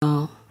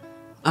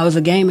I was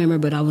a gang member,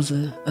 but I was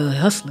a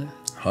hustler.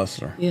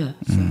 Hustler. Yeah.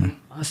 So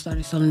I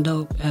started selling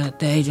dope at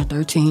the age of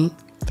 13.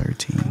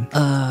 13.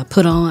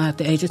 Put on at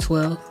the age of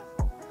 12.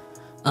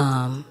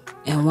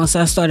 And once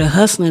I started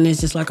hustling,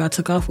 it's just like I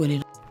took off with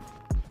it.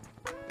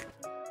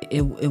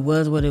 It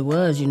was what it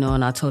was, you know,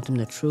 and I told them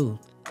the truth.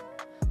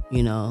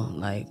 You know,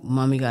 like,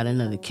 mommy got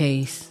another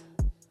case.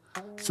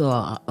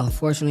 So,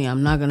 unfortunately,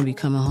 I'm not going to be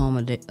coming home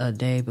a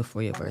day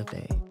before your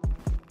birthday.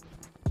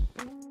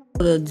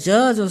 The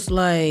judge was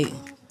like,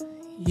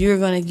 you're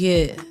going to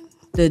get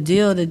the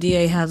deal the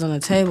DA has on the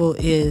table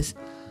is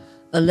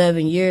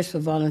 11 years for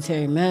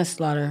voluntary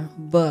manslaughter,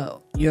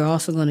 but you're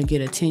also going to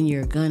get a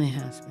 10-year gun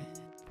enhancement.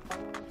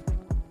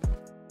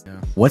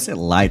 What's it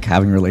like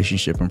having a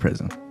relationship in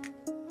prison?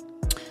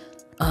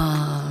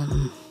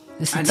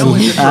 I know,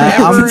 is it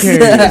forever? I'm is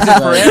it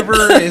forever?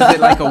 Is it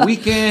like a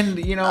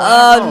weekend? You know?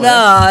 No.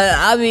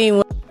 I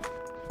mean,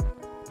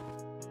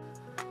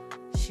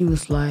 she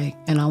was like,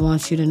 and I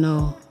want you to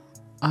know,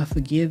 I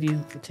forgive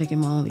you for taking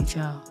my only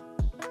child.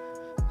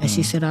 And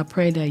she said, I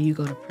pray that you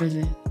go to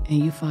prison and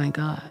you find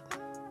God.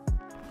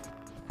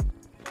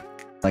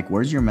 Like,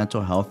 where's your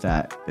mental health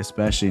at,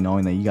 especially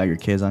knowing that you got your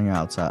kids on the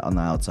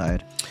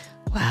outside?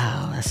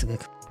 Wow, that's a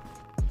good.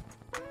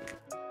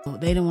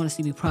 They didn't want to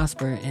see me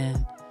prosper,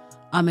 and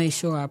I made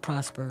sure I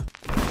prosper.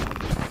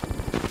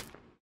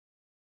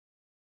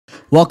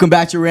 Welcome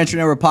back to Rancho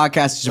Network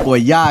Podcast. It's your boy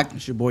Yak.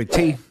 It's your boy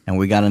T. And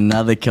we got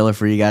another killer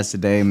for you guys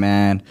today,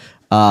 man.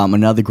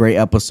 Another great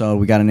episode.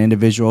 We got an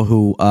individual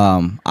who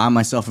I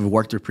myself have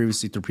worked with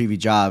previously through PV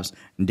Jobs,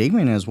 and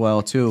Damien as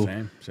well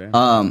too.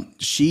 Same.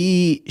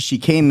 She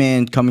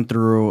coming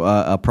through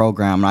a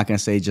program. I'm not gonna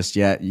say just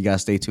yet. You gotta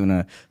stay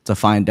tuned to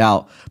find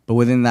out. But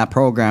within that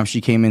program, she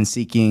came in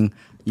seeking,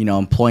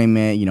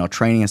 employment,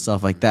 training and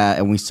stuff like that.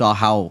 And we saw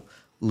how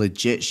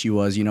legit she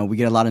was. We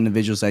get a lot of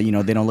individuals that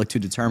they don't look too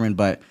determined,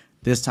 but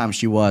this time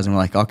she was, and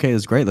we're like, okay,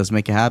 that's great. Let's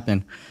make it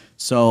happen.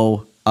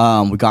 So.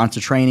 We got into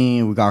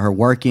training, we got her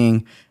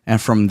working,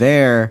 and from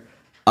there,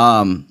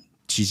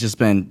 she's just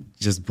been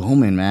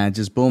booming, man,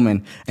 just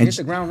booming. And hit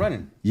the ground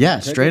running. Yeah,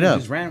 straight up.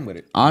 Just ran with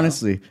it.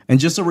 Honestly. And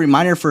just a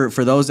reminder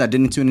for those that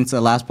didn't tune into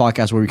the last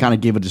podcast where we kind of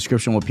gave a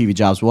description of what PV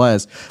Jobs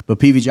was, but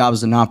PV Jobs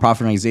is a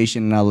nonprofit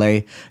organization in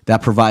LA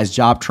that provides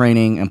job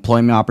training,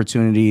 employment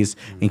opportunities,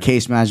 and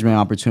case management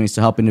opportunities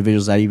to help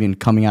individuals that are even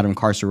coming out of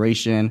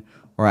incarceration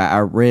or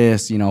at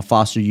risk,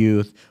 foster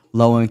youth,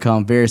 low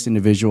income, various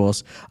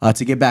individuals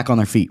to get back on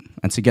their feet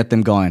and to get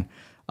them going.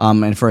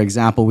 And for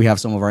example, we have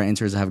some of our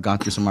interns that have gone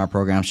through some of our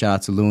programs. Shout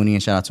out to Looney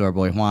and shout out to our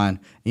boy Juan,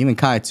 even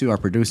Kai too, our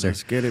producer.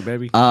 Let's get it,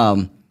 baby.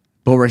 But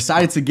we're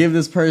excited to give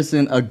this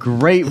person a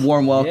great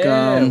warm welcome.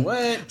 Yeah,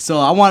 what? So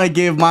I want to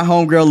give my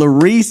homegirl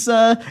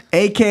Lorisa,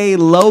 aka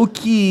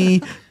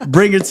LowKey,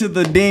 bring her to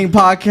the Ding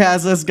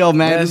podcast. Let's go,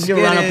 man. Let's give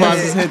a round of applause.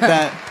 Let's hit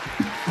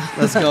that.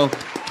 Let's go.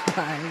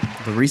 Bye.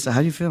 Lorisa, how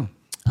do you feel?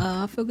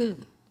 I feel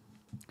good.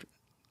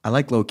 I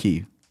like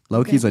LowKey.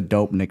 LowKey's a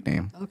dope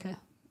nickname. Okay.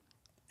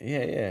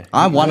 Yeah.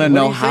 I want to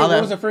know how that.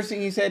 What was the first thing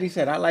he said? He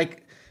said,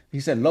 he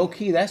said,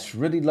 LowKey, that's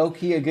really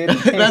LowKey a good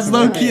name. That's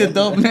LowKey a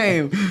dope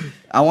name.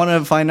 I want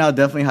to find out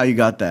definitely how you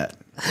got that.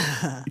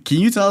 Can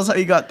you tell us how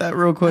you got that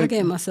real quick? I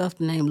gave myself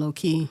the name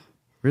LowKey.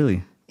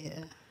 Really?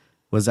 Yeah.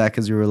 Was that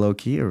because you were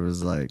LowKey or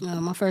was like?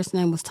 My first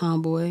name was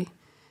Tomboy,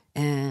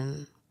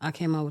 and I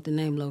came out with the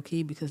name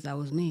LowKey because that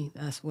was me.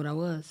 That's what I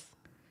was.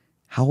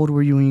 How old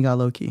were you when you got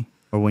LowKey?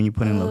 Or when you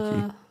put in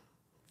LowKey?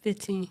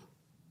 15.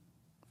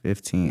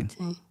 15.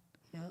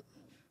 Yep.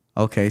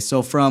 Okay,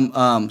 so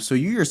from so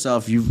you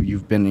yourself,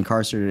 you've been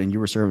incarcerated and you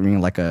were serving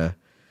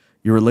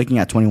you were looking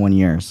at 21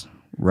 years,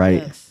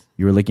 right? Yes.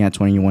 You were looking at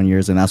 21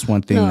 years, and that's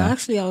one thing. No,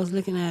 actually, I was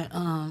looking at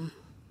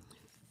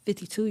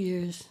 52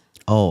 years.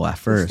 Oh, at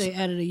first. They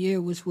added a year,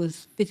 which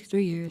was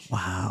 53 years.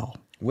 Wow.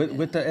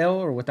 With the L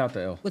or without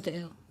the L? With the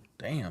L.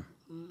 Damn.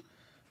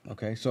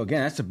 Okay, so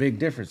again, that's a big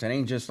difference. It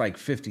ain't just like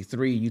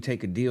 53, you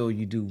take a deal,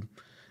 you do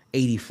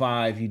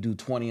 85, you do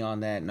 20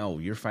 on that. No,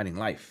 you're fighting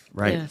life.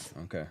 Right. Yes.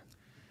 Okay.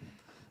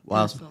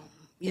 Wow.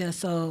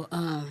 So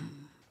I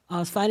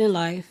was fighting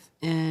life,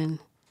 and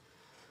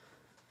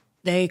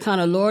they kind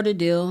of lowered the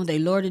deal. They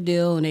lowered the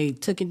deal, and they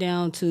took it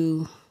down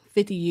to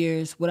 50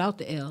 years without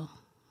the L.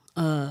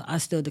 I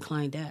still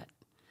declined that.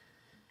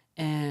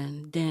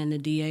 And then the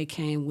DA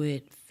came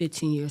with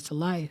 15 years to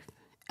life.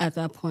 At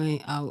that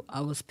point,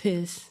 I was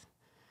pissed.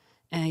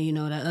 And,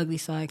 that ugly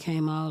side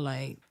came out.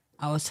 Like,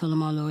 I was telling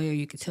my lawyer,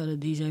 you could tell the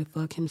DJ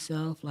fuck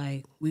himself.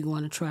 Like, we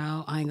going to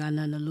trial. I ain't got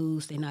nothing to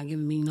lose. They not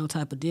giving me no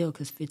type of deal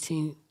because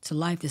 15 to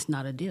life is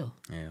not a deal.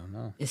 Hell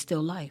no. It's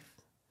still life.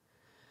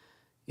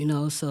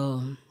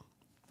 So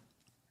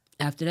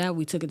after that,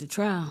 we took it to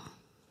trial.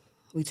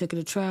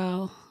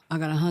 I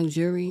got a hung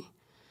jury.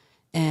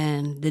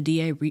 And the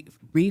DA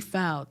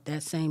refiled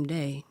that same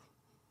day,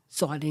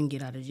 so I didn't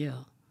get out of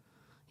jail.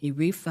 He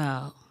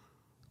refiled,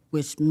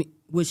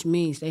 which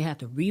means they had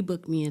to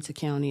rebook me into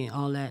county and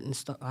all that, and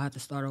I had to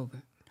start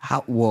over.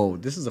 How? Whoa!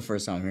 This is the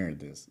first time I'm hearing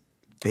this.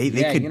 They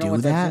could do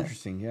that. That's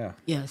interesting. Yeah.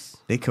 Yes.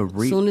 They could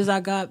As soon as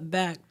I got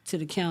back to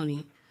the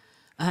county,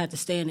 I had to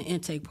stay in the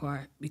intake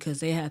part because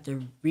they had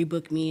to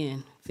rebook me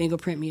and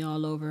fingerprint me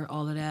all over,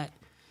 all of that.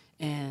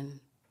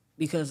 And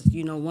because,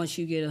 once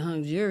you get a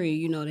hung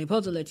jury, they're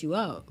supposed to let you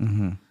out.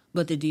 Mm-hmm.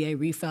 But the DA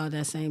refiled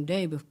that same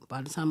day. But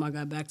by the time I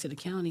got back to the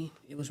county,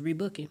 it was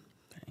rebooking.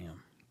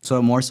 Damn. So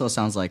it more so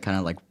sounds like kind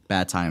of like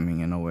bad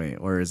timing in a way,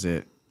 or is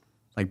it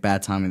like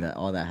bad timing that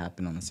all that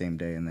happened on the same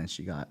day and then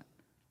she got?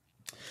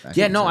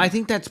 Yeah, no, I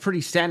think that's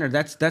pretty standard.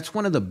 That's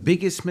one of the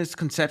biggest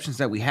misconceptions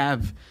that we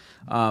have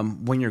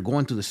when you're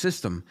going through the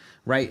system,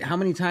 right? How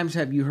many times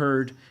have you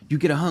heard you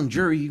get a hung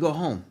jury, you go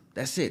home,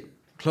 that's it,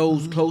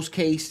 closed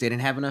case, they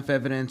didn't have enough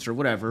evidence or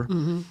whatever.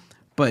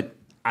 But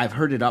I've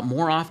heard it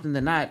more often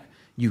than not.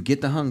 You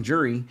get the hung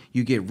jury,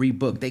 you get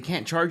rebooked. They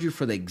can't charge you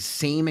for the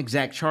same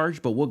exact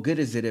charge, but what good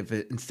is it if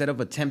instead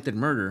of attempted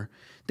murder,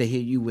 they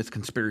hit you with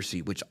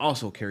conspiracy, which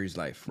also carries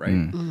life,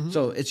 right?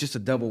 So it's just a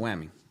double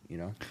whammy,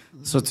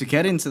 So to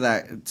get into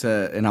that,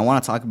 and I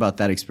want to talk about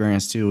that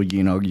experience too.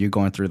 You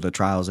going through the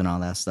trials and all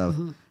that stuff.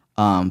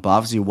 But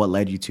obviously, what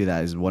led you to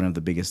that is one of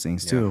the biggest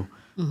things too.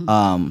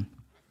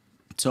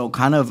 So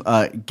kind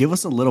of give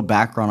us a little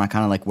background on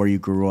kind of like where you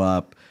grew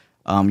up.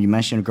 You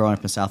mentioned growing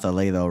up in South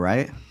LA though,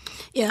 right?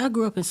 Yeah, I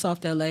grew up in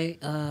South LA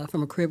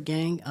from a Crip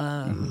gang.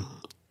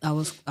 I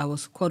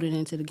was quoted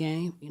into the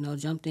game,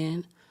 jumped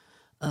in.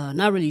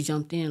 Not really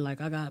jumped in, like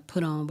I got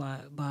put on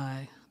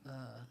by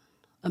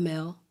a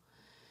male.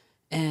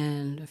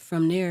 And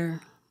from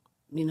there,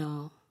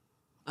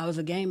 I was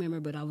a gang member,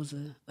 but I was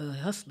a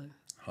hustler.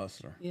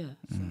 Yeah.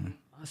 So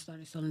I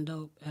started selling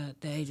dope at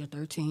the age of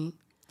 13.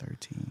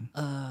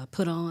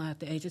 Put on at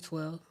the age of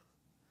 12.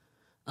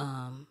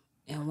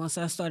 And once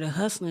I started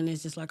hustling,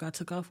 it's just like I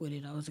took off with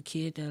it. I was a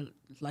kid that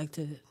liked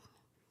to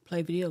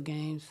play video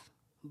games,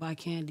 buy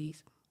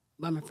candies,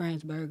 buy my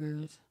friends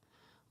burgers,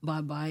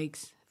 buy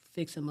bikes,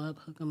 fix them up,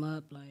 hook them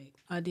up. Like,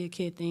 I did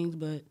kid things,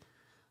 but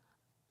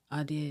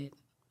I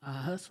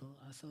hustled.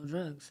 I sold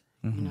drugs,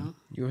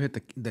 You hit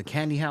the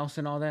candy house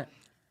and all that?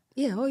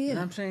 Yeah, oh yeah. You know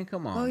what I'm saying?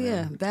 Come on, Oh man.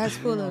 yeah, bags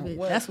full of it.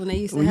 What? That's when they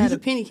used to have the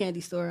penny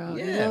candy store out.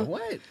 Yeah,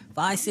 what?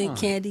 5-cent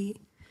candy,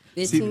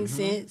 15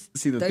 cents.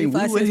 See the thing,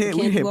 35 we cents for hit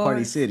candy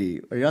Party bars.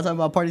 City. Are y'all talking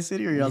about Party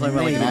City, or y'all talking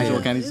about like an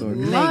actual candy store?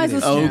 Mine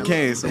was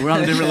Okay, so we're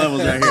on different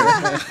levels right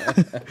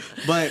here.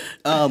 But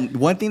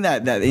one thing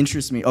that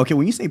interests me, okay,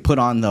 when you say put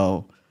on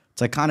though,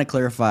 to kind of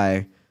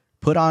clarify,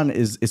 put on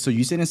is so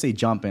you didn't say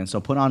jump in. So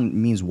put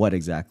on means what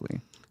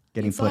exactly?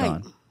 Getting put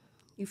on.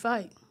 You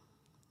fight.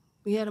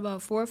 We had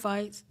about 4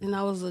 fights, and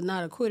I was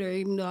not a quitter.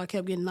 Even though I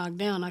kept getting knocked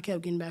down, I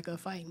kept getting back up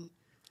fighting.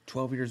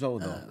 12 years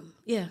old though.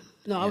 Yeah.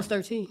 No, I was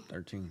 13.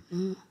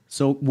 13.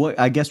 So what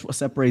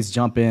separates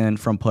jump in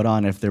from put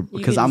on if they're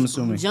because I'm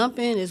assuming Jump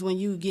in is when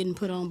you getting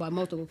put on by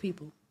multiple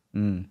people.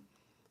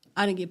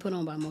 I didn't get put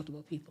on by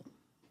multiple people.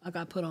 I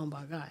got put on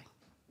by a guy.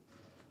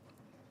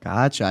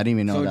 Gotcha. I didn't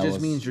even know So that it just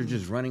was. means you're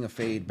just running a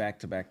fade back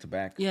to back to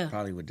back. Yeah.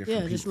 Probably with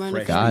different Yeah, just people.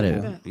 running fresh Got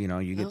people.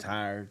 it. You get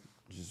tired.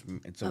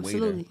 It's a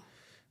Absolutely. way to.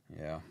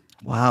 Yeah.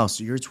 Wow,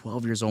 so you're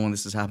 12 years old when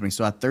this is happening.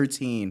 So at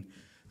 13,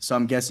 so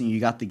I'm guessing you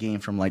got the game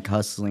from like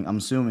hustling. I'm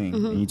assuming,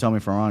 and you tell me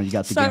if I'm wrong. You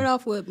got the Started game.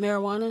 off with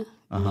marijuana,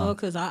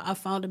 because I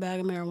found a bag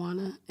of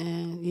marijuana,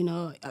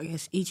 and I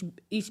guess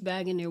each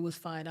bag in there was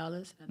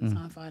 $5 at the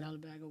time,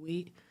 $5 bag of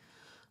weed.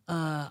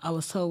 I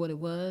was told what it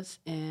was,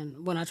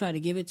 and when I tried to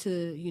give it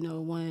to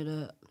one of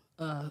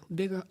the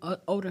bigger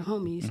older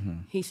homies,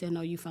 he said,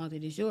 "No, you found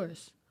it. It's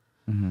yours."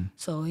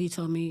 So he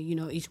told me,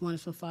 each one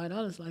is for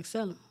 $5, like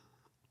sell them.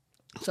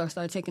 So I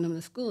started taking them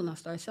to school, and I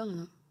started selling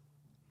them.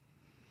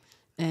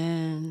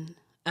 And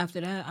after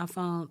that, I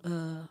found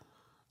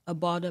a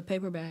balled up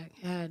paper bag.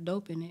 It had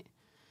dope in it.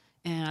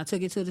 And I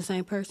took it to the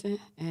same person,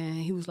 and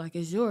he was like,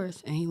 "It's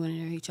yours." And he went in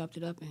there, he chopped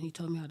it up, and he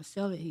told me how to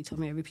sell it. He told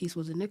me every piece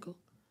was a nickel.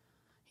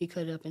 He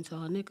cut it up into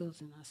all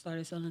nickels, and I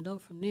started selling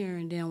dope from there.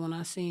 And then when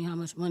I seen how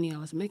much money I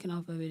was making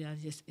off of it, I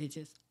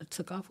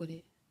took off with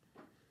it.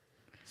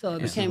 So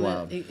it became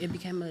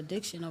an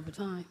addiction over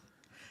time.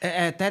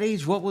 At that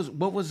age, what was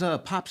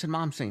Pops and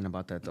Mom saying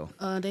about that though?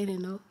 They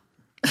didn't know.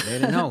 They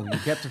didn't know. You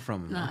kept it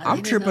from them. Nah, I'm they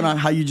didn't tripping know. on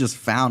how you just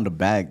found a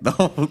bag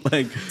though.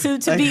 Like To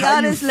like, be how you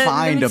honest, let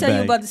find me a tell you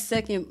bag? about the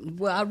second.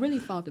 Well, I really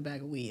found the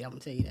bag of weed. I'm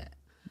gonna tell you that.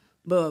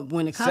 But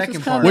when the cops Second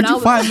was part. coming, Where'd I you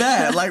was, find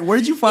that? Like,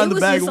 where'd you find the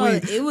bag of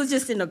weed? It was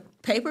just in a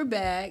paper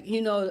bag. I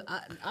ain't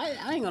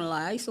gonna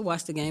lie. I used to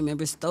watch the game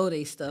members throw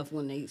their stuff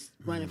when they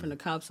running from the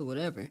cops or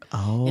whatever.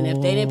 Oh. And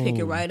if they didn't pick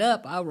it right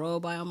up, I roll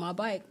by on my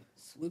bike,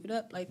 sweep it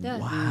up like that.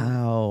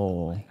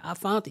 Wow. I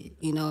found it,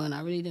 and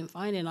I really didn't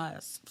find it. And I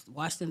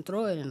watched them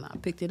throw it, and I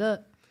picked it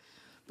up.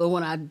 But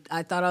when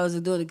I thought I was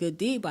doing a good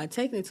deed by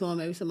taking it to him,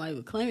 maybe somebody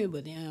would claim it.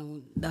 But then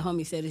when the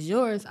homie said it's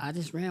yours, I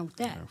just ran with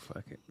that. Oh,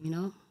 fuck it.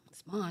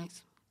 It's mine.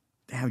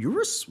 Damn, you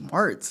were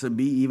smart to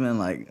be even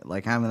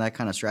like having that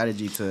kind of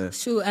strategy to.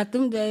 Shoot, at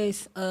them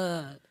days,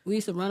 we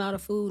used to run out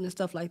of food and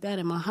stuff like that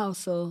in my house.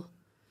 So,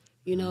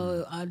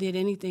 I did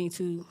anything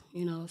to,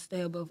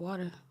 stay above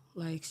water.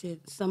 Like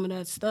shit, some of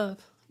that stuff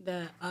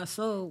that I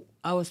sold,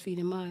 I was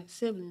feeding my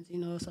siblings.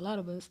 It's a lot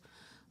of us.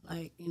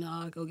 Like,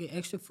 I'll go get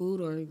extra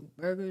food or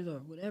burgers or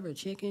whatever,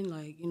 chicken.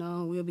 Like,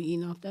 we'll be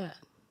eating off that.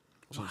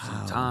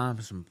 some time,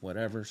 some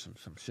whatever, some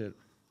shit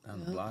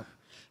down the block.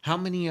 How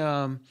many?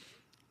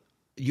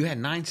 You had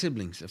 9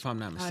 siblings, if I'm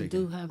not mistaken. I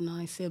do have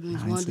 9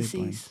 siblings. 9 one siblings.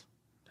 deceased.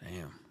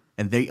 Damn.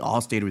 And they all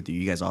stayed with you.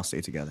 You guys all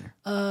stayed together.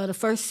 The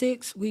first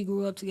 6 we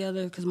grew up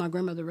together because my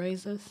grandmother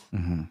raised us,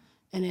 and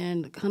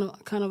then kind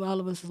of all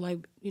of us is like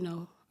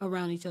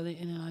around each other,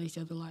 in and out of each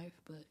other's life,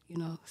 but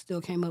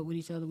still came up with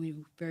each other. We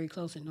were very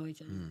close and know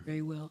each other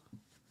very well.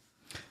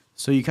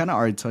 So you kind of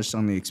already touched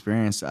on the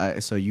experience.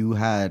 So you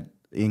had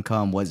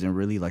income wasn't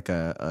really like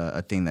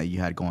a thing that you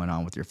had going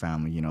on with your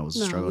family. It was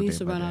a struggle. We used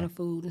to day by run day. out of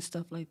food and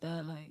stuff like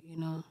that,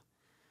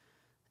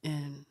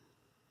 and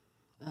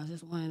that's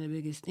just one of the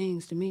biggest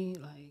things to me.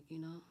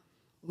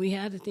 We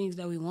had the things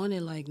that we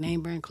wanted, like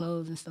name brand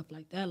clothes and stuff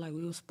like that. Like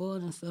we were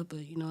spoiled and stuff, but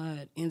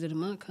at end of the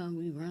month come,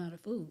 we ran out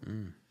of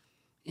food.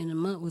 And the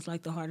month was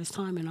like the hardest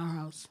time in our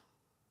house.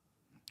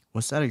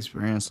 What's that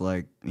experience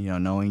like?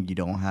 Knowing you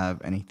don't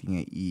have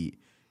anything to eat.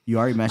 You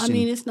already mentioned. I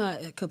mean, it's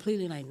not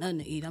completely like nothing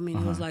to eat. I mean,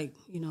 it was like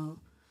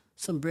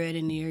some bread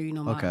in there.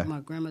 My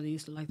grandmother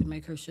used to like to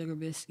make her sugar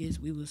biscuits.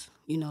 We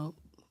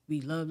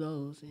loved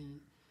those, and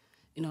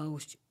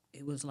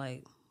it was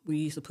like we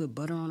used to put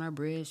butter on our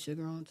bread,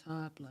 sugar on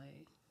top,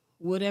 like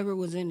whatever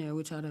was in there.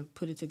 We try to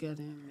put it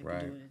together and make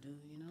it do what it do.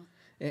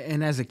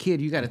 And as a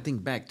kid, you got to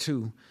think back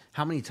too.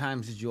 How many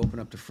times did you open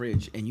up the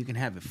fridge and you can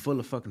have it full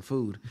of fucking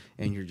food,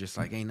 and you're just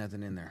like, ain't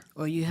nothing in there?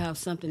 Or you have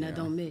something that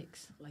don't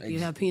mix, like you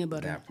have peanut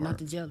butter, not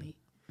the jelly.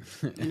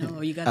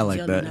 Or you got I the like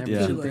jelly, that, not yeah.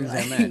 the Some peanut things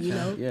butter. that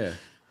match. Yeah.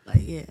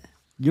 Like yeah.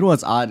 You know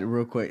what's odd,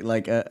 real quick?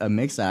 Like a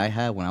mix that I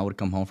had when I would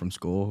come home from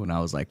school when I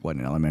was like,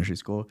 in elementary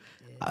school.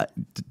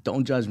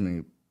 Don't judge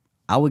me.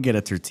 I would get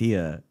a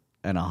tortilla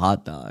and a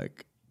hot dog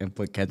and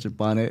put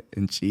ketchup on it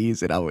and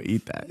cheese, and I would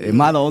eat that.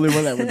 Am I the only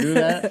one that would do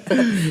that?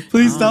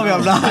 Please tell me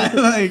I'm not.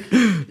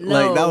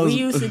 No, we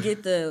used to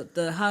get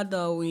the hot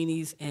dog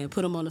weenies and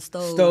put them on the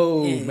stove.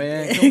 And,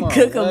 Man, come on.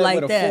 cook them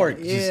like with that. A fork.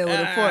 Yeah, with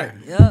a fork. Ah.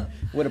 Yep.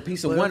 With a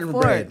piece of With a Wonder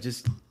fork. Bread,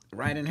 just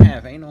right in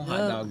half. Ain't no hot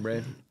dog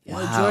bread.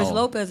 George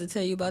Lopez will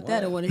tell you about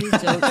that in one of his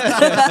jokes.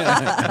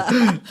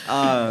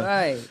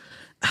 Right.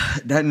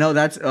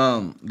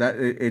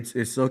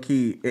 It's so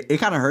key. It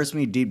kind of hurts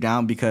me deep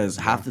down because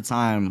half the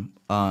time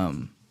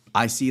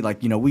I see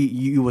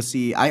you will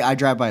see I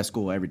drive by a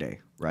school every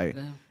day, right?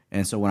 Yeah.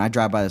 And so when I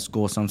drive by the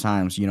school,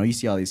 sometimes you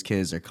see all these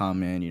kids are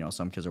coming,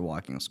 some kids are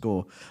walking to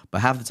school,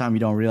 but half the time you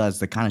don't realize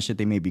the kind of shit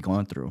they may be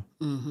going through.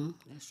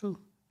 That's true.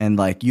 And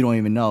you don't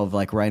even know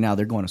if right now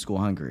they're going to school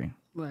hungry.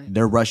 Right.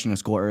 They're rushing to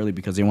school early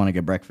because they want to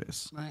get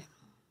breakfast. Right.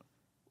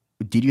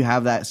 Did you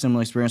have that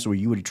similar experience where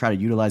you would try to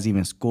utilize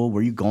even school?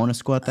 Were you going to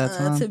school at that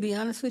time? To be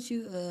honest with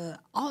you,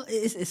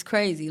 it's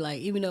crazy. Like,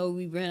 even though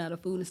we ran out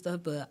of food and stuff,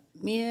 but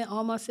me and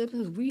all my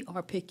siblings, we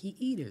are picky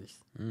eaters.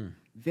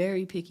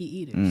 Very picky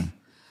eaters.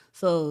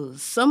 So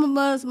some of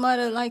us might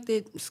have liked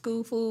it,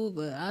 school food,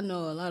 but I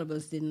know a lot of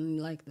us didn't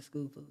like the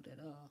school food at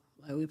all.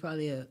 Like, we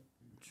probably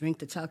drink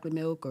the chocolate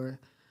milk or,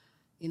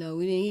 we didn't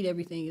eat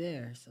everything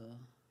there, so.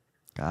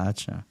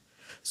 Gotcha.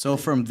 So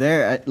from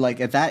there, at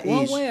that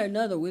age, one way or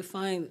another, we'll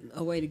find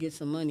a way to get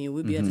some money, and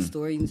we'll be at the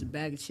store eating a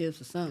bag of chips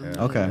or something.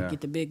 Yeah. Okay.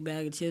 Get the big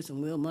bag of chips,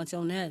 and we'll munch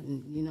on that,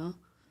 and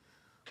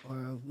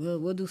or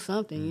we'll do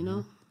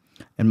something,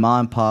 And mom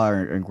and pa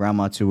and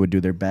grandma too would do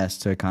their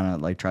best to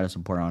kind of try to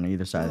support on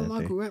either side of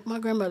it. My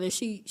grandmother,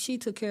 she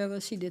took care of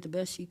us. She did the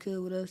best she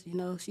could with us.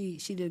 She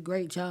did a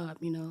great job.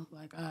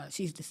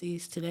 She's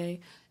deceased today,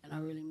 and I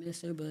really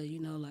miss her. But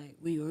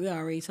we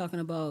already talking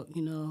about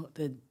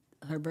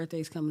her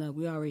birthday's coming up.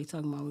 We already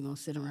talking about we're gonna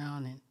sit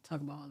around and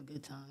talk about all the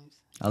good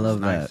times. I love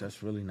that. Nice.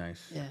 That's really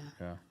nice.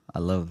 Yeah. I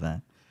love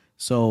that.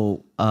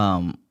 So,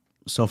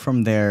 so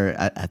from there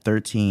at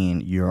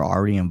 13, you're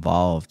already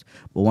involved.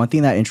 But one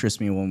thing that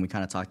interests me when we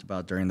kind of talked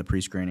about during the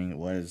pre-screening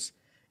was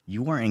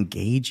you weren't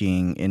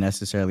engaging in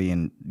necessarily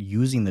in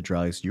using the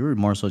drugs. You were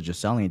more so just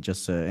selling it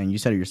and you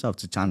said it yourself,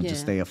 to kind of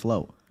just stay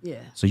afloat.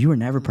 Yeah. So you were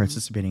never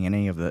participating in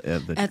any of the.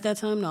 At that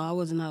time, no, I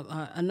wasn't.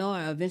 I know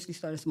I eventually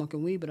started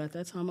smoking weed, but at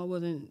that time, I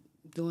wasn't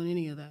doing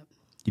any of that.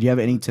 Did you have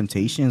any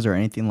temptations or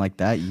anything like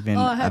that? Even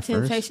I had at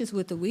temptations first?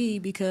 with the weed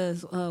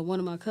because one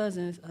of my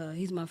cousins,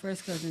 he's my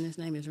first cousin. His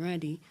name is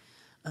Randy.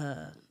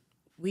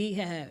 We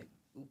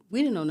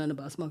didn't know nothing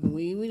about smoking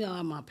weed. We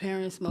know my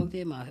parents smoked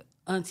it, my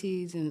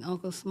aunties and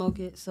uncles smoked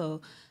it.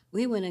 So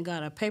we went and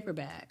got a paper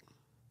bag,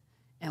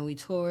 and we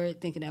tore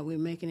it, thinking that we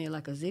were making it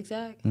like a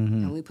zigzag.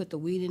 And we put the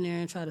weed in there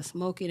and tried to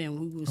smoke it, and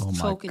we was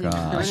choking and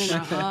burning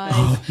our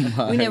eyes.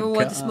 We never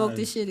wanted to smoke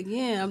this shit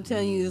again. I'm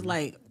telling you, it's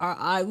like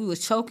we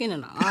was choking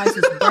and our eyes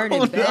was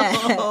burning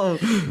bad.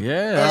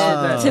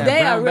 Yeah.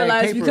 Today I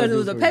realized because it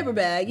was a paper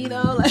bag,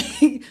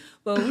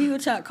 but we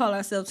would call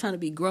ourselves trying to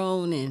be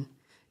grown,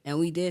 and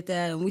we did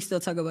that, and we still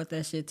talk about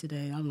that shit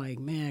today. I'm like,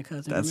 man,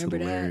 cousin, That's remember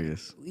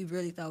hilarious. that? We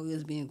really thought we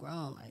was being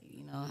grown,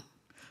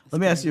 Let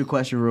me ask you a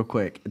question real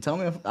quick. Tell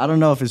me if I don't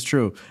know if it's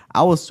true.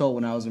 I was told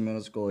when I was in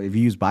middle school, if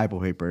you use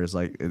Bible paper, it's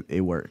like it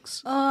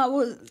works.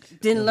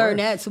 Didn't learn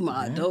that to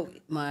my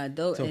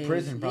adult So age.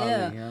 prison probably,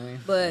 yeah. you know what I mean?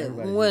 But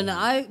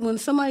Everybody when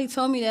somebody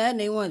told me that and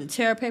they wanted to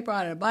tear paper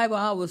out of the Bible,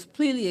 I was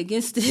completely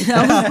against it.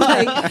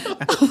 I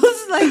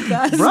was like,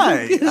 guys,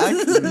 Right.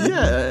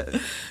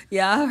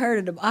 yeah, I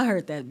heard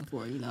that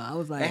before. I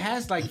was like, It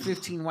has like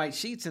 15 white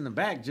sheets in the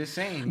back. Just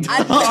saying.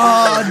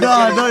 Oh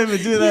no! Don't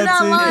even do that. You're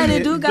not T. lying.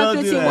 It do got Don't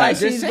do 15 that. white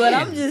Just sheets, but saying.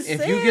 I'm just If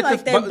saying, you get like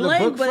the they book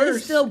blank, but first,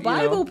 it's still you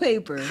Bible know.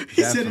 paper.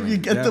 He said if you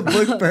get the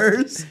Definitely. book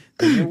first,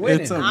 You're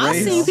winning. it's a I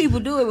race. seen people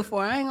do it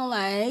before. I ain't gonna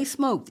lie, they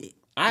smoked it.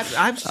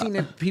 I've seen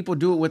it. People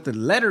do it with the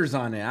letters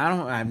on it.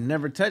 I've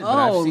never touched it. But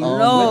I've Oh seen it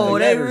no,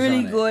 with the they letters really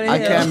on it. go to I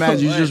hell. can't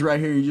imagine you just right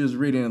here. You're just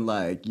reading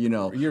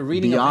You're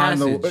reading a beyond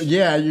passage.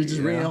 Yeah, you're just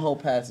You reading know? a whole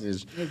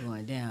passage. They're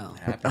going down.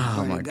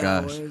 Oh my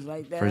God, gosh, words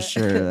like that. for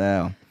sure.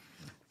 Yeah.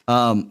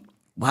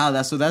 Wow.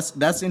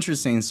 That's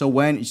interesting. So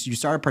when you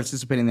started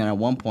participating then at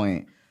one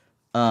point,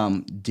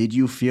 did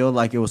you feel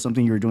like it was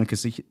something you were doing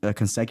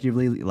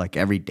consecutively, like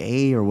every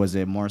day, or was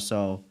it more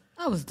so?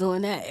 I was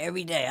doing that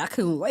every day. I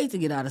couldn't wait to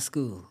get out of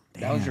school.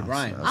 That was your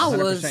grind. I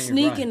 100% was your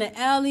sneaking grind. the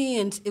alley,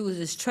 and it was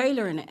this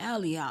trailer in the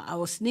alley. I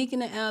was sneaking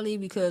the alley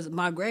because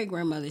my great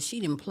grandmother,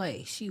 she didn't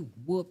play. She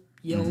whooped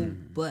your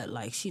butt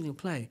like she didn't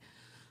play.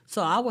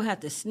 So I would have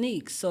to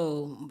sneak.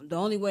 So the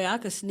only way I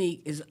could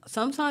sneak is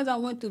sometimes I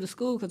went through the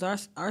school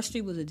because our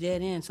street was a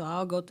dead end. So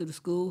I'll go through the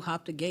school,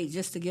 hop the gate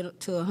just to get up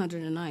to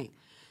 109th.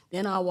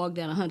 Then I'll walk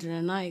down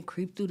 109th,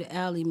 creep through the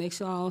alley, make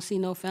sure I don't see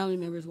no family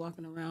members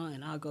walking around,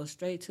 and I'll go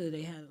straight to,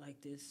 they had like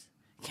this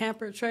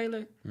camper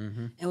trailer,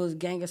 and it was a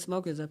gang of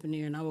smokers up in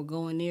there, and I would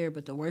go in there,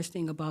 but the worst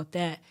thing about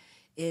that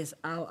is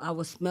I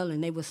was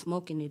smelling, they were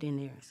smoking it in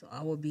there, so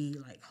I would be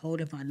like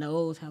holding my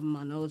nose, having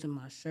my nose in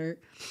my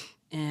shirt,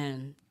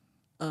 and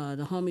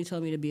the homie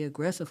told me to be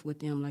aggressive with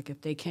them, like if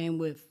they came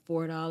with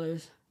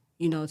 $4,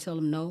 tell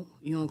them no,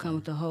 you don't come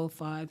with the whole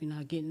 $5, you're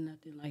not getting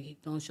nothing, like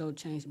don't show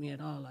change me at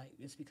all, like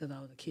it's because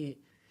I was a kid,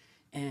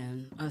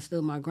 and I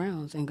stood my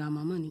grounds and got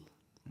my money.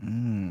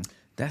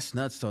 That's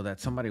nuts, though, that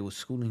somebody was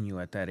schooling you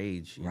at that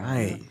age. You know,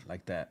 Right.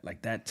 like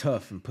that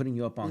tough and putting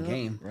you up on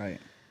game. Right.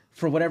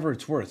 For whatever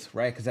it's worth,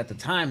 right? Because at the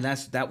time,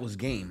 that was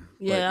game.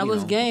 Yeah, But, that you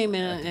was know, game,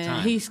 at the and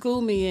time. he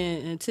schooled me,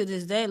 and to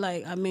this day,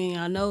 like, I mean,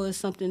 I know it's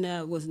something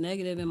that was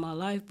negative in my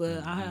life,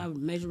 but I have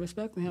major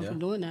respect for him for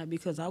doing that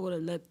because I would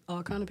have let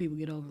all kind of people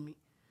get over me,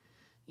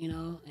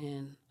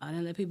 and I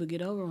didn't let people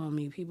get over on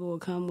me. People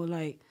would come with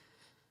like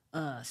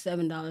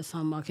 $7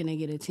 talking about, can they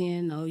get a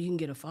 10? No, you can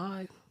get a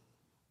 5.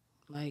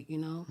 Like,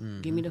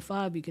 give me the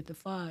 5, you get the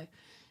 5.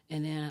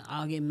 And then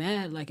I'll get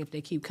mad, like, if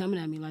they keep coming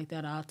at me like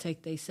that, I'll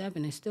take they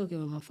 7 and still give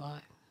them a 5.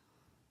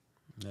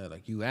 Yeah,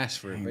 like you asked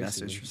for it, Dang,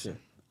 that's basically. interesting.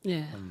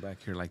 Yeah. Coming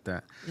back here like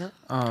that. Yep.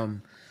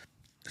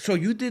 So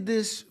you did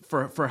this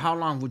for how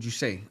long, would you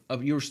say?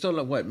 You were still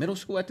at what, middle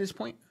school at this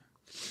point?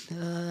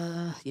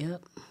 Yep.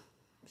 Sure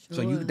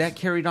So was. that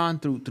carried on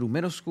through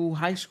middle school,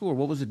 high school, or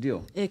what was the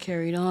deal? It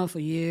carried on for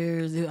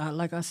years.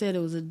 Like I said, it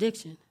was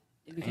addiction.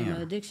 It became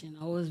an addiction.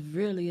 I was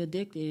really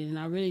addicted, and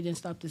I really didn't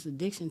stop this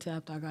addiction till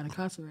after I got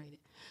incarcerated.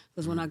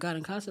 Because when I got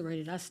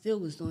incarcerated, I still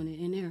was doing it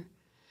in there.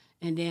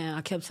 And then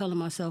I kept telling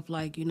myself,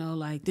 like,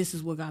 like this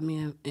is what got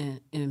me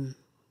in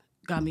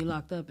got me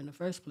locked up in the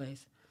first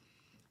place.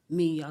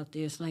 Me out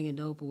there slinging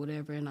dope or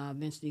whatever, and I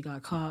eventually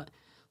got caught.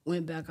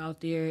 Went back out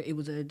there. It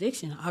was an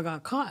addiction. I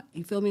got caught.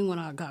 You feel me? When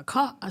I got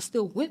caught, I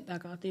still went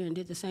back out there and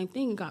did the same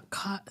thing and got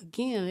caught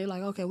again. They're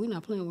like, okay, we're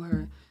not playing with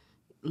her.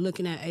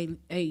 Looking at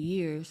 8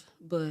 years,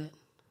 but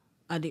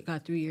I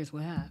got 3 years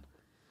with half.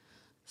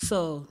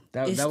 So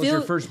That it's was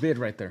your first bid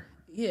right there.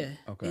 Yeah.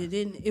 Okay. It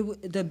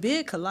didn't. The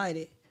bid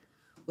collided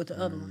with the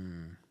other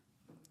one.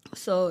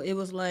 So it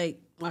was like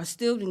I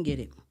still didn't get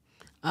it.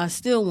 I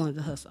still wanted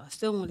to hustle. I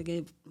still wanted to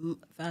get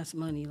fast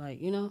money, like.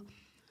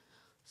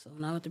 So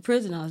when I went to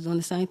prison, I was doing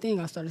the same thing.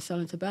 I started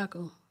selling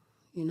tobacco,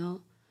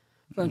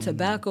 From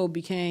tobacco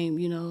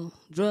became,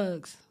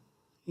 drugs,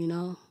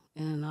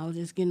 and I was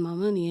just getting my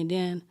money. And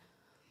then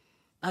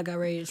I got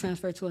ready to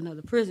transfer to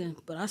another prison.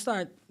 But I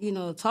started,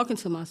 talking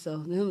to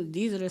myself.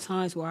 These are the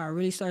times where I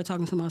really started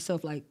talking to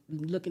myself, like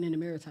looking in the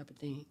mirror type of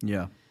thing.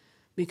 Yeah.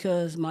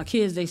 Because my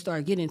kids, they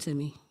started getting to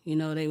me.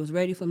 They was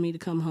ready for me to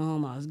come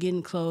home. I was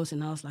getting close,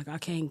 and I was like, I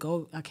can't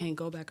go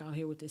back out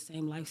here with this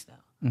same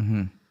lifestyle.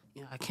 Mm-hmm.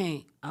 I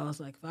can't. I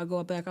was like, if I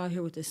go back out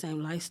here with the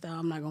same lifestyle,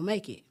 I'm not going to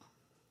make it,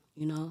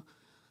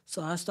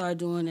 So I started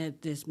doing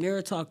this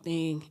mirror talk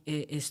thing.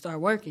 It started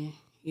working,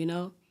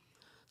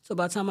 So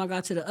by the time I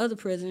got to the other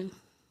prison,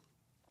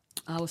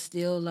 I was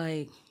still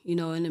like, in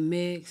the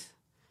mix,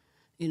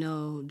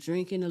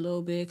 drinking a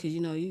little bit because,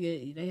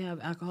 they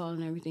have alcohol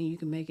and everything. You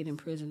can make it in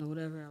prison or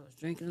whatever. I was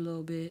drinking a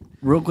little bit.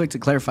 Real quick to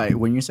clarify,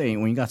 when you're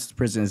saying when you got to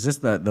prison, is this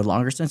the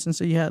longer sentence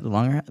that you had? The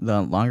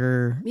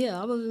longer?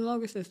 Yeah, I was in the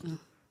longer system.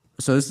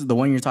 So this is the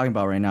one you're talking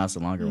about right now. It's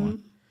the longer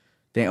one.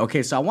 Dang,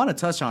 okay, so I want to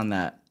touch on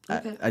that.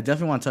 Okay. I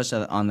definitely want to touch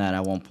on that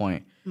at one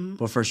point.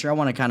 But for sure, I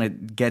want to kind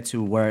of get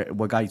to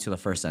what got you to the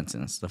first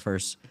sentence, the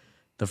first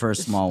The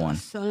first small one.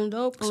 Selling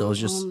dope. So it was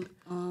just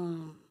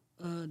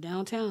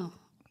downtown,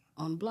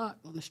 on the block,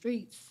 on the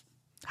streets.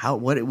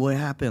 What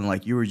happened?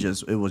 Like it was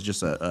just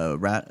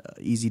a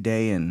easy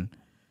day and.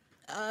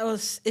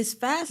 It's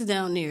fast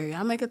down there.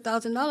 I make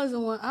 $1,000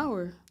 in 1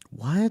 hour.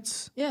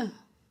 What? Yeah.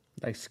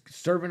 Like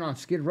serving on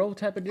Skid Row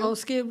type of deal? On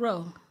Skid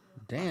Row.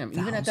 Damn.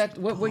 Even at that,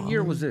 what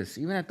year was this?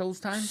 Even at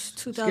those times?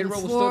 2004, Skid Row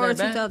was still that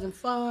bad?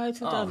 2005,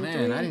 2003. Oh,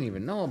 man. I didn't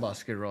even know about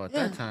Skid Row at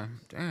that time.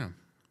 Damn.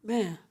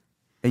 Man.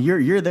 And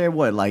you're there,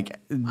 what, like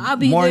I'll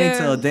be morning there,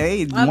 till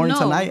day? Morning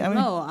till night? I mean?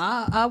 No,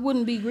 I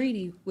wouldn't be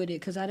greedy with it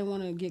because I didn't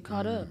want to get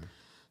caught up.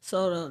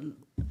 So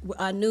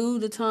I knew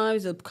the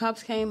times the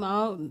cops came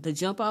out, the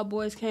jump out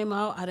boys came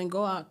out. I didn't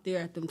go out there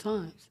at them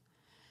times.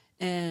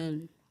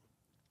 And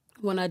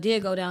when I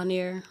did go down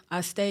there,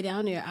 I stayed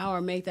down there an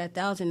hour, make that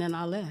 1,000, and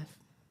I left.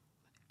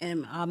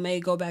 And I may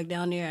go back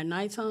down there at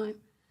nighttime.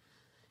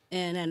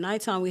 And at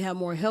nighttime, we have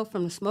more help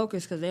from the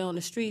smokers because they're on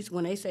the streets.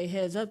 When they say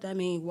heads up, that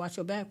means watch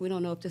your back. We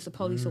don't know if there's the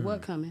police or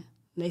what coming.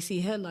 And they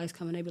see headlights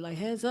coming, they be like,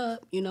 heads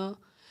up, you know.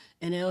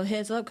 And they'll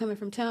heads up coming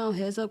from town,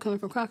 heads up coming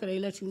from Crocker, they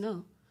let you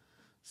know.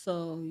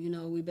 So, you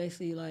know, we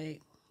basically,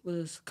 like,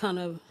 was kind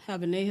of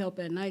having their help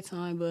at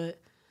nighttime. But,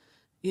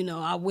 you know,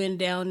 I went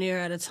down there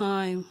at a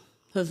time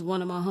because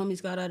one of my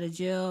homies got out of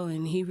jail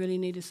and he really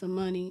needed some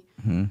money.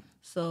 Mm-hmm.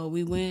 So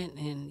we went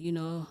and, you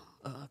know,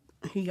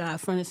 he got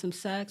fronted some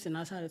sacks and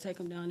I tried to take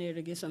him down there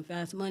to get some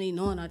fast money,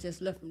 knowing I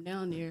just left him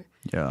down there.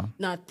 Yeah.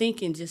 Not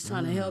thinking, just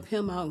trying to help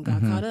him out and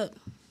got caught up.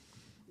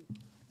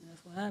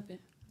 That's what happened.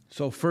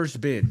 So first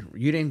bid,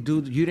 you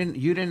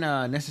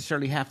didn't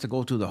necessarily have to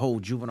go to the whole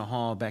juvenile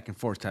hall back and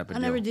forth type of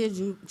deal. I never did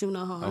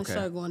juvenile hall. Okay. I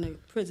started going to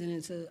prison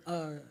into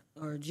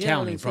or jail.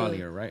 County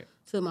probably, right?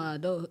 To my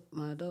adult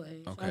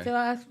age. Okay.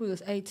 I actually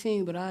was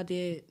 18, but I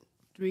did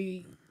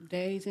 3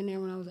 days in there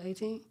when I was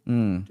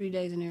 18. 3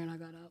 days in there and I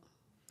got out.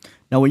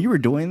 Now, when you were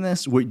doing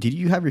this, did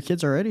you have your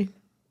kids already?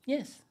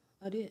 Yes,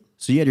 I did.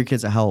 So you had your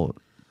kids at how old?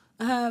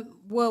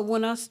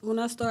 When I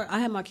started, I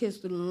had my kids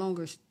through the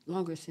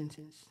longer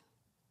sentence.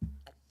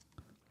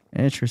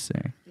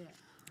 Interesting. Yeah.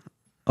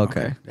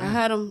 Okay. I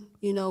had them,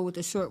 you know, with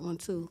the short one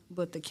too,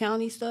 but the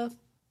county stuff,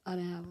 I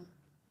didn't have them.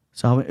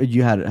 So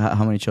you had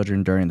how many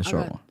children during the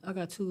short one? I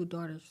got 2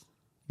 daughters.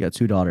 You got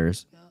 2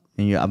 daughters,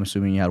 and I'm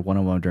assuming you had one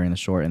of them during the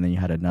short, and then you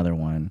had another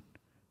one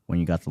when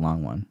you got the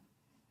long one.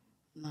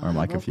 No, or am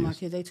I confused? Both my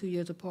kids, they 2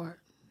 years apart.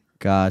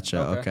 Gotcha.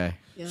 Okay.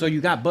 Yeah. So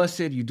you got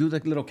busted. You do the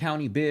little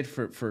county bid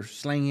for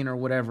slanging or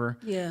whatever.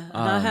 Yeah,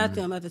 and I had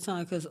them at the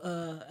time because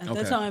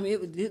that time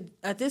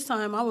at this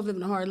time I was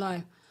living a hard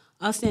life.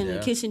 I was staying in the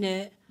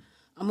kitchenette.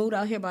 I moved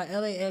out here by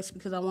LAX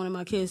because I wanted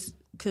my kids,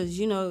 because,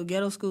 you know,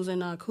 ghetto schools are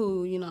not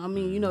cool. You know, I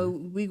mean, you know,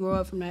 we grow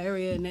up from that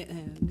area,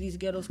 and these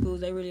ghetto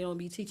schools, they really don't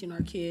be teaching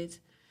our kids.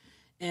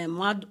 And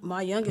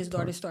my youngest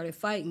daughter started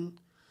fighting,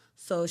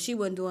 so she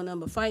wasn't doing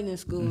nothing but fighting in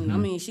school. And I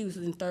mean, she was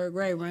in 3rd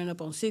grade, ran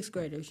up on 6th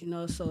graders, you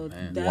know, so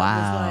that was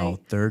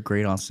like... 3rd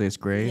grade on 6th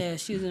grade? Yeah,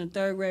 she was in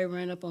 3rd grade,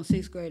 ran up on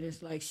 6th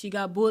graders. Like, she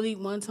got bullied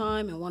one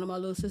time, and one of my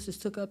little sisters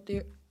took up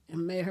there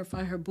and made her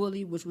fight her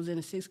bully, which was in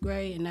the 6th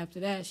grade. And after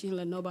that, she didn't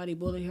let nobody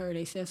bully her.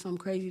 They said something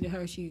crazy to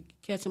her. She'd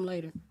catch them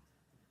later.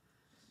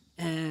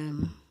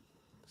 And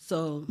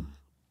so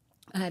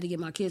I had to get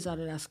my kids out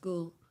of that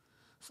school.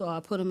 So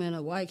I put them in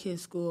a white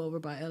kids school over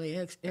by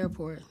LAX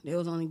airport. There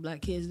was only black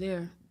kids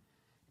there.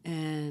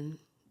 And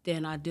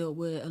then I dealt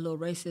with a little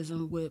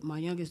racism with my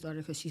youngest daughter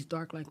because she's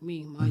dark like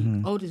me.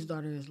 My oldest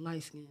daughter is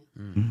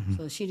light-skinned.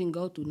 So she didn't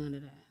go through none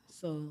of that.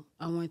 So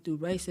I went through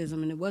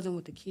racism, and it wasn't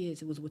with the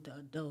kids. It was with the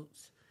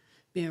adults.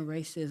 Being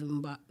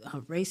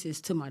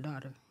racist to my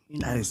daughter. You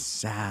know? That is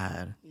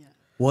sad. Yeah.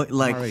 What,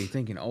 like... Already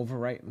thinking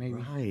overright, maybe?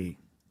 Right.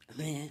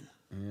 Man.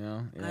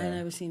 Yeah. I ain't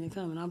never seen it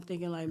coming. I'm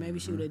thinking, like, maybe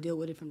she would have dealt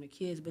with it from the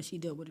kids, but she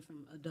dealt with it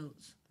from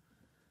adults.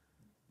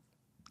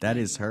 That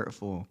is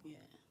hurtful. Yeah.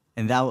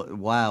 And that...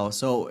 Wow.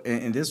 So,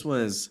 and this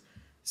was...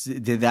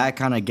 Did that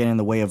kind of get in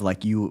the way of,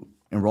 like, you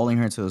enrolling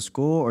her into the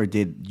school, or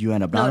did you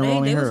end up not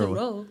enrolling her?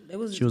 No, they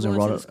was enrolled. She was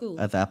enrolled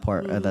school. At that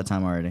part, at that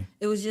time already.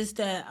 It was just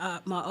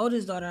that my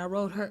oldest daughter, I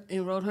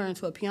enrolled her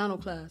into a piano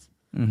class.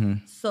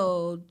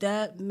 So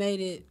that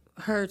made it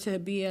her to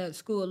be at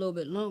school a little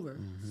bit longer.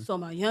 So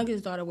my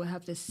youngest daughter would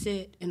have to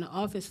sit in the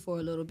office for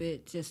a little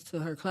bit just till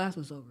her class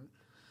was over.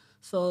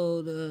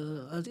 So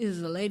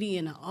the lady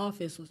in the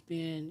office was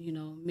being, you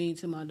know, mean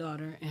to my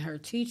daughter, and her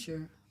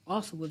teacher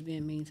also was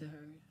being mean to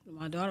her.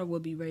 My daughter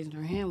would be raising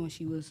her hand when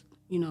she was,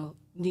 you know,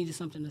 needed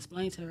something to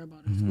explain to her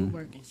about her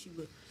schoolwork, and she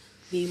would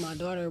be my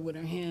daughter with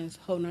her hands,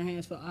 holding her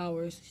hands for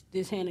hours.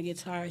 This hand would get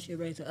tired, she'd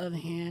raise the other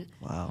hand.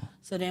 Wow.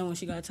 So then when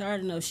she got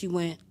tired enough, she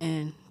went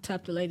and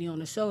tapped the lady on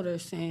the shoulder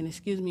saying,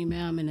 "Excuse me,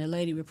 ma'am," and the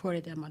lady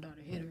reported that my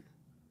daughter hit her.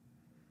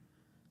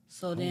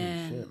 So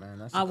then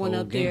I went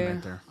up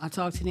there, I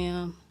talked to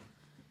them.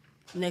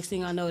 Next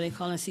thing I know, they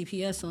calling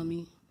CPS on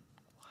me.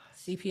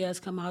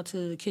 CPS come out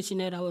to the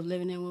kitchenette I was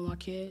living in with my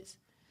kids.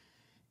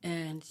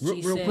 And she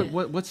real said,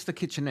 quick, what's the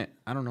kitchenette?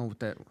 I don't know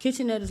what that...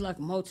 Kitchenette is like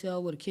a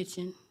motel with a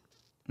kitchen.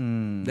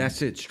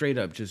 That's it, straight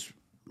up, just...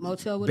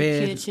 Motel with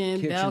bed, a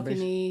kitchen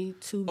balcony,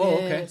 2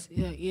 beds.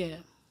 Okay. Yeah.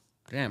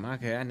 Damn,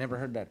 okay, I never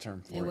heard that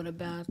term And for with it. a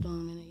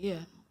bathroom in it, yeah.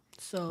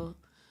 So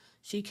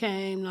she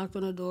came, knocked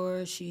on the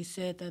door. She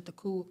said that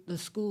the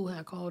school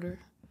had called her.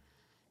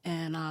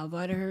 And I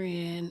invited her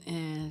in,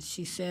 and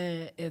she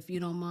said, if you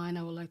don't mind,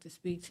 I would like to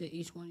speak to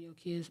each one of your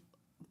kids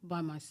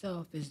by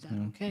myself. Is that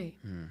okay?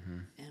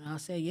 And I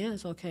said, yeah,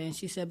 it's okay. And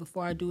she said,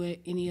 before I do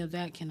any of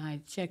that, can I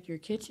check your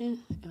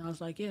kitchen? And I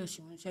was like, yeah.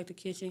 She wanted to check the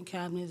kitchen,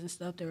 cabinets and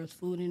stuff. There was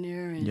food in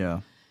there, and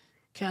Yeah.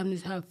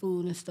 cabinets had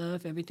food and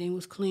stuff. Everything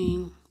was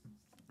clean.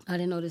 I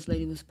didn't know this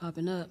lady was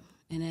popping up.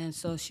 And then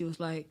so she was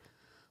like,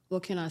 well,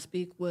 can I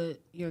speak with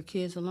your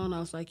kids alone? I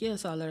was like,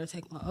 yes. So I let her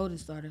take my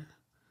oldest daughter.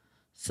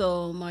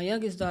 So my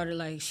youngest daughter,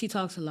 like, she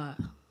talks a lot.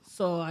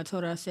 So I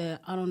told her, I said,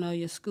 I don't know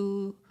your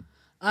school.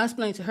 I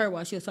explained to her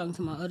why she was talking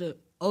to my other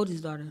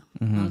oldest daughter.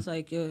 I was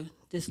like,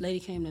 this lady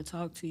came to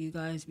talk to you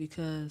guys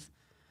because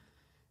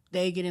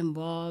they get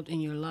involved in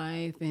your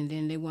life, and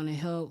then they want to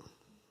help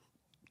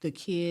the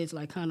kids,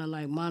 like, kind of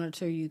like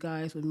monitor you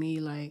guys with me.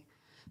 Like,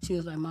 she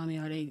was like, Mommy,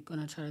 are they going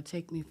to try to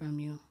take me from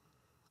you?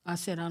 I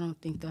said, I don't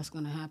think that's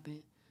going to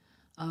happen.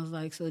 I was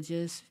like, so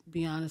just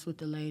be honest with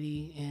the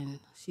lady, and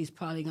she's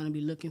probably going to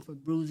be looking for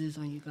bruises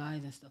on you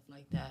guys and stuff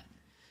like that.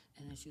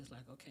 And then she was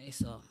like, okay.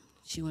 So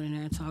she went in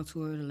there and talked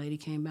to her. The lady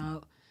came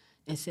out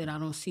and said, I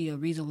don't see a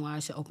reason why I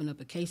should open up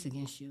a case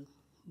against you.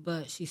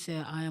 But she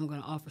said, I am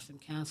going to offer some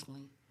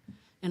counseling.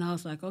 And I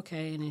was like,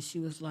 okay. And then she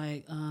was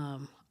like, I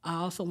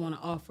also want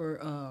to offer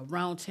a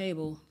round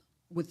table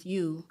with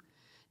you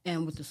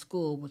and with the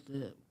school, with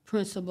the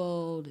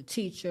principal, the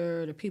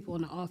teacher, the people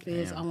in the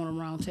office. Damn. I want a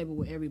round table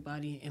with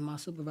everybody, and my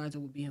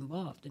supervisor would be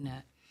involved in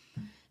that.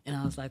 And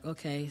I was like,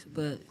 okay.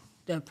 But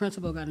the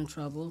principal got in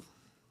trouble.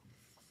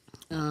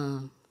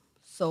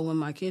 So when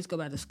my kids go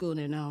back to school,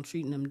 they're now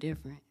treating them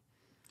different.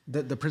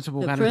 The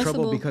principal The got in trouble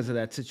principal- because of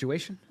that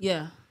situation?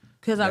 Yeah,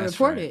 because I That's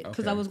reported. right.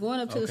 Because Okay. I was going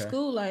up to the Okay.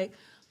 school, like,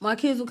 my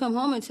kids would come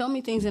home and tell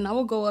me things, and I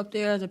would go up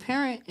there as a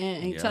parent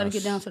and try to get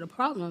Yes. down to the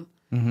problem.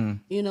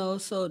 You know,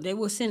 so they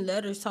would send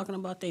letters talking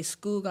about their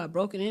school got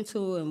broken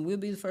into, and we'll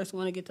be the first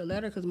one to get the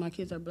letter because my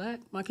kids are black.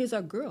 My kids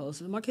are girls.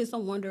 My kids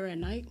don't wander at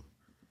night.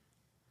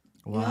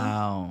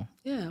 Wow.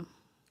 Yeah.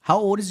 How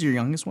old is your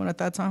youngest one at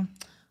that time?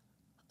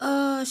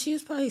 She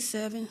was probably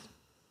 7.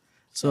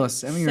 So at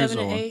 7 years 7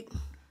 or old, 8.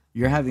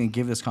 you're having to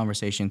give this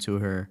conversation to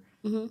her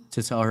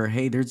to tell her,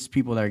 hey, there's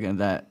people that are gonna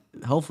that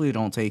hopefully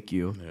don't take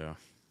you, Yeah.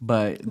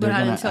 but they're But I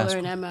gonna didn't tell ask. her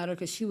in that matter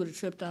because she would have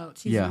tripped out.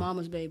 She's Yeah. a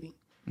mama's baby.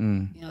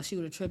 You know, she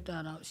would have tripped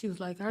out. She was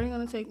like, "Are you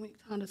trying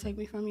to take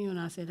me from you?" And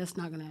I said, "That's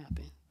not gonna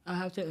happen." I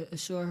have to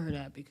assure her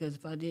that because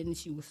if I didn't,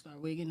 she would start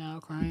wigging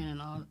out, crying,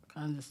 and all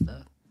kinds of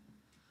stuff.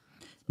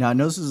 Now I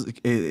know this is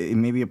it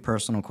may be a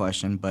personal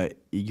question, but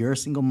you're a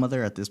single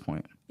mother at this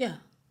point. Yeah,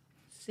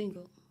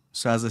 single.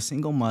 So as a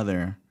single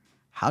mother,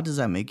 how does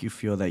that make you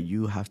feel that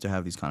you have to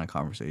have these kind of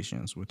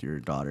conversations with your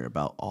daughter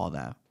about all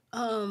that?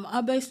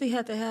 I basically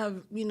had to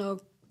have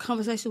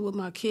conversation with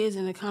my kids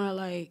and to kind of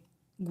like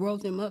grow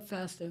them up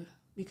faster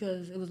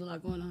because it was a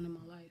lot going on in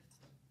my life,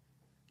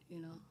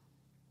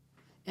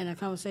 And a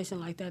conversation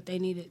like that,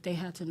 they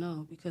had to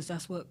know because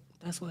that's what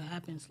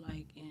happens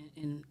like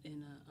in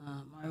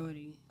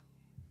minority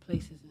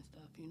places and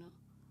stuff,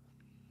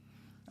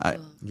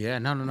 Yeah,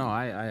 no.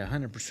 I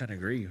 100%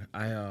 agree.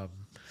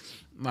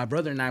 My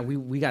brother and I,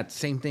 we got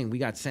same thing. We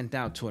got sent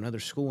out to another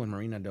school in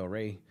Marina Del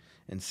Rey,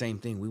 and same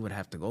thing. We would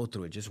have to go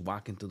through it, just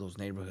walking through those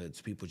neighborhoods.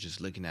 People just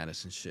looking at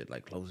us and shit,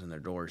 like closing their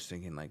doors,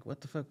 thinking like,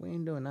 "What the fuck? We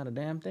ain't doing not a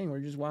damn thing. We're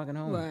just walking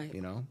home." Right.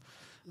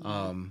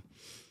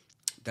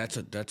 That's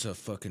a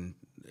fucking.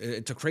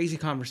 It's a crazy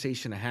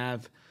conversation to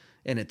have,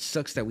 and it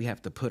sucks that we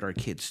have to put our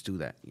kids through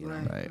that. You know?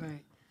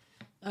 Right.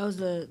 That was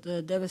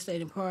the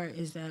devastating part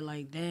is that,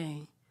 like,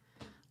 dang,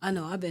 I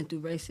know I've been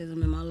through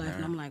racism in my life,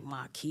 and I'm like,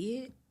 my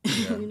kid?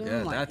 Yeah, I'm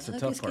yeah, like, that's the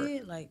tough youngest part.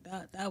 kid? Like,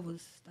 that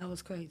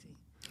was crazy.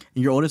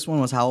 And your oldest one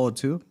was how old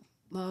too?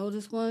 My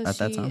oldest one, At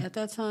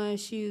that time?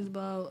 she was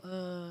about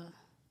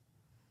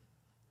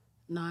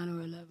 9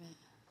 or 11.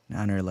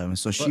 9 or 11.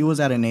 So she was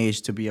at an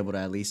age to be able to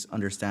at least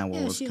understand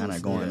what was she kind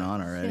of going understood. on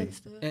She already.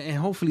 understood. And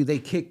hopefully they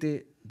kicked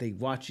it. They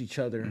watched each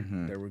other.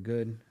 They were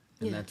good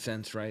in that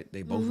sense, right?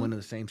 They both went to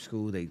the same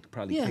school. They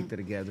probably kicked it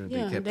together.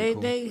 Yeah, they kept they it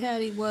cool. they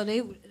had it. Well,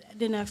 they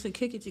didn't actually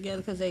kick it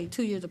together because they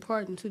 2 years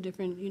apart in 2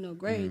 different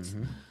grades.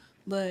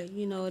 But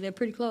they're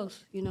pretty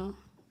close.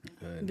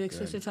 Good, Big good.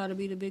 sister try to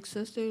be the big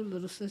sister.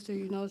 Little sister,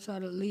 try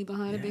to lead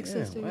behind the big Yeah,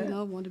 sister. right.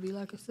 Want to be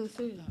like her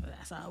sister.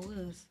 That's how it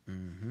was.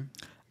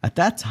 At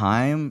that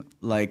time,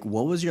 like,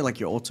 what was your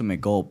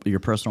ultimate goal, your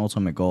personal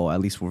ultimate goal, at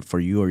least for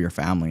you or your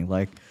family?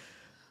 Like,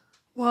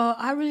 Well,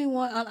 I really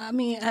want. I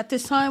mean, at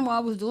this time while I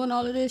was doing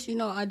all of this,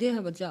 I did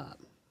have a job.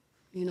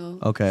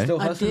 okay.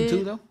 Still I hustling did.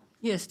 too, though?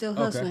 Yeah, still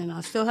hustling.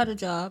 I still had a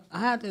job. I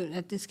had to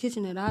at this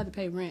kitchen I had to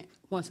pay rent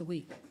once a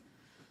week.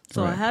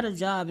 So I Right. had a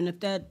job, and if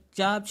that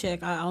job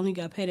check, I only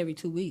got paid every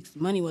 2 weeks.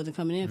 Money wasn't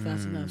coming in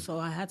fast enough, so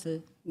I had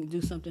to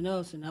do something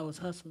else, and that was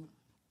hustle.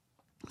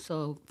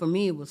 So for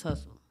me, it was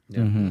hustle.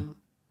 Yeah.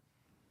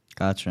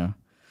 Gotcha.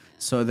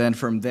 So then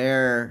from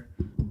there,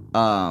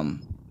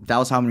 that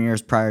was how many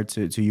years prior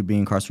to you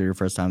being incarcerated your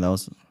first time? That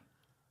was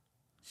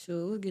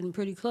Sure, we're getting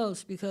pretty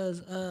close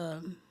because I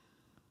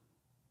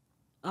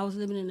was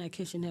living in that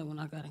kitchenette when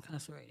I got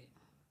incarcerated.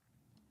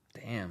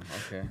 Damn.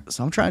 Okay.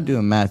 So I'm trying to do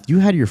the math. You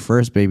had your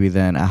first baby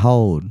then at how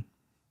old?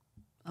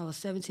 I was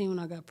 17 when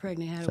I got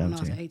pregnant. Had it when I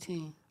was 17.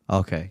 18.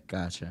 Okay,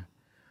 gotcha.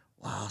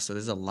 Wow, so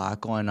there's a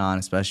lot going on,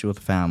 especially with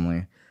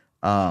family.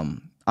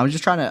 I'm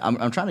just trying to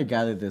I'm trying to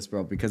gather this,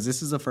 bro, because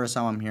this is the first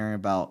time I'm hearing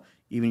about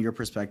even your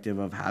perspective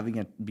of having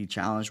it be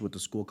challenged with the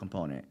school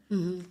component.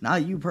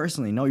 Not you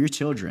personally, no, your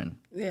children.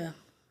 Yeah.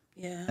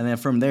 Yeah. And then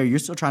from there, you're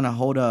still trying to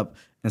hold up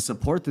and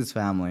support this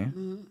family.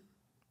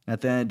 At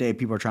the end of the day,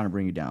 people are trying to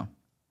bring you down.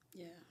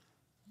 Yeah.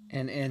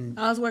 And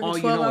I was working all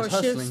you know 12-hour is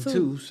hustling shifts,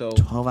 too. So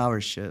 12-hour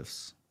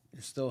shifts.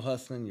 you're still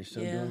hustling. You're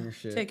still doing your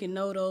shit. Taking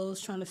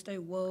notos, trying to stay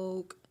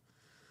woke.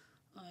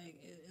 Like,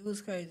 it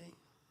was crazy.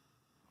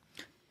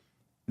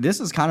 This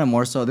is kind of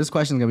more so. This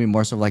question is gonna be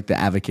more so like the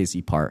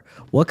advocacy part.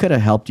 What could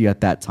have helped you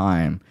at that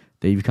time?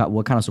 That you got?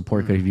 What kind of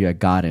support could you have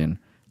gotten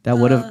that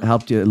would have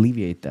helped you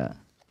alleviate that?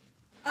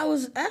 I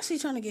was actually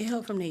trying to get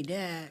help from their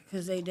dad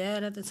because their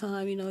dad at the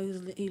time, you know,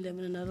 he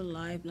living another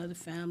life, another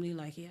family,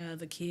 like he had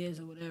other kids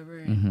or whatever.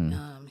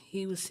 And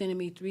he was sending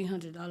me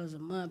 $300 a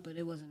month, but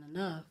it wasn't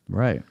enough.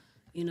 Right.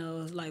 You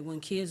know, it's like when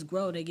kids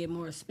grow, they get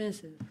more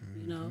expensive,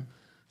 you know.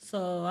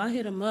 So I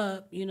hit him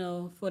up, you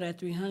know, for that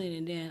 $300,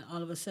 and then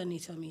all of a sudden he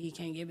told me he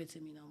can't give it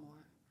to me no more.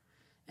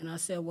 And I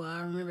said, well,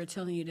 I remember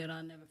telling you that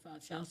I never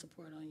filed child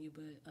support on you,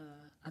 but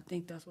I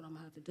think that's what I'm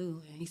going to have to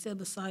do. And he said,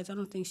 besides, I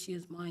don't think she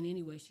is mine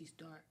anyway. She's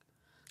dark.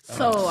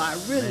 So I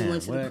really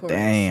went to the courts.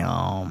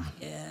 Damn.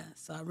 Yeah,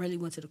 so I really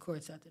went to the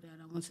courts after that.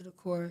 I went to the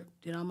court,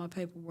 did all my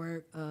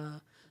paperwork,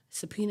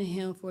 subpoenaed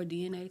him for a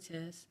DNA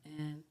test,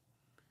 and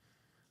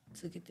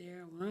took it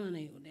there and run.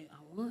 I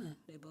won.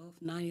 They both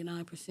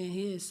 99%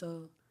 his,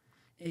 so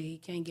he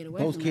can't get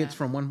away Both from kids that.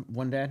 from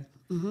one dad?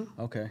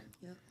 Mm-hmm. Okay.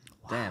 Yep.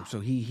 Damn. So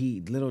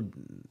he little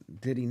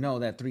did he know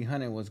that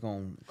 300 was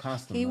going to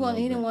cost him. He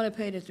didn't want to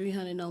pay the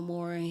 $300 no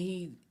more, and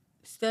he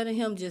instead of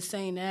him just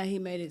saying that, he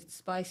made it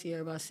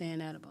spicier by saying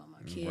that about my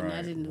kid. And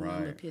I didn't do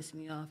nothing to piss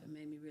me off and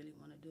made me really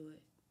want to do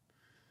it.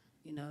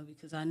 You know,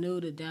 because I knew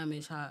the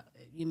damage,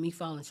 me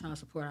filing child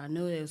support, I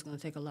knew it was going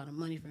to take a lot of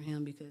money from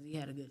him because he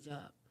had a good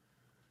job.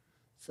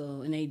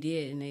 So, and they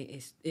did, and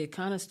it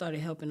kind of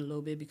started helping a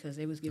little bit because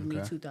they was giving me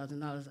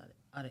 $2,000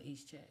 out of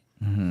each check.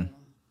 Mm-hmm.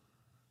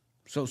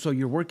 So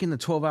you're working the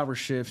 12-hour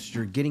shifts.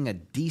 You're getting a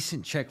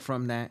decent check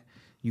from that.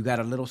 You got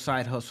a little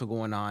side hustle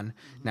going on.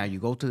 Mm-hmm. Now you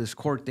go to this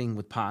court thing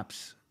with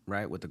Pops,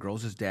 right, with the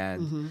girls' dad.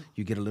 Mm-hmm.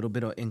 You get a little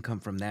bit of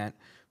income from that.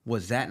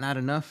 Was that not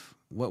enough?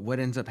 What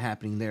ends up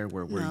happening there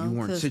where you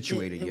weren't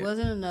situated yet? It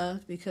wasn't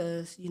enough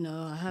because, you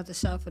know, I have to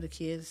shop for the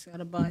kids. Got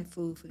to buy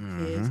food for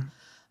the kids.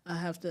 I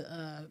have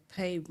to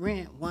pay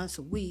rent once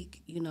a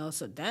week, you know,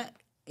 so that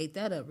ate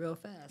that up real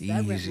fast. Easy.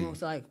 That rent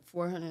was like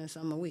 $400 and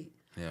something a week.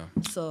 Yeah.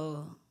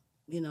 So,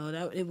 you know,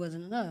 that it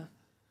wasn't enough,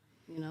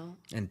 you know.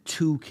 And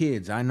 2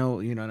 kids. I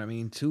know, you know what I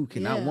mean? 2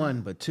 kids, not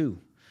 1, but 2.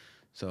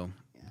 So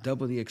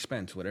double the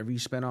expense. Whatever you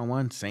spend on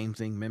one, same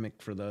thing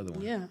mimicked for the other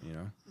one. Yeah. You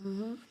know?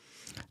 Mm-hmm.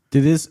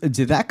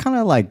 Did that kind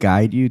of like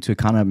guide you to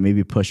kind of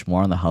maybe push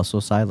more on the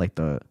hustle side?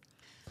 Did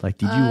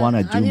you want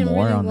to do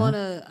more on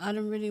that? I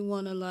didn't really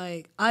want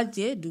to, I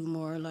did do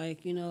more.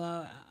 Like, you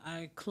know,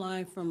 I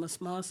climbed from a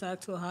small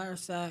sack to a higher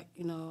sack.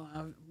 You know,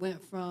 I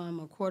went from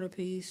a quarter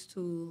piece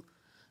to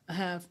a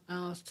half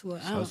ounce to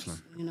an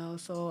ounce, you know.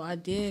 So I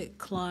did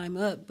climb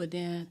up, but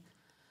then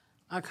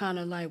I kind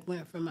of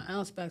went from an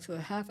ounce back to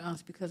a half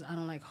ounce because I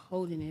don't like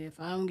holding it.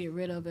 If I don't get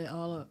rid of it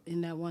all up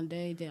in that one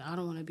day, then I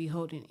don't want to be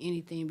holding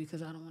anything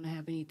because I don't want to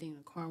have anything in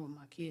the car with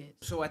my kids.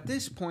 So at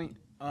this point,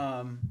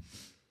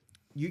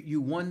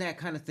 you won that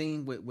kind of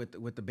thing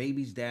with the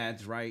baby's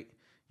dads, right?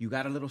 You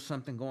got a little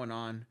something going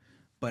on.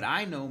 But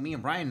I know, me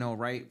and Brian know,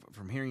 right,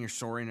 from hearing your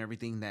story and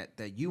everything,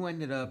 that you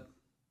ended up,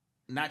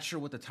 not sure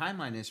what the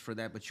timeline is for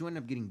that, but you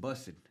ended up getting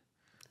busted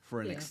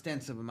for an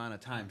extensive amount of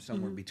time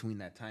somewhere between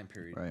that time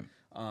period. Right.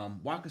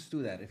 Walk us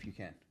through that if you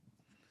can.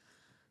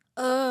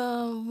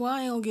 Well,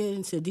 I don't get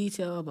into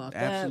detail about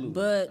that,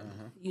 but,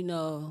 you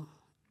know,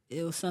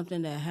 it was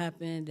something that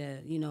happened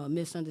that, you know, a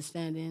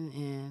misunderstanding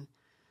and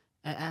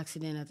an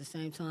accident at the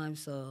same time.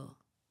 So,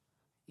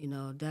 you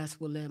know,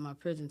 that's what led my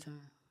prison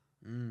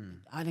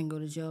term. I didn't go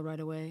to jail right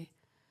away.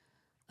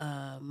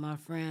 My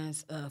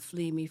friends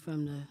fleed me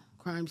from the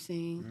crime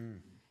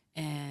scene,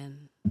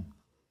 and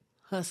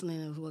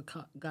hustling is what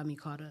got me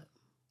caught up.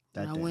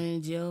 When I went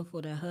in jail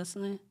for that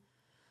hustling,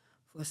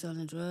 for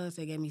selling drugs,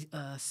 they gave me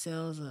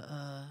sales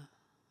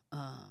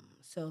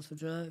for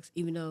drugs.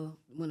 Even though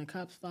when the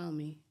cops found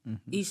me,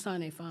 each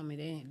time they found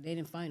me, they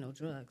didn't find no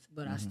drugs,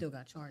 but I still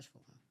got charged for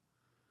them.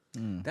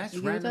 That's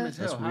You random get as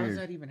hell. That's How does weird.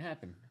 that even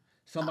happen?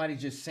 Somebody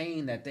just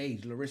saying that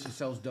Lorisa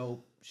sells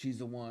dope, she's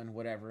the one,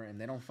 whatever, and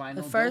they don't find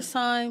The no first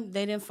dope? time,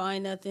 they didn't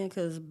find nothing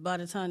because by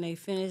the time they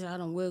finished, I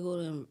done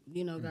wiggled and,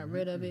 you know, got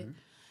rid of it.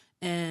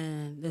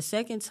 And the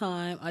second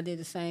time, I did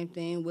the same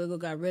thing. Wiggle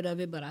got rid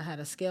of it, but I had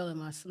a scale in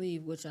my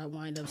sleeve, which I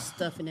wind up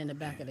stuffing in the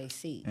back of their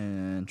seat.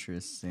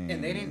 Interesting.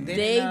 And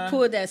They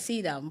pulled that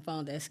seat out and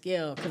found that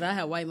scale because I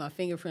had wiped my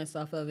fingerprints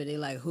off of it. They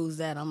like, who's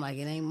that? I'm like,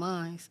 it ain't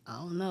mine. I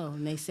don't know.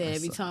 And they said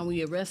every time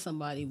we arrest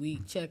somebody,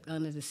 we check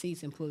under the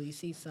seats and pull these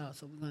seats out.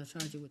 So we're going to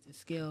charge you with the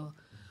scale.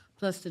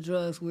 Plus the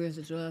drugs. Where's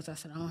the drugs? I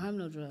said, I don't have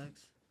no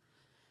drugs.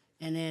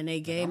 And then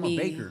they gave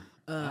me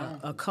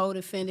a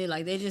co-defendant.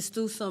 Like, they just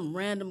threw some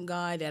random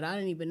guy that I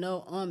didn't even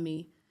know on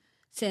me,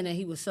 saying that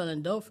he was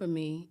selling dope for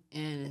me.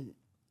 And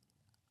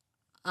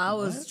I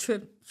was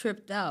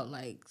tripped out.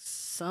 Like,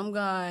 some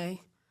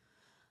guy,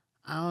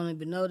 I don't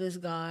even know this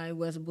guy,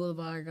 West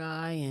Boulevard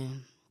guy,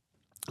 and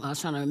I was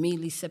trying to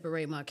immediately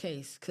separate my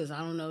case because I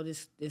don't know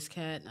this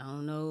cat. I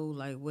don't know,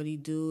 like, what he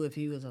do, if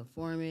he was a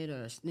informant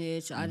or a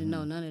snitch. I didn't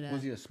know none of that.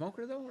 Was he a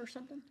smoker, though, or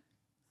something?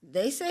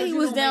 They say he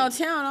was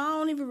downtown. I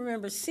don't even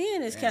remember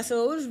seeing this cat.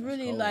 So it was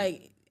really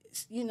like,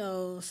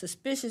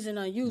 suspicious and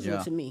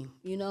unusual to me,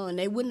 and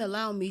they wouldn't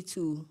allow me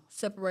to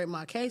separate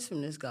my case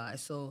from this guy.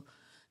 So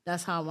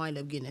that's how I wind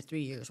up getting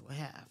 3 years with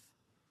half.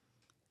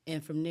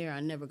 And from there, I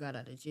never got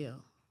out of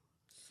jail.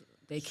 So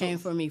they came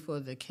for me for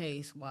the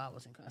case while I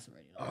was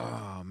incarcerated.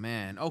 Oh,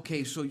 man.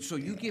 Okay, so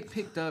you get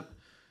picked up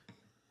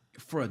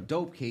for a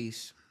dope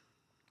case.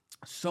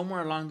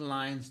 Somewhere along the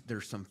lines,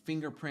 there's some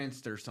fingerprints,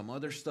 there's some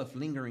other stuff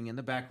lingering in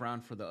the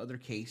background for the other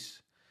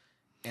case,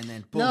 and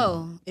then boom.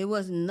 No, it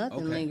wasn't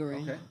nothing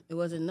lingering. Okay. It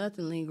wasn't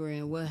nothing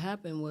lingering. What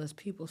happened was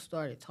people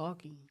started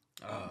talking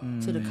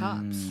to the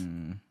cops.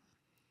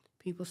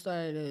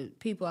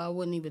 People I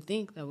wouldn't even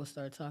think that would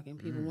start talking.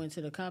 People went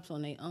to the cops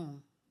on their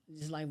own,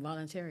 just like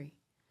voluntary.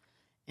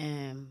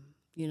 And,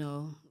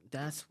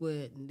 that's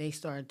what they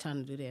started trying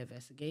to do their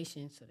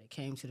investigation. So they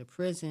came to the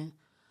prison.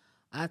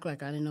 I act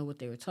like I didn't know what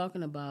they were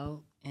talking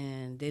about,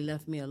 and they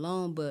left me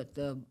alone. But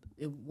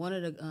one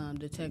of the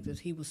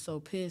detectives, he was so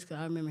pissed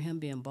because I remember him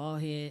being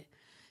bald head,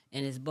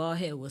 and his bald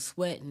head was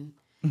sweating,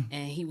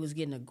 and he was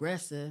getting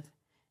aggressive.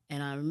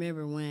 And I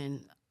remember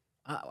when,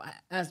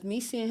 as me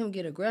seeing him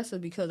get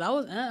aggressive, because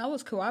I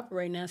was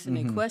cooperating,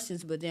 answering their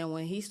questions, but then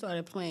when he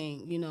started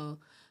playing,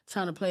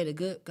 trying to play the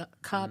good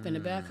cop and the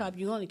bad cop,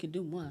 you only could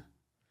do one.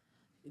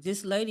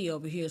 This lady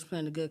over here is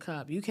playing the good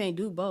cop. You can't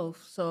do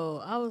both.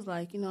 So I was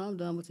like, I'm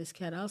done with this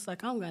cat. I was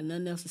like, I don't got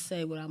nothing else to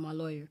say without my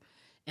lawyer.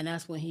 And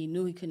that's when he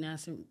knew he couldn't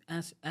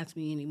ask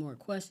me any more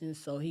questions.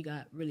 So he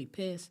got really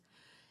pissed.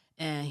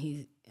 And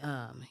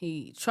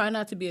he tried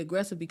not to be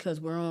aggressive because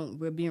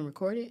we're being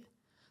recorded.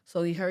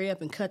 So he hurried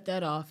up and cut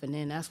that off. And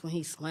then that's when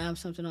he slammed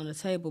something on the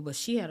table. But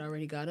she had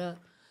already got up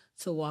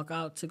to walk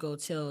out to go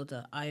tell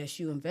the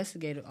ISU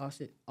investigative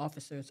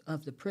officers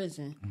of the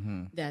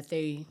prison that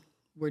they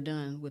were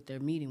done with their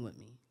meeting with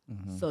me.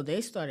 So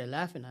they started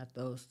laughing at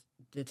those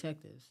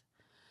detectives.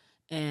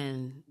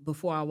 And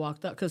before I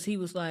walked up, because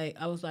I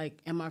was like,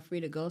 am I free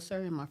to go,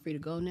 sir? Am I free to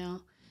go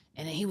now?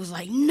 And then he was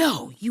like,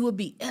 no, you will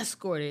be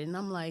escorted. And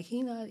I'm like,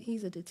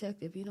 he's a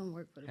detective. He don't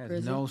work for the prison.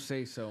 Has no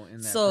say-so in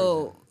that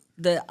So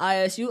prison. the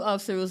ISU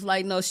officer was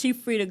like, no, she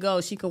free to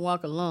go. She can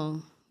walk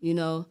alone,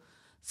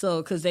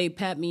 So, because they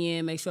pat me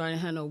in, make sure I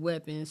didn't have no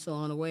weapons. So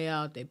on the way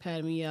out, they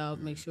patted me out,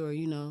 make sure,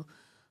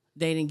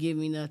 they didn't give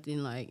me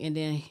nothing, and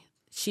then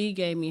she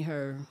gave me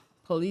her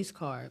police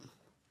card.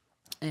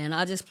 And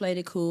I just played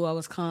it cool. I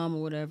was calm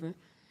or whatever.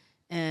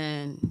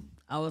 And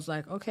I was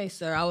like, okay,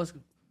 sir. I was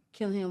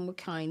killing him with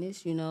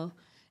kindness, And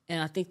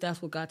I think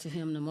that's what got to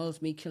him the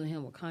most, me killing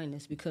him with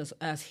kindness. Because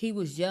as he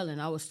was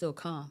yelling, I was still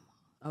calm.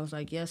 I was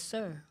like, yes,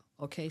 sir.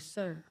 Okay,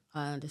 sir.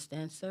 I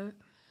understand, sir.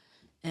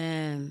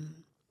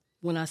 And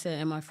when I said,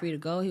 am I free to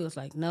go? He was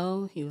like,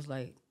 no. He was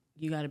like,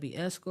 you got to be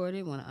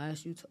escorted. When the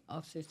ISU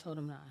officers told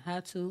him that I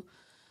had to,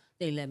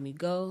 they let me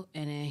go.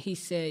 And then he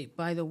said,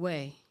 by the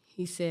way,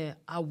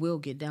 I will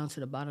get down to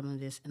the bottom of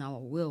this, and I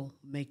will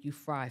make you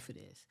fry for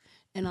this.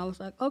 And I was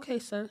like, okay,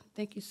 sir.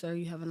 Thank you, sir.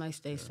 You have a nice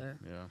day, sir.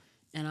 Yeah.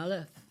 And I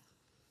left.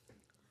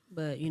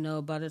 But,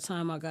 by the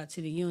time I got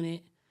to the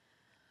unit,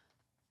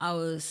 I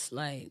was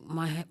like,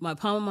 my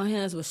palm of my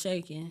hands was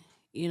shaking.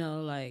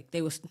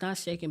 They was not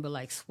shaking, but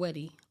like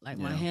sweaty. Like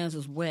my hands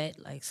was wet,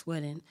 like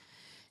sweating.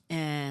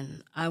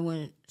 And I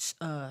went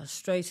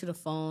straight to the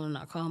phone, and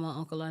I called my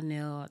Uncle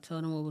Lionel. I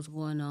told him what was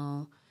going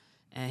on,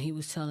 and he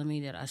was telling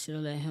me that I should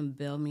have let him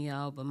bail me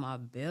out, but my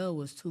bail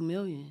was $2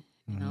 million.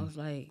 And I was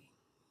like,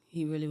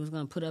 he really was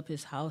going to put up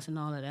his house and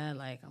all of that.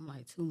 Like, I'm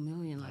like, $2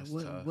 million? Like,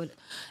 what?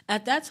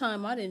 At that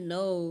time, I didn't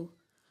know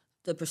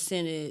the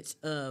percentage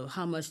of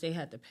how much they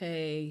had to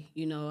pay.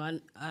 I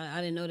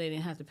didn't know they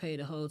didn't have to pay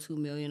the whole $2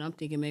 million. I'm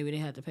thinking maybe they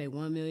had to pay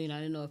 $1 million. I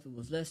didn't know if it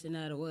was less than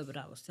that or what, but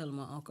I was telling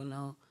my uncle,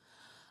 no,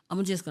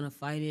 I'm just going to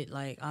fight it.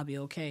 Like, I'll be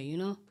okay,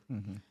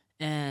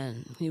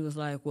 And he was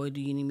like, well, do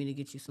you need me to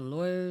get you some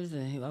lawyers?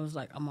 And I was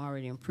like, I'm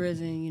already in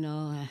prison,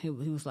 And he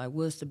was like,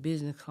 what's the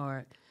business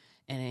card?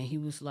 And then he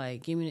was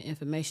like, give me the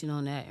information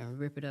on that and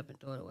rip it up and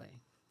throw it away.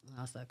 And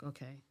I was like,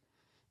 okay.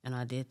 And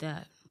I did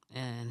that.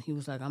 And he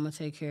was like, I'm going to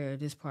take care of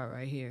this part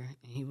right here.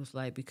 And he was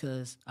like,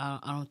 because I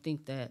don't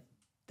think that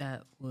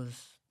was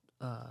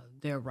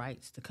their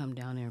rights to come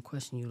down there and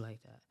question you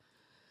like that.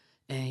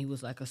 And he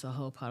was like, it's a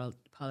whole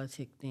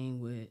politic thing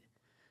with,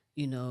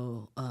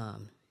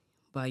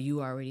 by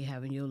you already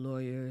having your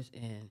lawyers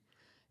and,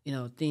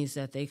 things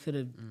that they could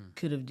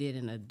have did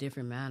in a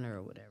different manner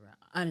or whatever.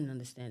 I didn't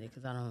understand it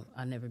because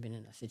I never been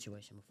in that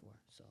situation before.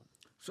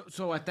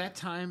 So at that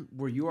time,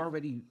 were you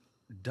already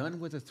done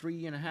with a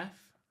 3.5?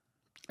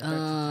 At that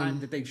time,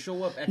 did they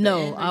show up at the end?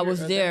 No, I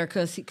was there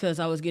because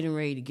I was getting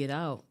ready to get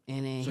out,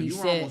 and then So he you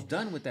were said, almost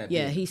done with that.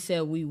 Yeah, bid. he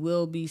said we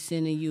will be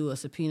sending you a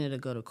subpoena to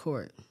go to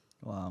court.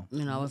 Wow.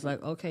 And I was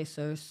like, okay,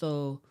 sir.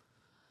 So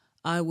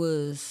I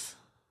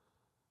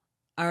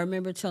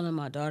remember telling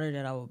my daughter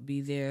that I would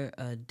be there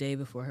a day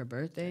before her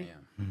birthday.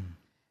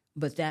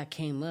 But that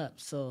came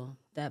up, so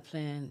that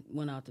plan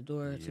went out the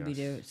door to be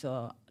there.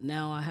 So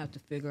now I have to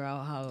figure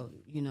out how,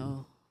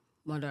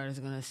 my daughter's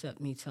going to accept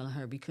me telling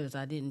her because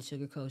I didn't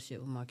sugarcoat shit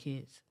with my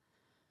kids.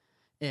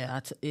 Yeah,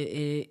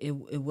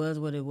 it was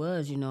what it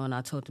was, and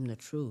I told them the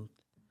truth.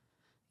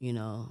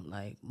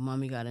 Like,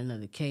 mommy got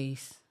another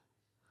case.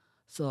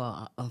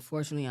 So,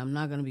 unfortunately, I'm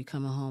not going to be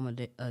coming home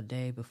a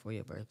day before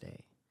your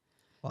birthday.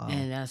 Wow.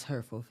 And that's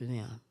hurtful for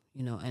them,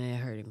 and it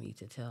hurted me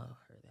to tell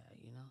her that,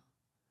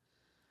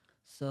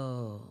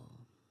 So,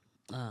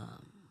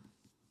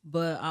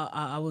 but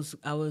I was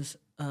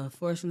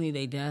fortunately,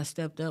 their dad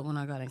stepped up when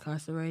I got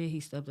incarcerated. He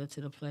stepped up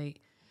to the plate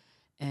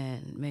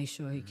and made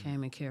sure he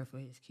came and cared for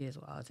his kids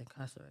while I was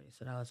incarcerated.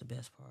 So that was the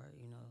best part,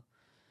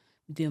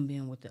 them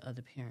being with the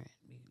other parent.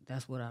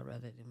 That's what I'd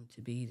rather them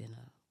to be than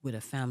with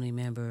a family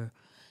member,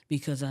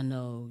 because I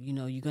know,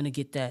 you're going to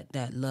get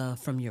that love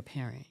from your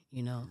parent,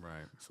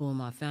 Right. So when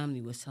my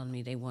family was telling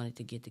me they wanted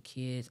to get the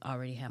kids, I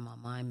already had my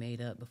mind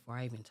made up before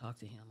I even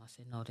talked to him. I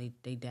said, no,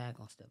 they dad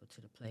going to step up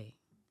to the plate.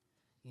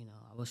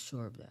 I was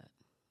sure of that.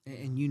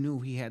 And you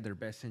knew he had their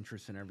best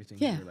interests and everything.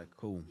 Yeah. You're like,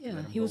 cool. Yeah,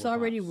 let him he go was with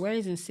already Pops.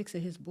 raising 6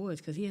 of his boys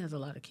because he has a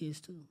lot of kids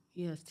too.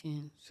 He has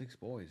 10. 6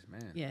 boys,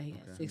 man. Yeah, he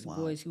had 6 Wow.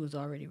 boys he was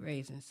already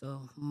raising.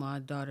 So my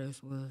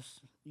daughters was,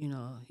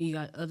 he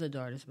got other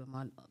daughters, but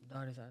my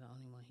daughters are the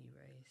only one he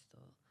raised. So,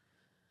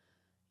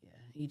 yeah,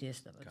 he did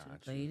step up to the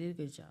plate. He did a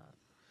good job.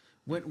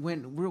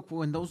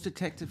 When those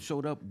detectives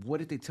showed up, what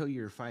did they tell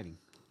you were fighting?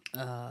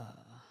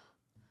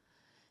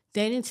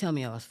 They didn't tell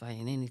me I was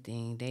fighting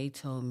anything. They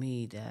told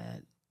me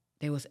that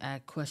they was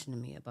questioning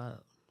me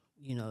about,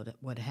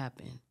 what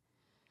happened.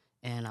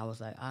 And I was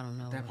like, I don't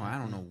know. At that point, I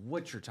don't know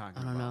what you're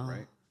talking I don't about, know.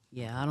 right?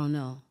 Yeah, I don't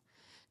know.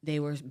 They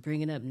were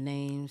bringing up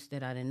names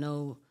that I didn't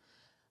know.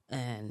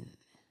 And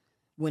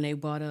when they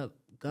brought up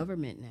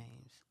government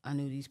names, I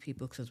knew these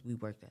people because we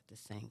worked at the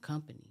same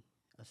company,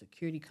 a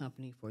security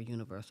company for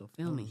Universal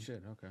Filming. Oh,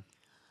 shit, okay.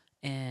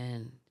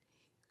 And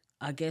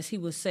I guess he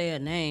would say a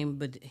name,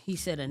 but he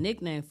said a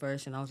nickname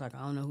first, and I was like, I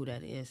don't know who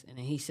that is. And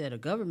then he said a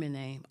government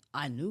name.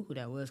 I knew who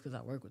that was because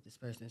I worked with this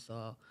person.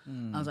 So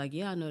I was like,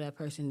 yeah, I know that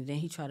person. And then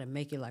he tried to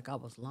make it like I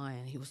was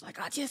lying. He was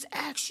like, I just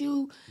asked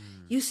you.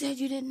 You said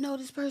you didn't know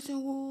this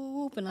person. Whoop,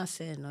 whoop. And I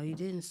said, no, you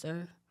didn't,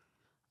 sir.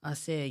 I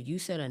said, you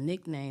said a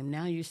nickname.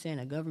 Now you're saying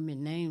a government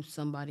name,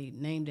 somebody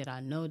name that I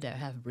know that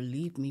have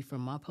relieved me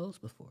from my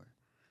post before.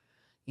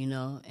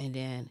 And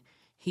then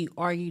he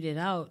argued it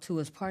out to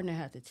his partner,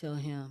 had to tell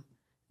him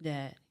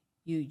that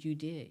you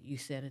did. You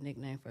said a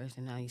nickname first,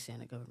 and now you're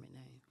saying a government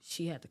name.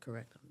 She had to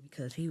correct him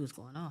because he was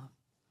going off.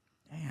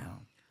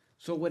 Damn.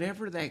 So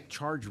whatever that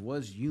charge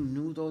was, you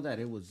knew though that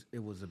it was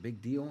a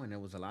big deal and it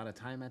was a lot of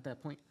time at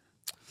that point?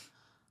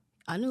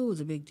 I knew it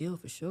was a big deal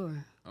for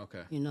sure.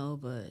 Okay.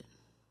 But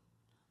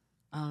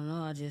I don't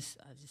know. I just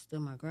stood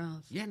my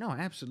grounds. Yeah, no,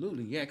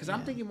 absolutely. Yeah, because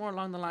I'm thinking more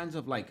along the lines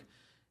of like,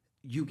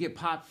 you get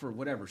popped for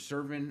whatever,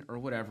 serving or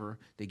whatever.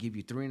 They give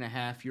you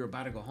 3.5. You're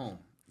about to go home.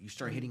 You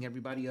start hitting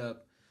everybody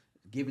up,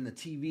 giving the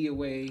TV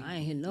away. I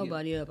ain't hit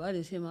nobody up. I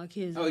just hit my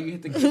kids. Oh, up. you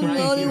hit the The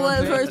only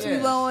one person yeah.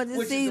 people I wanted to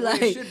Which see, is the way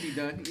like, it should be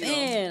done.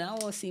 man, I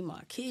want to see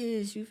my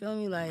kids. You feel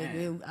me? Like,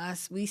 Man.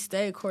 we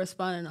stayed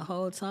corresponding the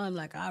whole time.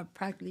 Like, I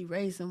practically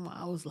raised them while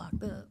I was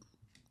locked up.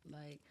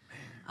 Like,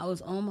 I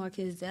was on my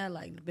kid's dad.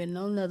 Like, been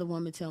no another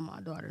woman tell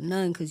my daughter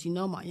none, because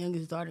my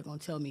youngest daughter gonna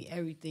tell me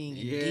everything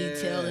in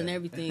detail and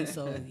everything.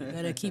 So you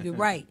better keep it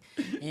right.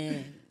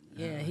 And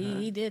yeah,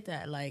 he did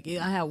that. Like,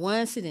 I had one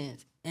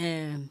incident,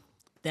 and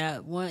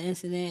that one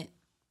incident,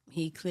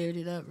 he cleared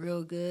it up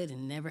real good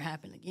and never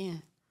happened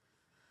again.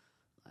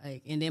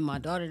 Like, and then my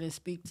daughter didn't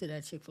speak to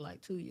that chick for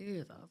like 2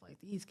 years. I was like,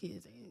 these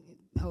kids,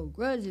 they hold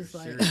grudges.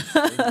 Like,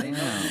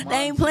 they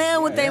ain't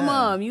playing with their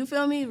mom. You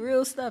feel me?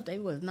 Real stuff. They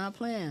was not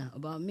playing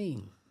about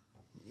me.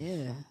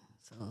 Yeah.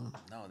 So.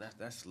 No,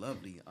 that's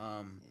lovely.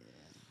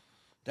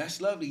 That's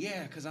lovely.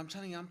 Yeah, because I'm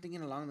telling you, I'm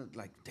thinking along the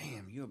like,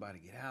 damn, you about to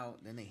get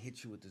out. Then they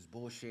hit you with this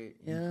bullshit.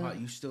 Yeah.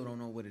 You still don't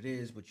know what it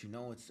is, but you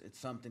know it's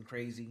something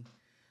crazy.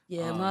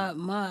 Yeah,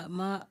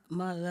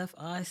 my left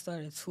eye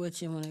started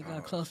twitching when it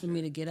got close to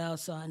me to get out,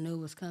 so I knew it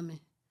was coming.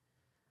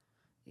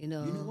 You You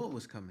knew what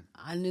was coming.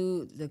 I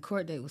knew the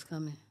court date was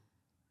coming.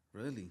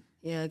 Really?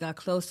 Yeah, it got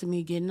close to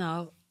me getting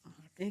out. I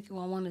think I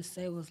want to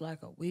say it was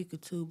like a week or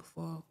two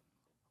before.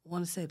 I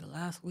want to say the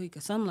last week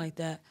or something like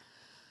that.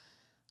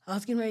 I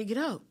was getting ready to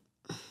get out.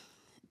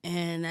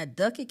 and that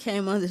ducket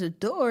came under the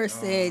door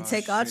saying,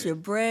 "Take out your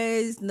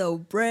braids, no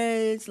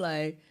braids."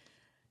 Like,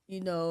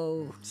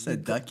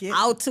 Said ducket?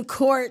 out to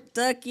court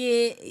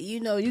ducket.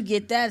 You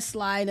get that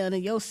slide under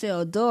your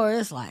cell door.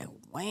 It's like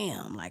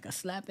wham, like a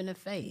slap in the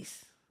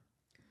face.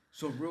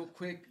 So real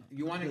quick,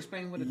 you want to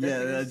explain what a Yeah,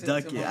 ducket a is?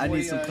 ducket. I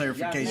need some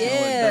clarification.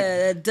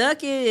 Yeah, a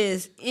ducket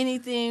is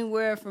anything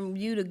where from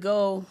you to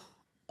go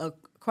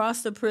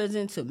across the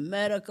prison to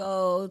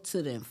medical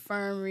to the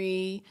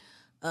infirmary,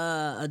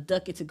 a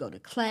ducket to go to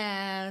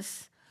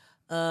class.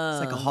 It's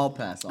like a hall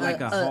pass.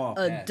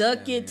 A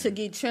ducket to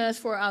get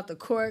transferred out the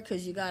court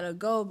because you got to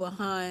go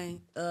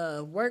behind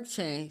work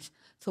change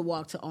to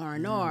walk to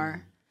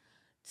R&R.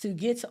 To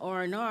get to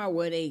R&R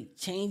where they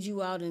change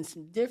you out in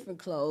some different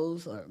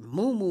clothes or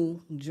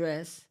muumuu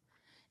dress,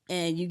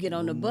 and you get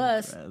on the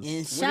bus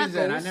in shackles. What is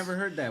that? I never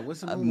heard that.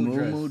 What's a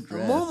muumuu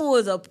dress? A muumuu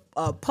is a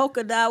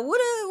polka dot. What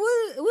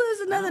is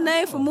another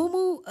name for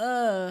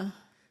muumuu?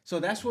 So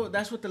that's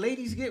what the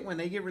ladies get when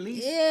they get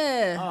released?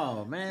 Yeah.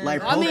 Oh, man.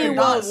 Like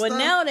well,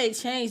 now they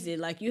changed it.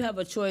 Like, you have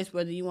a choice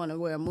whether you want to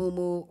wear a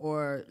muumuu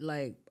or,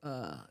 like,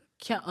 AR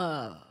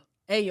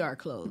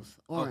clothes,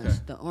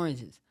 the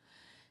oranges.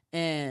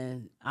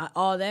 And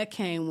all that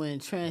came when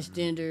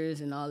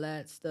transgenders and all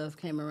that stuff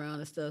came around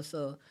and stuff.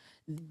 So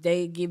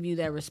they give you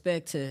that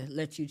respect to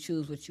let you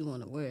choose what you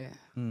want to wear.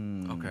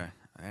 Okay.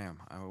 Damn.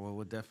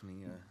 We'll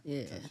definitely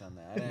touch on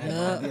that. I didn't have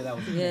no idea that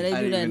was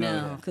they do that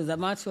now. Because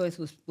my choice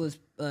was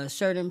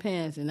shirt and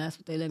pants, and that's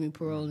what they let me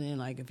parole in.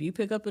 Like, if you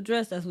pick up a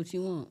dress, that's what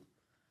you want.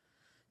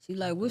 She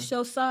like, what's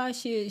your size?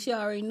 She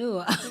already knew.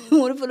 I didn't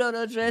want to put on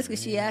no dress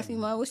because she asked me,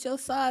 Mom, what's your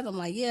size? I'm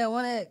like, yeah,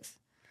 1X.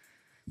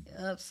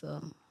 Yep,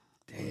 so...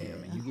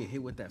 Damn, and you get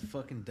hit with that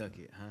fucking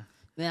ducket, huh?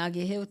 Man, I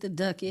get hit with the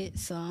ducket,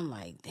 so I'm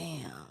like,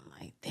 damn.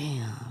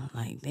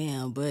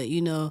 But,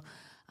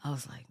 I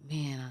was like,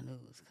 man, I knew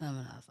it was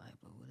coming. I was like,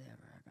 but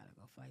whatever, I got to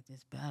go fight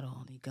this battle.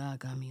 Only God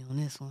got me on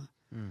this one.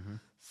 Mm-hmm.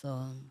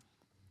 So,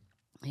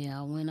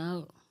 I went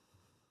out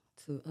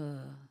to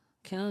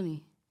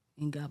county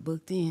and got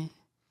booked in.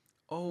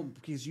 Oh,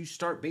 because you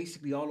start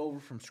basically all over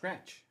from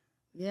scratch.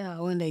 Yeah, I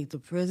went to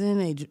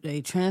prison.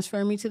 They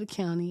transferred me to the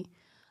county.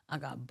 I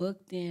got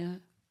booked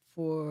in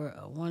for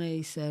a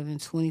 187,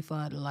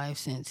 25 to life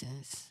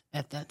sentence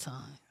at that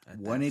time.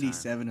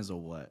 187 is a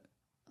what?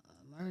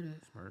 Murder.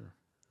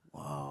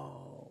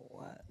 Whoa,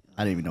 what?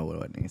 I didn't even know what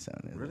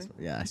 187 is. Really?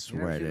 Yeah, I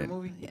swear I did.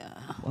 Movie? Yeah.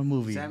 What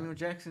movie? Samuel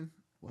Jackson,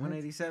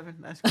 187?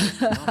 That's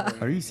crazy.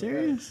 Are you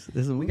serious?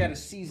 We got to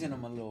season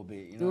him a little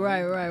bit.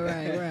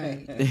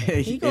 Right.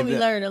 He gonna be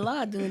learning a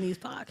lot doing these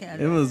podcasts.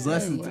 It was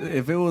less than,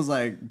 if it was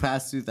like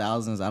past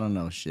 2000s, I don't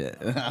know shit.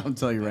 I'm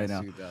telling you right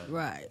now.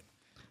 Right.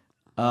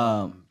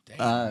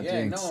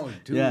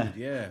 Dude,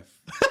 yeah.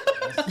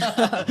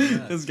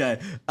 This guy.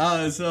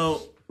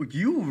 So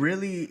you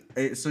really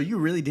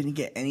didn't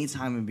get any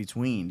time in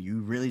between.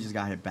 You really just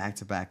got hit back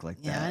to back like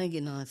that. Yeah, I didn't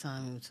get no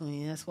time in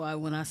between. That's why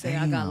when I say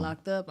I got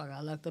locked up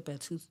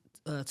at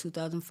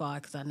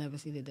 2005 because I never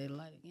see the day of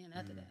light again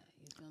after that.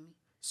 You feel me?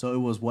 So it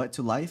was what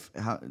to life?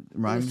 How? It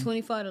was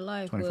 25 to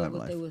life. 25 to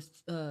life.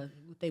 What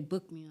they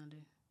booked me under.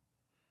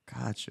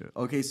 Gotcha.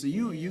 Okay, so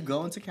you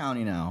go into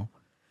county now.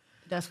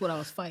 That's what I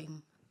was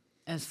fighting.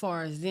 As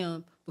far as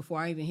them, before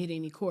I even hit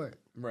any court.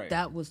 Right.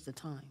 That was the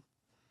time.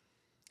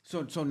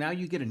 So now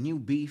you get a new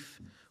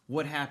beef.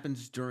 What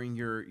happens during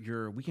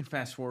your we can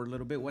fast forward a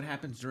little bit. What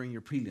happens during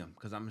your prelim?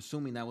 Because I'm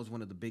assuming that was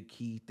one of the big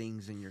key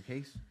things in your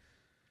case.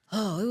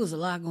 Oh, it was a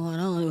lot going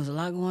on. There was a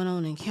lot going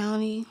on in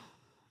county.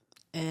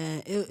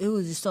 And it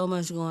was just so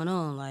much going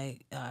on.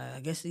 Like, I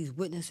guess these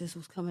witnesses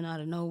was coming out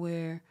of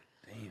nowhere.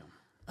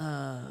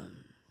 Damn.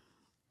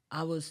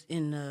 I was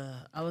in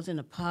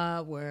a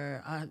pod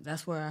where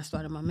that's where I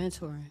started my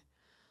mentoring.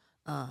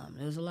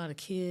 There was a lot of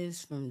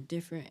kids from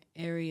different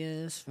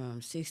areas,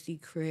 from 60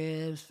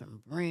 Cribs,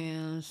 from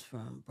Brims,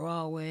 from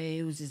Broadway.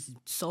 It was just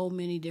so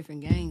many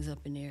different gangs up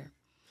in there.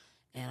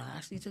 And I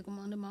actually took them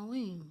under my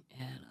wing.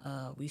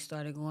 And we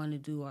started going to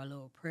do our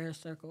little prayer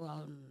circle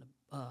out in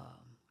the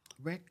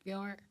rec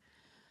yard,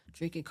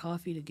 drinking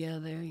coffee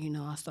together.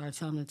 I started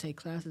telling them to take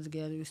classes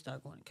together. We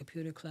started going to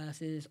computer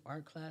classes,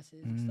 art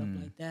classes, and stuff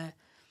like that.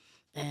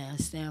 And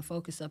staying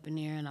focused up in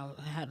there. And I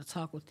had to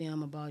talk with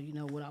them about,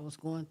 what I was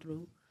going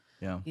through.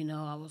 Yeah.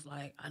 I was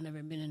like, I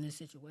never been in this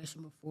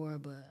situation before,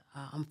 but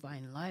I'm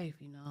fighting life,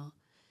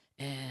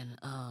 And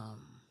I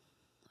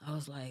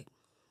was like,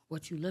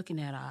 what you looking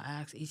at? I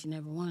asked each and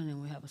every one of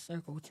them. We have a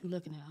circle. What you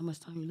looking at? How much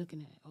time you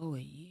looking at? Oh, a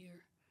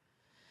year.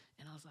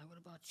 And I was like, what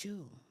about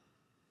you?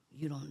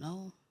 You don't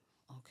know?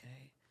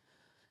 Okay.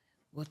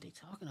 What they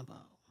talking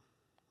about?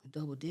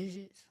 Double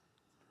digits?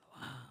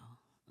 Wow.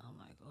 I'm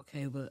like,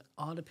 okay, but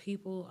all the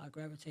people I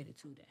gravitated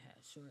to that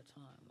had short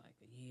time, like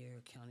a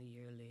year, county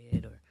year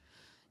led, or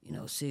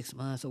 6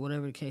 months, or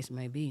whatever the case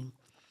may be.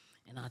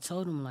 And I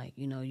told them, like,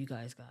 you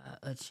guys got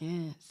a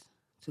chance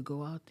to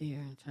go out there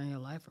and turn your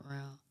life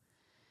around.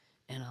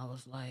 And I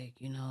was like,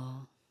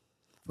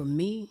 for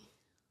me,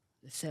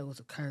 the set was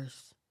a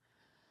curse.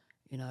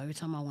 Every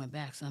time I went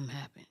back, something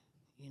happened.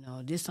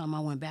 This time I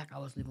went back, I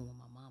was living with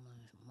my mama.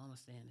 My mama gonna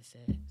stay in the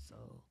set. So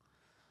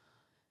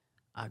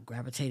I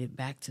gravitated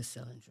back to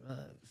selling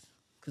drugs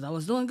because I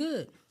was doing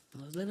good.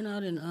 I was living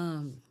out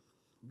in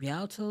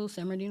Rialto,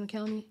 San Bernardino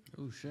County.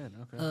 Oh shit.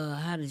 Okay. I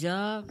had a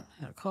job,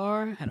 had a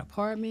car, had an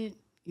apartment.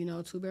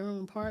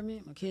 2-bedroom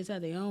apartment. My kids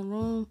had their own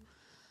room.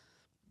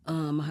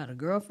 I had a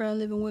girlfriend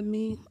living with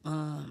me.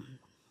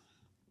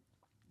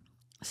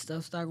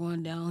 Stuff started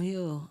going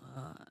downhill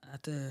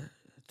after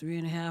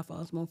 3.5,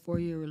 almost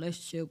 4-year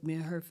relationship. Me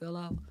and her fell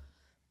out.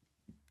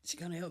 She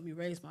kind of helped me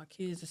raise my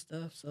kids and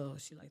stuff. So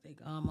she like they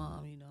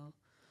godmom,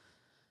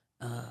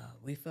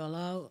 we fell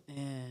out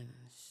and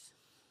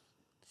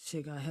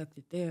shit got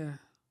hectic there.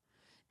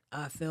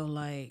 I felt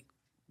like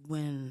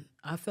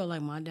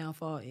my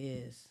downfall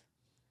is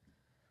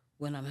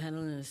when I'm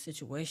handling a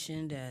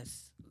situation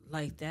that's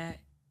like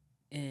that,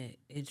 and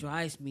it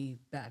drives me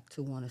back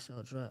to want to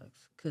sell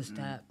drugs because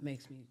that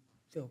makes me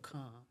feel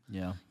calm.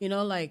 Yeah.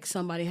 Like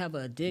somebody have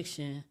an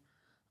addiction,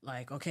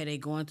 like, okay, they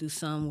going through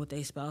something with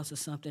their spouse or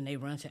something, they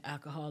run to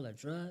alcohol or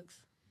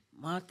drugs.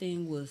 My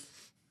thing was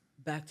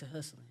back to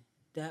hustling.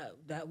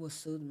 That was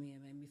soothing me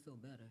and made me feel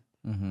better.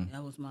 Mm-hmm.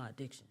 That was my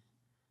addiction.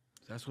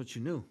 That's what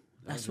you knew.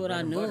 That's what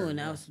I knew, and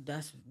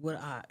that's what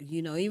I,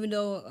 even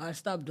though I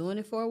stopped doing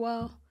it for a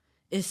while,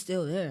 it's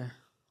still there.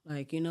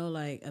 Like,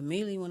 like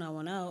immediately when I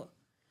went out,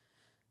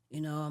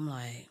 I'm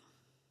like,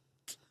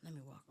 let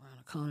me walk around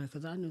the corner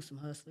because I knew some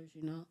hustlers,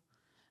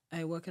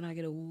 Hey, what can I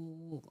get a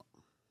woo?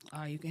 All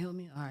right, you can help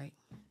me? All right.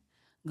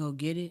 Go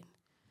get it.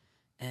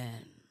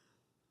 And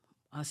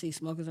I see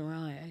smokers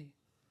around like, hey,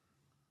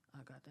 I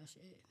got that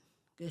shit.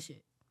 Good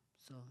shit.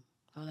 So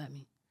holler at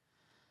me.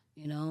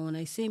 When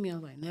they see me, I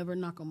was like, never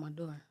knock on my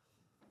door.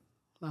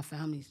 My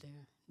family's there.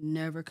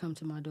 Never come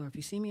to my door. If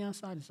you see me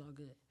outside, it's all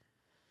good.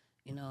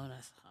 And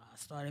that's how I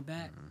started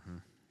back. Mm-hmm.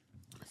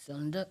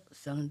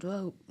 Selling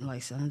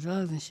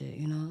drugs and shit,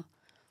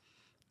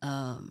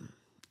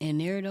 in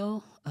there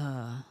though,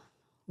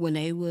 when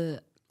they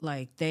would,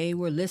 they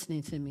were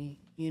listening to me,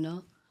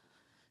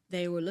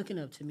 they were looking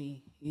up to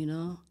me,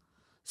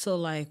 So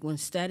when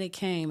static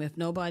came, if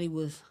nobody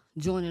was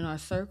joining our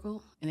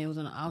circle and they was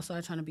on the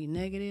outside trying to be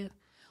negative,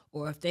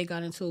 or if they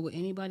got into it with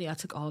anybody, I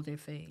took all their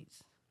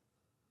fades.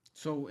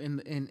 So in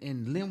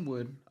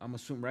Linwood, I'm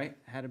assuming, right?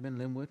 Had it been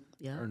Linwood?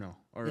 Yeah. Or no?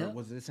 Or Yep.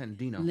 was this in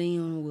Dino?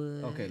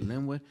 Linwood. Okay,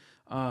 Linwood.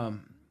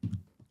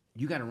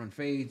 You got to run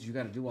fades. You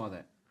got to do all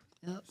that.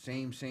 Yep.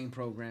 Same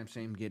program,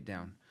 same get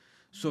down.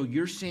 So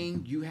you're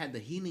saying you had the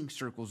healing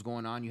circles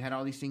going on. You had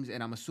all these things,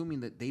 and I'm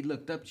assuming that they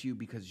looked up to you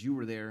because you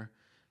were there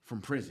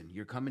from prison.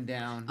 You're coming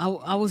down.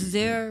 I was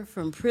there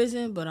from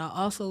prison, but I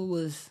also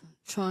was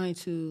trying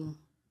to,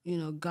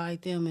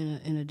 guide them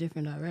in a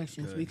different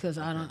direction because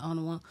I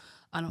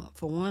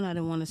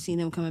didn't want to see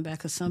them coming back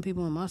because some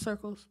people in my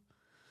circles,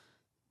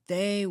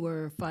 they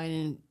were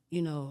fighting,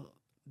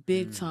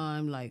 big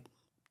time, like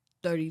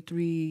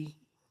 33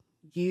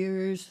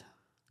 years,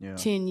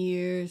 10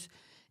 years.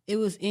 It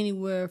was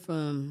anywhere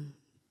from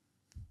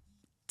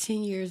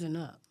 10 years and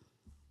up,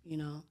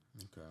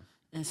 Okay.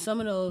 And some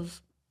of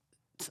those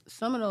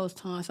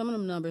times, some of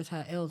them numbers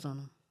had L's on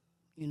them,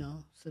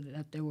 so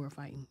that they were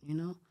fighting,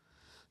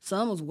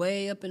 Some was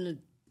way up in the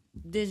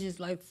digits,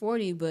 like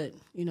 40, but,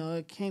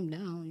 it came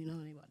down,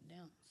 they brought it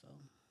down, so.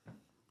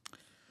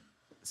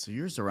 So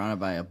you're surrounded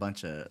by a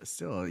bunch of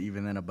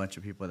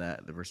people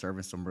that were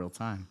serving some real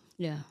time.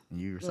 Yeah. And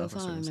you yourself were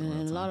serving some real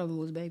and time. a lot of them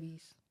was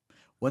babies.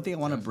 One thing I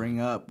want to bring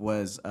up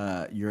was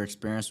your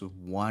experience with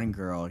one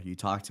girl you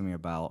talked to me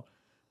about,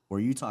 where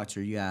you talked to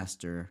her, you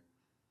asked her,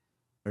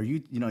 or you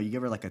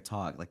give her like a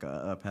talk, like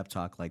a pep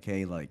talk, like,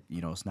 hey, like,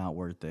 it's not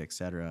worth it,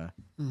 etc.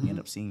 You end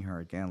up seeing her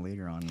again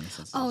later on in the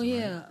system. Oh,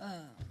 yeah.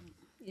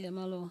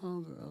 My little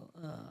homegirl,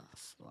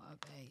 Suave.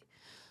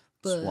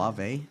 But,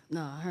 Suave?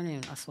 No, her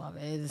name not Suave.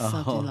 It's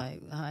something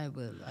like high,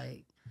 but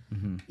like,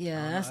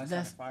 yeah,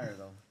 that's fire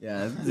though.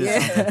 Yeah.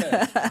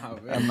 Yeah.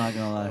 I'm not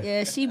gonna lie.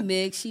 Yeah, she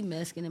mixed, she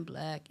Mexican and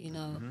black,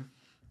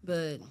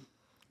 But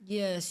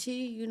yeah,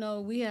 she,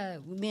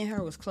 me and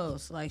her was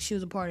close. Like she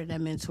was a part of that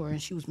mentor,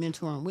 and she was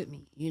mentoring with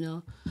me,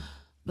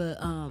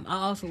 But I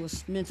also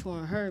was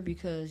mentoring her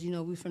because we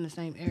was from the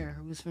same era,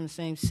 we was from the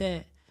same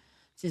set,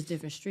 just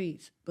different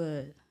streets.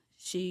 But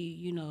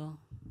she,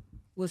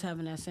 was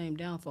having that same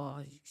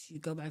downfall. She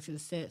go back to the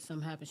set,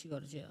 something happened, she go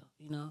to jail,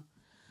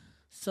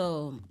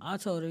 So I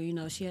told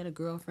her, she had a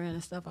girlfriend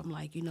and stuff. I'm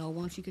like,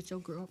 once you get your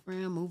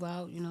girlfriend, move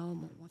out,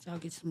 once y'all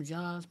get some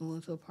jobs, move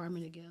into an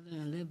apartment together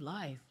and live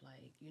life.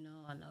 Like,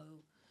 I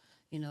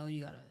know,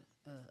 you got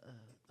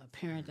a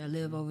parent that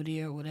live over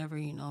there or whatever,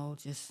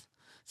 just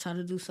try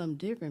to do something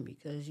different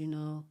because,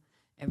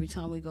 every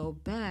time we go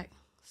back,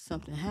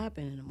 something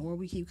happened. And the more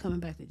we keep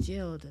coming back to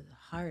jail, the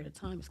higher the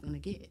time it's going to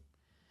get.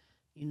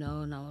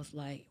 And I was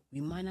like,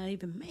 we might not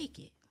even make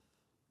it.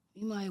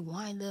 We might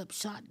wind up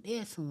shot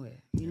dead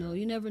somewhere.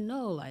 You never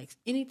know. Like,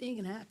 anything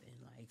can happen.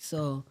 Like,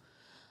 so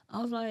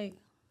I was like,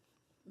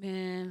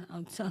 man,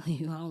 I'm telling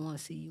you, I don't want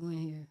to see you in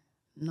here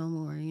no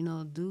more.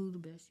 Do the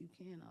best you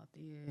can out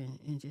there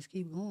and just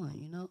keep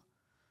going,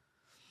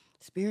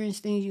 experience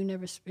things you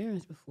never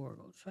experienced before.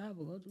 Go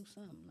travel, go do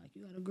something. Like,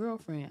 you got a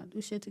girlfriend, I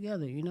do shit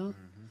together, you know?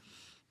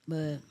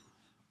 But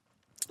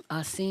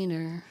I seen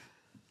her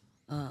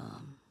a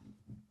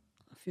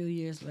few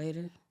years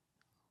later.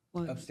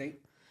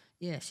 Upstate?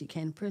 Yeah, she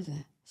came to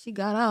prison. She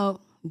got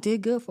out,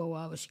 did good for a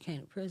while, but she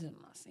came to prison.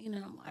 I seen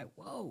her, I'm like,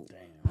 whoa.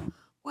 Damn.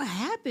 What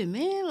happened,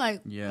 man?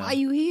 Like, Yeah. why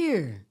you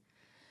here?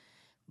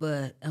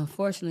 But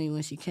unfortunately,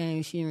 when she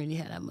came, she didn't really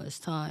have that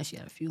much time. She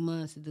had a few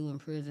months to do in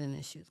prison,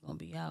 and she was going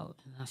to be out.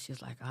 And she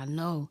was like, I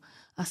know.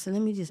 I said,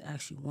 let me just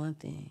ask you one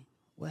thing.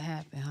 What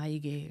happened? How you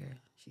get here?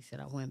 She said,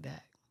 I went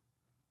back.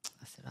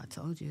 I said, I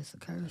told you, it's a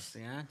curse. That's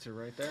the answer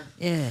right there.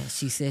 Yeah,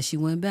 she said she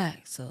went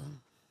back. So,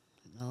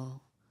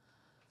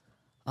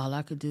 all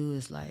I could do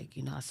is, like,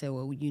 I said,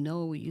 well, you know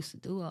what we used to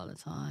do all the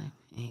time?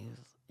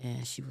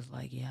 And she was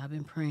like, yeah, I've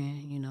been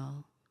praying,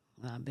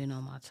 I've been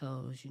on my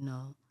toes,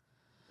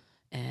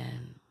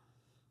 And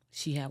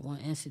she had one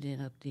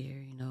incident up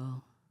there,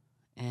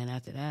 and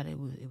after that, it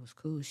was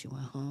cool. She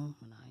went home,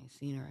 and I ain't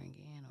seen her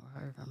again or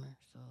heard from her.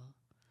 So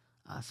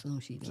I assume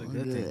she's doing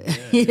good.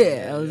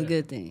 Yeah, it was a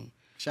good thing.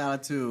 Shout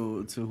out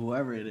to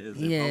whoever it is.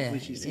 Yeah, Hopefully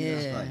she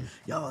sees us like,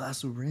 yo,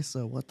 that's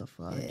Lorisa. What the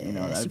fuck? Yeah,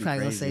 that'd she be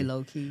probably crazy.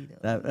 gonna say LowKey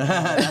though.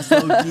 That's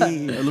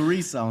LowKey.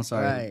 Lorisa, I'm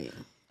sorry.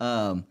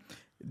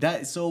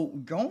 Right. So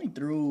going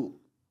through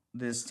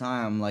this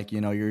time, like,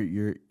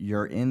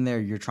 you're in there,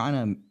 you're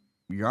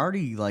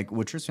already, like,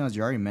 what you're saying is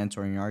you're already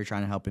mentoring, you're already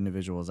trying to help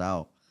individuals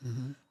out.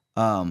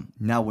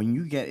 Now when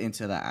you get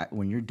into that,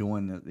 when you're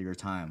doing your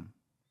time,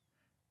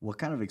 what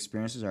kind of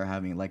experiences are you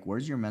having? Like,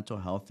 where's your mental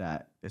health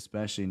at,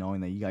 especially knowing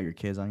that you got your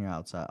kids on the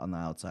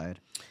outside?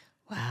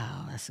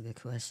 Wow, that's a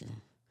good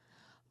question.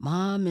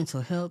 My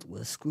mental health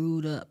was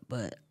screwed up,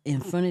 but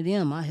in front of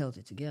them, I held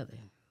it together.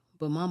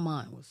 But my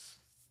mind was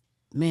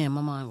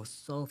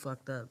so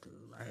fucked up, dude.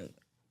 Like,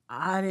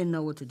 I didn't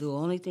know what to do. The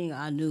only thing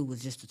I knew was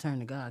just to turn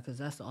to God, because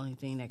that's the only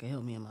thing that could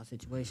help me in my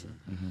situation.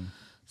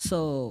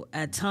 So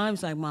at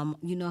times, like,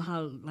 you know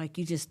how, like,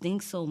 you just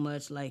think so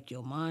much, like,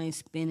 your mind's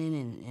spinning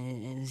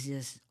and it's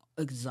just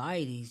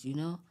anxieties,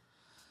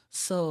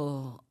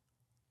 So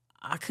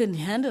I couldn't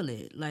handle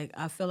it. Like,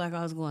 I felt like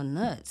I was going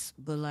nuts.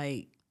 But,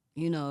 like,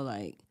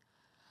 like,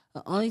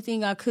 the only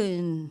thing I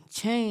couldn't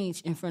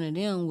change in front of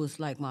them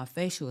was, like, my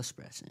facial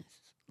expressions.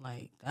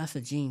 Like, that's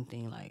a gene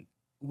thing. Like,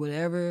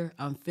 whatever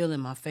I'm feeling,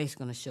 my face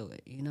gonna show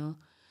it,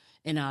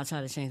 And I'll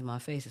try to change my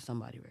face if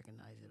somebody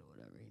recognizes it or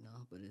whatever,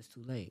 But it's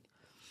too late.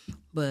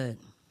 But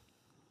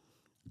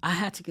I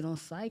had to get on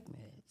psych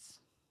meds.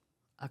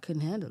 I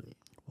couldn't handle it.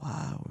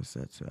 Wow, was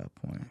that to that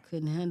point? I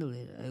couldn't handle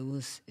it. It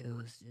was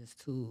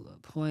just to a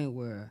point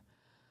where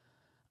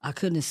I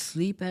couldn't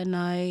sleep at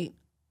night.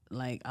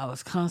 Like, I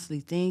was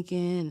constantly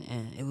thinking,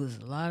 and it was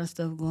a lot of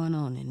stuff going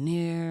on in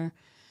there.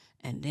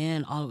 And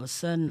then all of a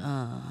sudden,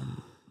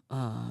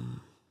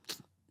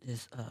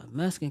 this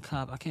Mexican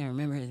cop, I can't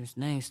remember his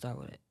name, start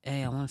with an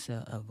A. I want to say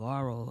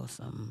Alvaro or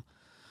something.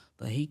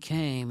 But he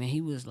came, and he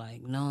was,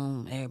 like,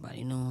 known.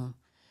 Everybody knew him.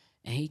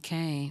 And he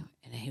came,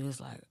 and he was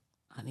like,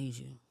 I need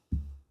you.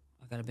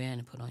 I got a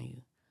band to put on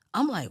you.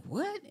 I'm like,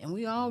 what? And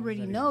we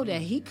already know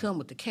that he come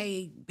with the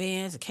K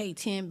bands, the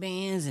K10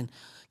 bands, and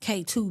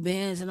K2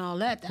 bands, and all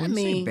that. When you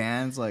say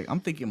bands, like, I'm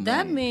thinking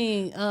that like,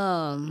 mean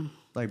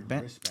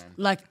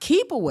like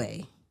keep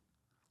away.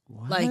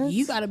 what? Like,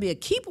 you got to be a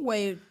keep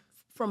away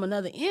from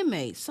another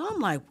inmate. So I'm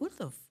like, what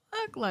the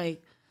fuck?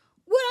 Like,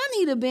 what I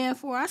need a band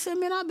for? I said,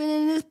 man, I've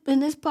been in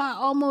this pot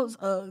almost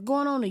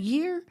going on a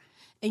year,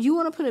 and you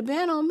want to put a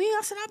band on me?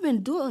 I said, I've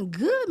been doing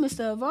good,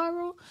 Mr.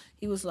 Alvaro.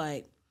 He was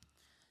like,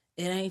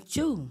 it ain't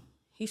you.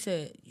 He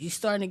said, you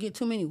starting to get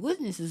too many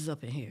witnesses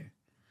up in here.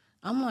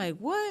 I'm like,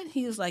 what?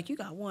 He was like, you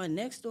got one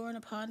next door in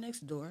the pod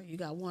next door. You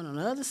got one on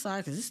the other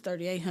side, because it's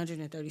 3,800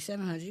 and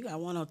 3,700. You got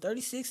one on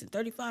 36 and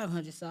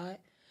 3,500 side.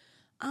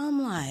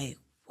 I'm like,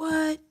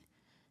 what?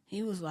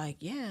 He was like,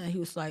 yeah. He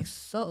was like,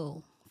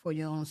 so for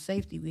your own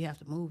safety, we have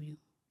to move you.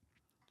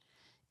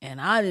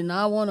 And I did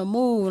not want to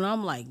move. And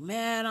I'm like,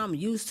 man, I'm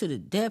used to the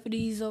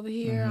deputies over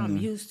here. I'm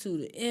used to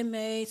the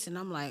inmates. And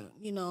I'm like,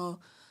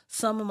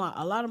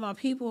 a lot of my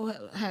people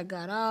had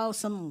got out.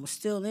 Some of them were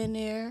still in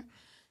there,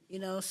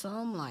 So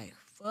I'm like,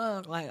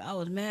 fuck. Like, I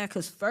was mad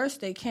because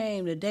first they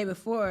came the day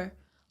before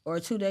or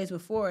 2 days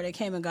before. They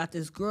came and got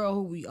this girl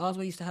who we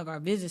always used to have our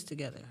visits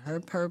together. Her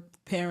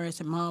parents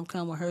and mom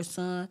come with her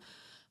son.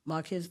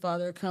 My kid's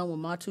father come with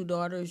my two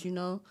daughters,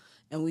 And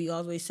we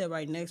always sat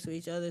right next to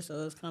each other.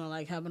 So it's kind of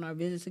like having our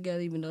visits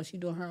together, even though she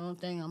doing her own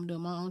thing, I'm doing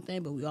my own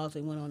thing. But we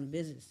also went on the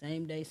visit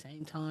same day,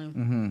 same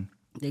time.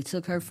 They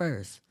took her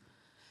first.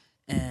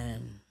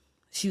 And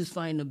she was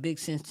fighting a big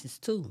sentence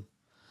too.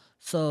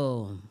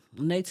 So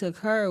when they took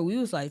her, we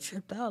was like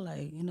tripped out,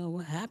 like,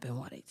 what happened?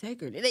 Why they take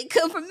her? They didn't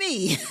come for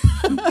me.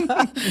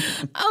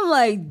 I'm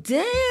like,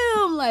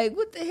 damn, like,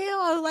 what the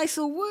hell? I was like,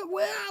 so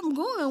where I'm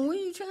going? Where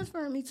you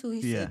transferring me to?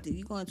 He said,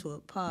 you going to a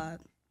pod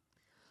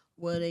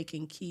where they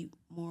can keep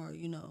more,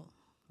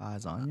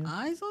 Eyes on you?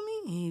 Eyes on me?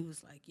 And he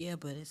was like, yeah,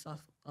 but it's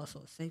also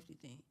a safety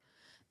thing.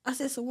 I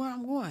said, so where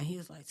I'm going? He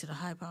was like, to the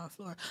high power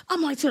floor.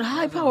 I'm like, to the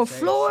high power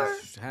floor?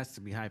 It has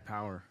to be high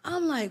power.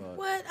 I'm like,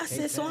 what? I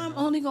said, so I'm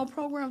only going to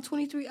program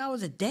 23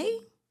 hours a day?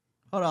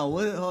 Hold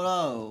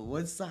on.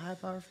 What's the high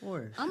power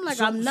for? I'm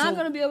like, I'm not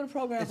going to be able to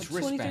program It's for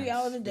 23 wristbands,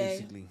 hours a day.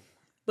 basically.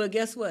 But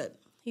guess what?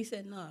 He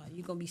said, nah,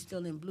 you're going to be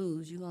still in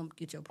blues. You're going to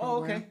get your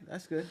program. Oh, okay.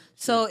 That's good.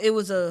 So it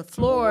was a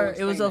floor.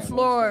 It was a explain that.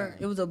 floor.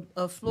 It was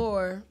a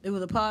floor. It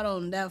was a pod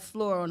on that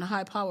floor, on the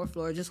high power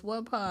floor, just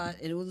one pod,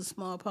 and it was a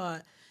small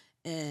pod,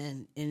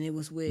 and it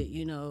was with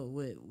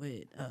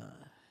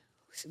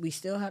we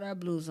still had our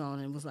blues on.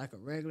 It was like a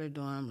regular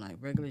dorm, like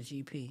regular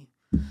GP,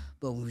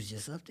 but we was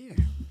just up there.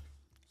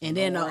 And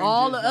then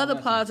all the other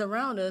pods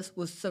around us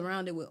was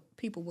surrounded with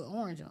people with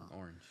orange on.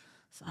 Orange.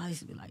 So I used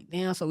to be like,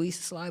 damn. So we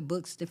used to slide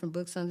books, different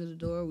books under the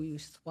door. We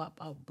used to swap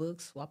out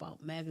books, swap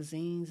out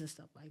magazines and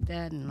stuff like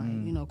that,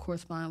 and like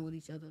correspond with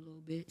each other a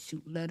little bit,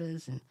 shoot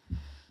letters, and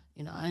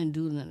I didn't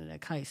do none of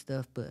that kite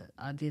stuff, but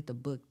I did the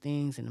book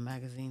things and the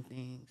magazine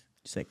things.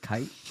 You said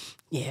kite?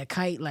 Yeah,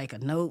 kite, like a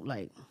note,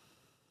 like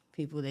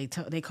people they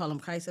call them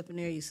kites up in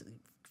there. You used to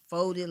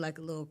fold it like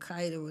a little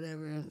kite or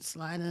whatever and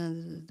slide it under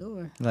the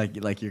door.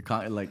 Like your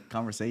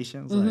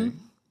conversations, like,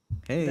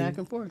 hey, Back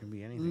and forth. Can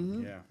be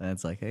anything. Yeah. and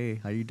it's like, hey,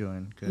 how you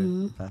doing?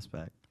 Good. Pass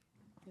back.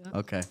 Yeah.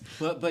 Okay.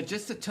 But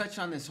just to touch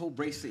on this whole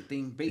bracelet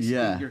thing,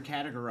 basically you're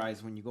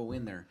categorized when you go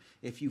in there.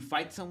 If you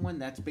fight someone,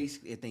 that's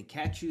basically, if they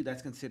catch you,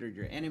 that's considered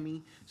your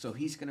enemy. So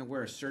he's gonna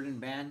wear a certain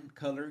band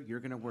color. You're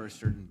gonna wear a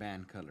certain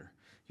band color.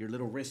 Your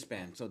little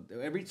wristband. So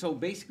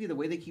basically the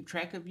way they keep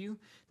track of you,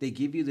 they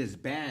give you this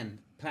band,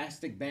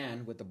 plastic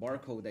band with the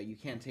barcode that you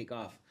can't take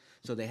off.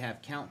 So they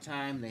have count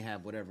time, they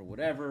have whatever,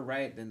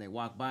 right? Then they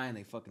walk by and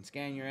they fucking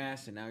scan your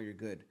ass, and now you're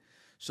good.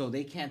 So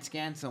they can't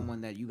scan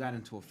someone that you got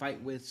into a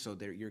fight with, so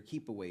they're your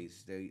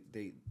keepaways.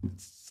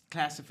 It's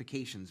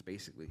classifications,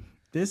 basically.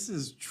 This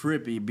is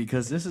trippy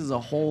because this is a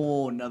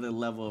whole nother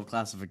level of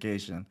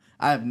classification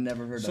I've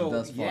never heard of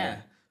thus far. Yeah.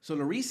 So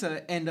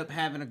Lorisa ended up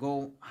having to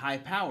go high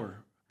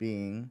power.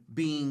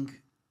 Being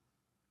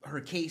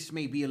her case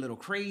may be a little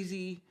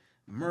crazy,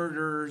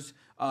 murders,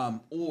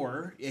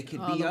 or it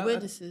could be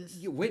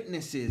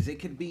witnesses. It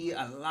could be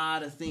a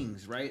lot of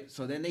things, right?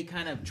 So then they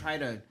kind of try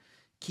to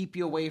keep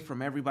you away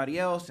from everybody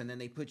else, and then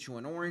they put you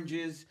in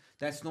oranges.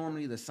 That's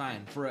normally the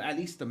sign for at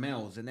least the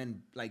males. And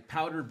then like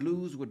powdered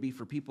blues would be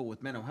for people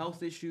with mental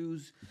health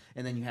issues.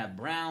 And then you have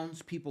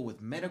browns, people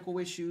with medical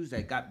issues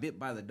that got bit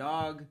by the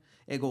dog.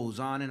 It goes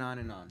on and on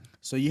and on.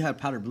 So you had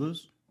powder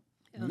blues?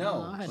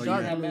 No, I had she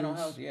dark had blues. mental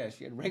health. Yeah,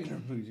 she had regular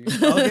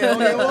blues. Okay,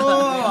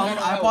 whoa.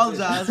 I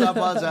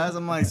apologize.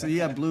 I'm like, so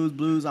you had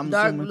blues. I'm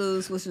Dark assuming.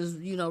 blues, which is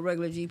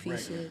regular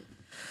GP shit.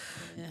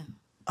 Yeah.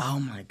 Oh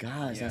my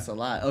gosh, that's a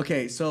lot.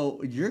 Okay,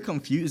 so you're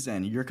confused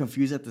then. You're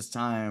confused at this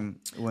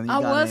time when you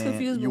I got was in.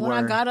 confused, but when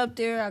I got up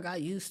there, I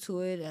got used to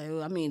it.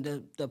 I mean,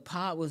 the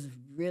pod was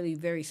really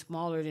very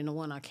smaller than the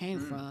one I came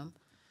from,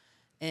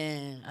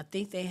 and I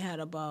think they had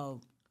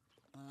about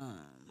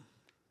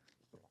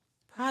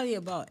probably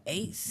about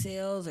 8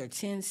 cells or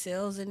 10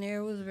 cells in there.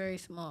 It was very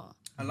small.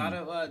 A lot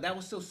of that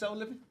was still cell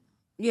living.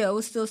 Yeah, it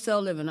was still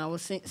cell living. I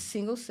was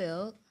single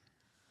celled.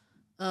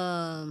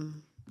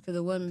 Because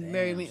it wasn't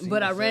very many.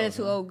 But I ran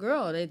into an old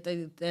girl that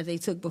they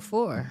took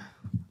before.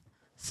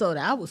 So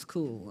that was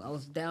cool. I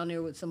was down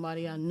there with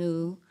somebody I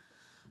knew.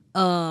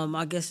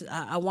 I guess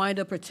I wind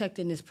up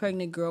protecting this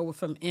pregnant girl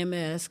from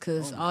MS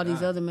because all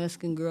these other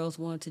Mexican girls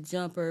wanted to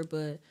jump her.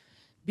 But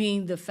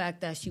being the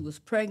fact that she was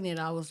pregnant,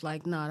 I was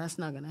like, nah, that's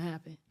not going to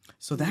happen.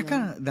 So that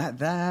kind of, that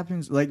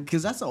happens, like,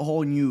 because that's a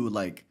whole new,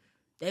 like,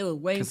 they were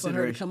waiting for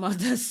her to come out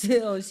that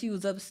cell. And she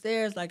was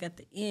upstairs, like, at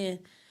the end.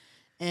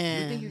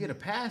 And you think you get a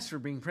pass for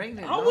being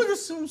pregnant? I would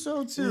assume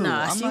so too.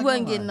 Nah, she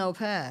wasn't getting no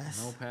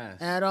pass. No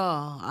pass at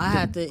all. I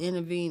had to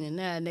intervene in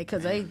that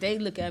because they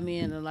look at me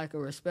in like a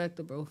respect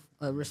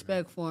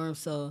for him.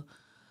 So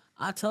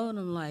I told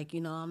them like,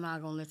 I'm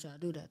not gonna let y'all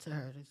do that to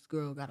her. This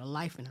girl got a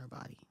life in her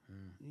body.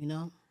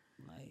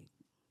 Like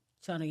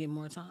trying to get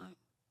more time.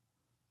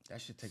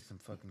 That should take some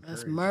fucking courage.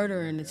 That's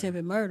murder and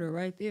attempted murder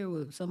right there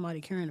with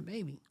somebody carrying a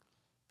baby.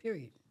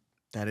 Period.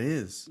 That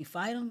is. You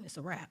fight them, it's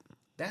a wrap.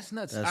 That's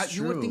nuts. That's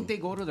you would true. think they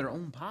go to their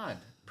own pod.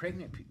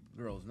 Pregnant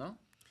girls, no?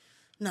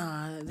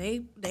 Nah,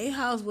 they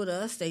house with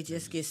us. They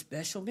just get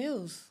special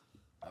meals.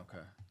 Okay.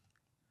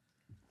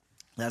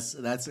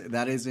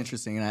 That is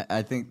interesting, and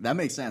I think that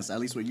makes sense. At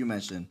least what you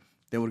mentioned,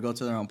 they would go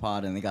to their own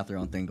pod and they got their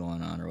own thing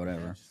going on or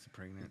whatever. Yeah, just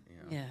pregnant.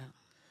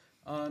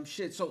 Yeah.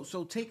 Shit.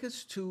 So take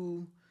us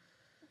to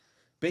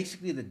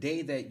basically the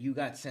day that you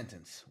got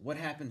sentenced. What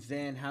happens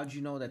then? How'd you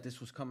know that this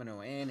was coming to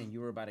an end and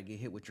you were about to get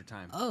hit with your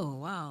time? Oh,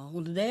 wow.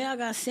 Well, the day I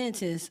got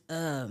sentenced,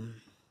 I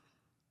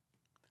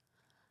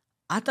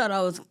thought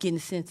I was getting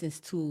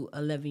sentenced to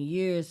 11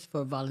 years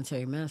for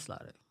voluntary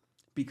manslaughter.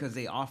 Because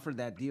they offered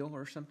that deal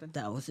or something?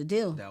 That was the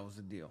deal. That was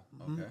the deal.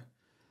 Okay.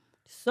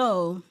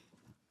 So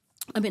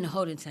I'm in a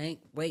holding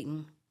tank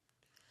waiting,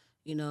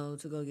 to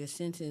go get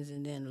sentenced.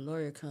 And then the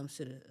lawyer comes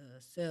to the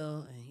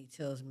cell and he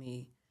tells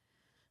me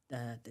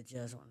that the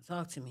judge want to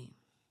talk to me.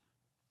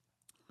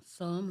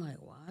 So I'm like,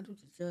 why do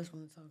the judge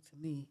want to talk to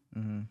me?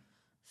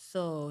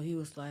 So he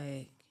was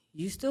like,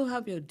 you still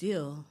have your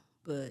deal,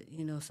 but,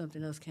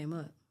 something else came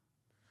up.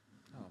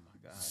 Oh,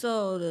 my God.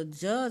 So the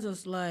judge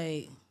was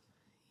like,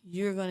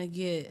 you're going to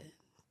get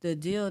the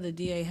deal the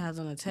DA has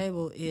on the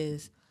table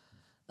is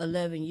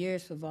 11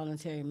 years for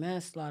voluntary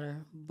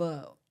manslaughter,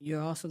 but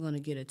you're also going to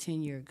get a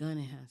 10-year gun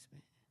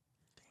enhancement.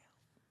 Damn.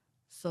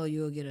 So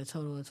you'll get a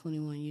total of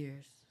 21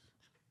 years.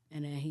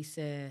 And then he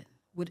said,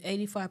 with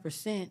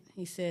 85%,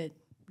 he said,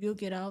 you'll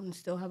get out and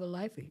still have a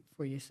life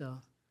for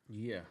yourself.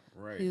 Yeah,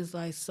 right. He was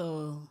like,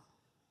 so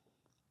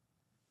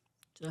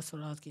that's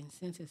what I was getting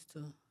sentenced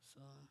to.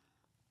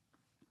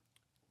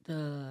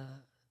 So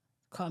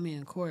called me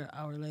in court an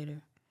hour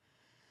later.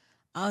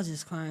 I was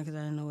just crying because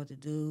I didn't know what to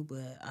do,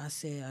 but I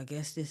said, I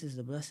guess this is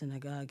the blessing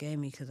that God gave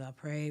me because I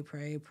prayed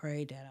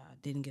that I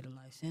didn't get a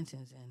life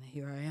sentence, and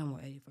here I am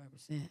with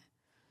 85%.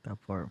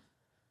 That part.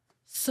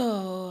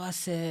 So I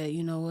said,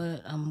 you know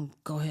what, I'm going to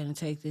go ahead and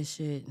take this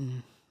shit,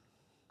 and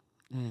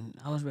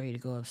I was ready to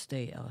go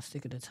upstate. I was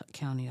sick of the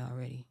county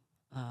already.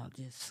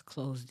 Just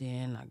closed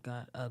in. I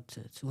got up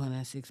to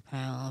 206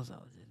 pounds. I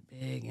was just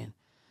big, and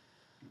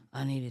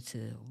I needed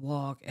to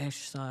walk,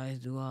 exercise,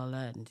 do all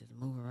that, and just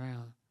move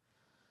around.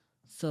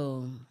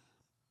 So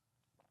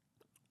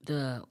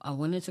I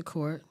went into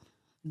court.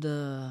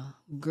 The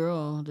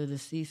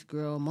deceased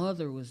girl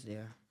mother was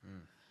there.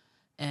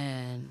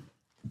 And,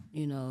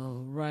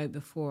 right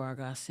before I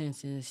got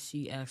sentenced,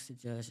 she asked the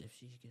judge if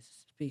she could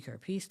speak her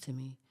piece to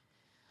me.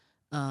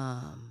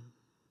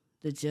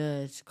 The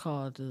judge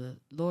called the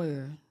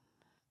lawyer,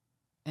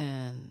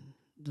 and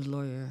the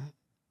lawyer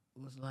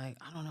was like,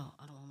 I don't know,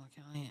 I don't want my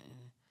client.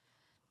 And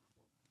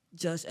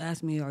judge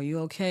asked me, are you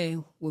okay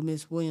with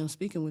Miss Williams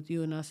speaking with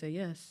you? And I said,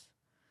 yes.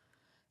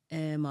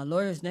 And my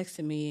lawyer's next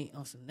to me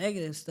on some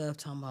negative stuff,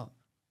 talking about,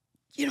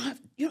 you don't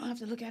have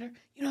to look at her.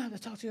 You don't have to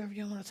talk to her if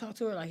you don't want to talk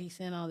to her. Like, he's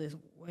saying all this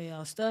way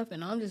out stuff.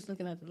 And I'm just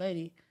looking at the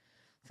lady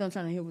because I'm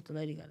trying to hear what the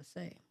lady got to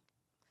say.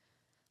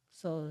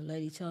 So the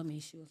lady told me,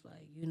 she was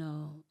like,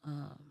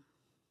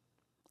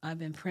 I've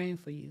been praying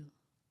for you.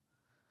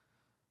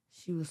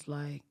 She was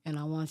like, and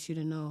I want you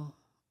to know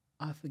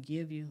I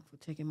forgive you for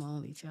taking my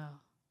only child.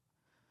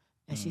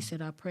 And she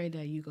said, I pray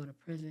that you go to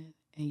prison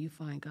and you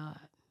find God.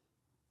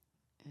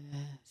 And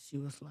she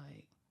was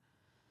like,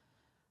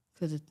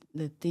 because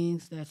the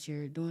things that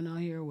you're doing out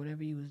here, or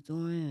whatever you was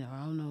doing, or I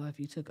don't know if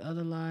you took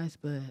other lives,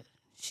 but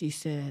she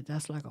said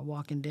that's like a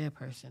walking dead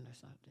person or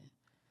something.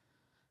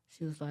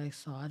 She was like,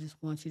 so I just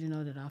want you to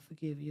know that I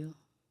forgive you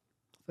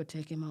for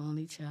taking my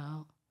only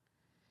child,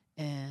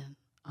 and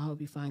I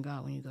hope you find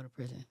God when you go to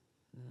prison.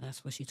 And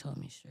that's what she told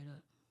me straight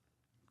up.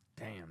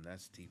 Damn,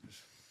 that's deep as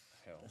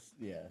hell.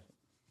 Yeah.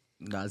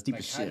 No, it's deep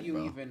as shit, how do you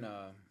bro. even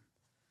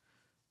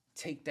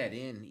take that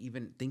in,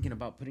 even thinking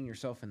about putting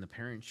yourself in the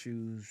parent's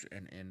shoes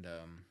and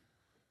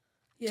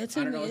Yeah, I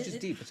don't know, it's just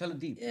deep. It's hella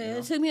deep. Yeah,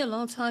 it took me a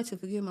long time to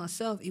forgive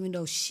myself, even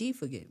though she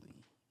forgave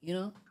me,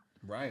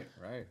 Right.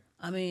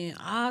 I mean,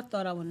 I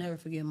thought I would never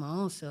forgive my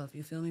own self,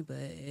 you feel me? But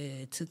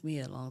it took me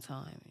a long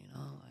time,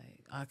 Like,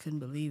 I couldn't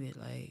believe it.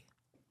 Like,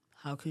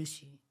 how could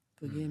she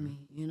forgive me,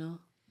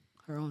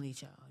 Her only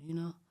child,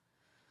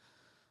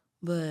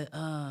 But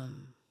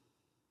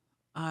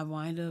I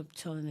wind up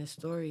telling this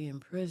story in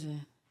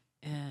prison,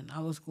 and I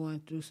was going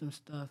through some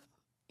stuff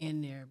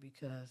in there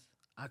because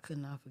I could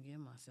not forgive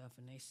myself,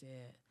 and they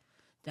said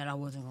that I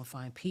wasn't going to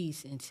find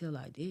peace until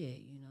I did,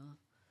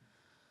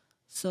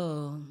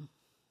 So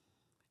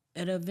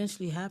it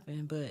eventually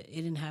happened, but it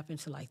didn't happen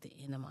till like the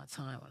end of my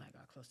time when I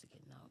got close to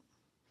getting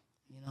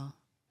out,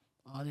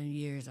 All the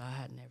years I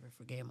had never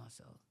forgave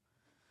myself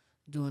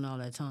doing all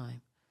that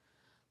time.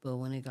 But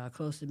when it got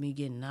close to me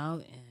getting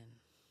out,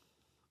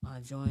 and I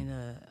joined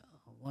a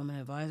woman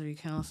advisory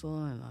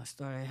council, and I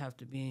started have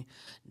to be.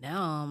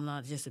 Now I'm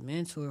not just a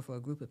mentor for a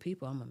group of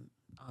people. I'm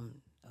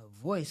a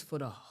voice for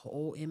the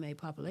whole MA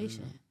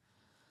population.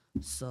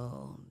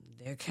 So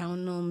they're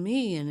counting on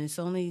me, and it's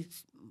only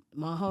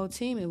my whole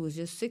team. It was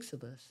just 6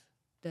 of us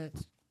that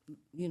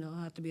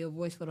I have to be a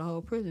voice for the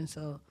whole prison.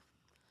 So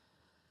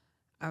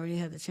I really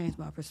had to change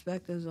my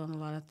perspectives on a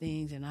lot of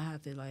things, and I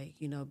have to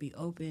be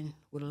open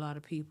with a lot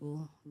of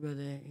people, whether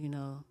it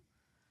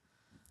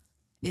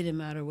didn't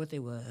matter what they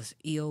was,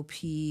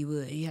 EOP,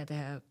 you had to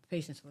have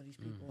patience for these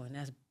people, and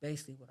that's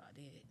basically what I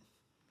did.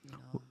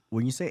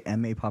 When you say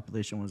MA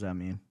population, what does that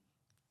mean?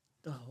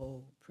 The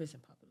whole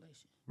prison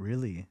population.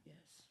 Really? Yes.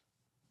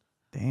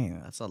 Dang,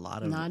 that's a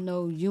lot of... Not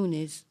no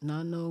units,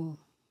 not no,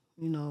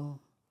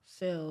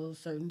 cells,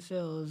 certain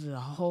cells, the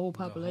whole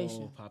population.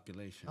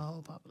 The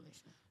whole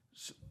population.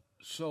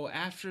 So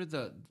after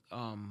the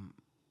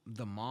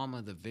mom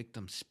of the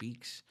victim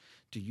speaks,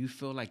 do you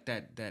feel like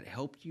that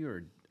helped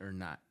you or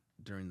not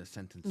during the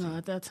sentencing? No,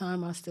 at that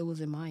time I still was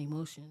in my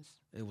emotions.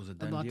 It was a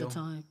done about deal? the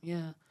time,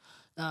 yeah.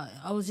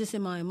 I was just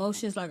in my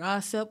emotions. Like, I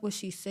accept what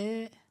she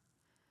said,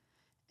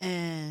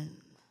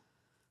 and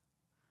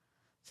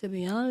to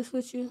be honest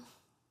with you,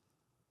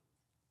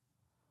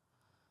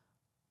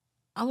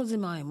 I was in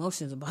my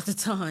emotions about the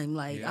time.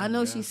 Like, I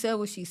know she said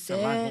what she said.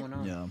 A lot going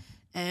on. Yeah.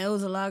 And it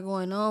was a lot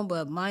going on,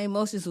 but my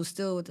emotions was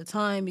still at the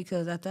time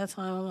because at that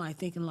time I'm like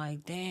thinking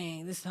like,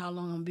 dang, this is how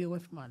long I'm gonna be away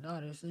from my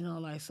daughters, you know,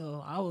 like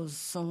so I was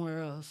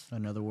somewhere else.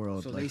 Another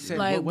world. So they said,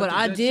 Like, what but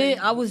I the judge did.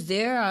 say? I was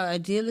there. I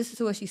did listen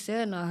to what she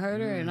said, and I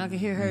heard her, and I can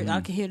hear her. I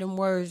can hear them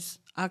words.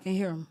 I can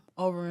hear them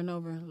over and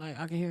over. Like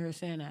I can hear her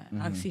saying that.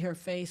 I can see her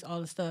face,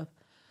 all the stuff.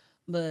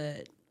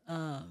 But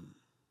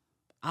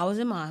I was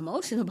in my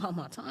emotion about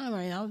my time.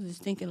 Right, I was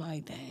just thinking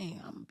like,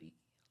 dang, I'm gonna be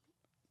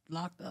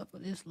locked up for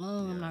this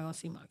long. I'm not gonna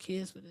see my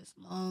kids for this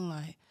long.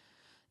 Like,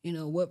 you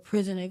know, what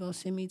prison they gonna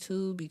send me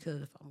to?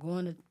 Because if I'm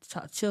going to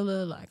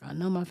Chilla, like I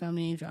know my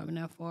family ain't driving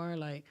that far.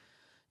 Like,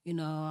 you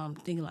know, I'm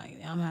thinking like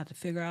I'm gonna have to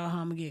figure out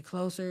how I'm gonna get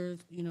closer,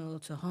 you know,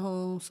 to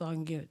home so I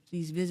can get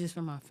these visits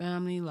from my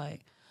family.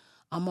 Like,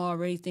 I'm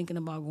already thinking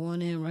about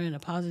going in, running a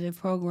positive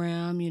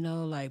program, you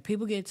know, like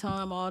people get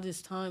time, all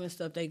this time and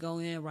stuff, they go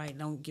in, right,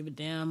 don't give a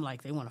damn,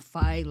 like they want to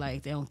fight,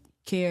 like they don't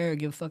care or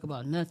give a fuck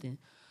about nothing.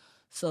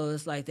 So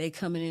it's like they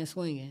coming in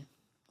swinging.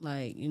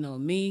 Like, you know,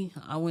 me,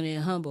 I went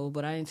in humble,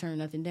 but I didn't turn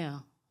nothing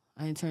down.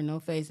 I didn't turn no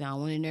face down.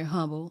 I went in there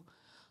humble.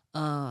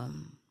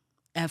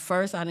 At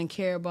first, I didn't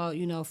care about,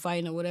 you know,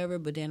 fighting or whatever,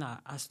 but then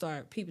I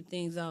started peeping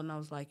things out, and I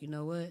was like, you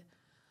know what?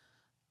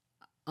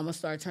 I'm going to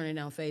start turning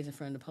down face in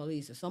front of the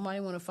police. If somebody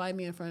want to fight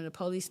me in front of the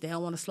police, they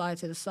don't want to slide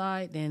to the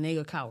side, then they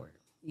a coward.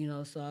 You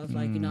know, so I was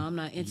like, you know, I'm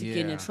not into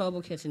getting in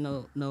trouble, catching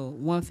no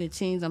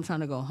 115s. I'm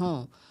trying to go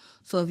home.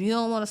 So if you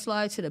don't want to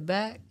slide to the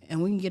back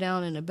and we can get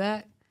down in the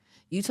back,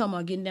 you talking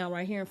about getting down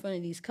right here in front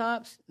of these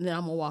cops, then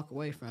I'm going to walk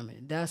away from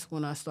it. That's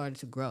when I started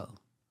to grow.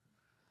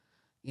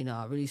 You know,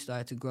 I really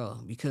started to grow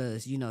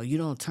because, you know, you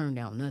don't turn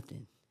down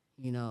nothing,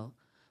 you know.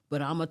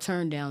 But I'm going to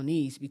turn down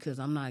these because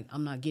I'm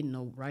not getting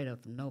no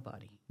write-up from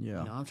nobody.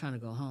 Yeah. You know, I'm trying to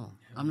go home.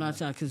 I'm not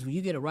trying, because when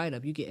you get a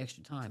write-up, you get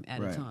extra time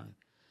at a time.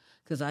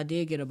 Because I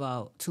did get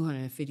about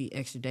 250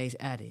 extra days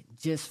added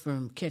just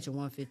from catching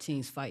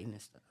 115s fighting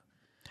and stuff.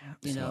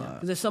 You know,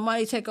 because if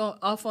somebody take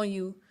off on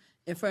you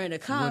in front of the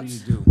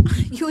cops, What do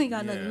you do? you ain't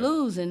got nothing to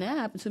lose. And that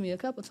happened to me a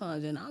couple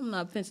times. And I'm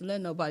not finna let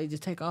nobody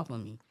just take off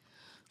on me.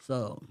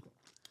 So.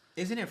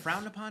 Isn't it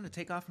frowned upon to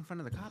take off in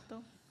front of the cop,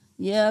 though?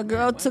 Yeah, a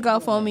girl took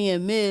off on me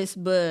and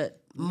missed, but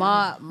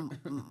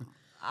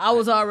I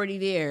was already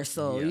there.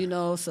 So, you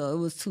know, so it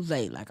was too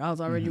late. Like, I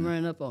was already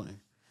running up on her.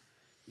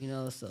 You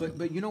know, so.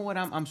 But you know what?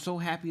 I'm so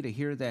happy to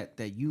hear that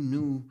you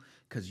knew,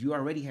 because you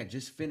already had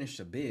just finished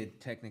a bid,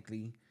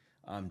 technically,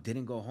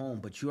 didn't go home,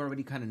 but you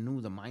already kind of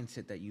knew the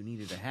mindset that you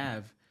needed to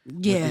have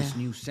with this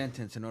new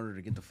sentence in order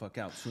to get the fuck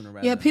out sooner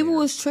rather than people later.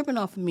 was tripping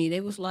off of me.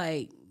 They was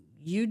like,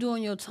 you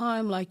doing your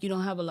time like you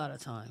don't have a lot of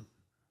time.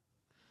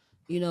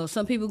 You know,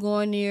 some people go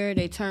in there,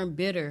 they turn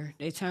bitter,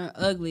 they turn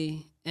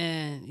ugly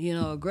and, you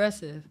know,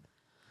 aggressive.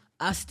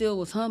 I still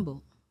was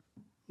humble.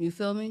 You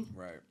feel me?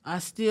 Right. I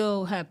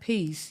still had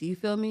peace. You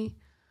feel me?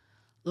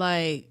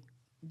 Like,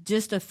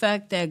 just the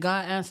fact that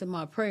God answered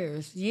my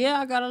prayers. Yeah,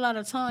 I got a lot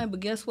of time, but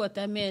guess what?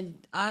 I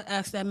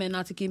asked that man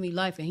not to give me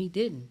life, and he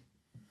didn't.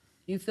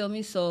 You feel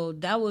me? So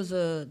that was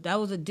a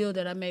deal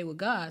that I made with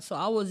God. So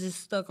I was just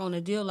stuck on the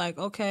deal, like,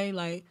 okay,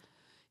 like,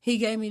 he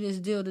gave me this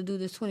deal to do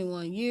this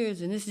 21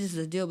 years, and this is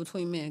a deal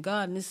between me and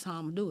God, and this is how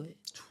I'm going to do it.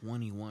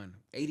 21.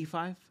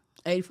 85?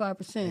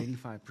 85%.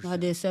 85%. I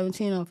did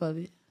 17 off of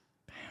it.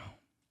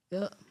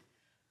 Yep.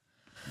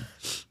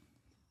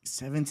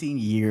 17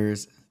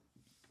 years.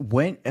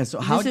 When and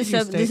so how did you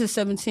stay? This is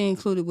 17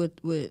 included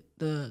with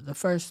the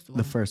first one.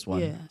 The first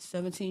one. Yeah,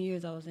 17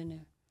 years I was in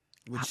there.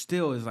 Which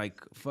still is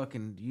like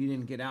fucking, you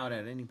didn't get out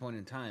at any point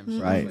in time.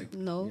 So Right. It's like,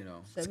 No. you know,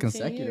 It's 17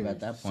 consecutive years. at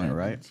that point,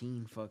 right?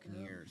 17 fucking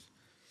years.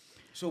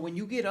 So when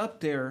you get up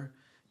there,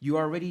 you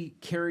already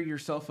carry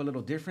yourself a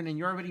little different, and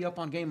you're already up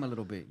on game a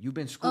little bit. You've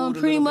been schooled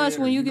Pretty a little much bit,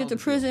 when or you know get to the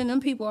deal. prison, them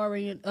people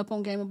already up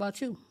on game about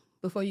you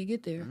before you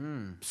get there.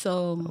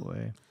 So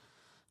Way.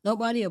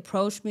 nobody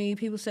approached me.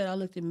 People said I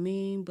looked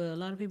mean, but a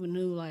lot of people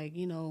knew, like,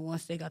 you know,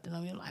 once they got to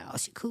know me, like, oh,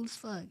 she cool as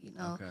fuck, you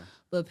know. Okay.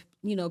 But,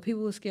 you know,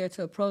 people were scared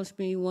to approach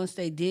me. Once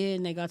they did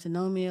and they got to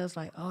know me, I was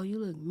like, oh, you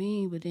look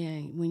mean. But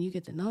then when you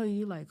get to know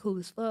you, like, cool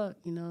as fuck,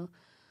 you know.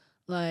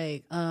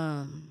 Like,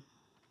 I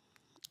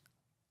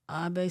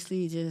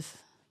basically just,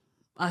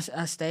 I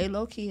stayed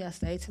low-key. I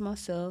stayed to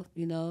myself,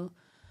 you know.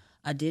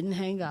 I didn't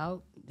hang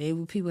out.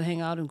 People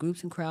hang out in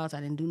groups and crowds. I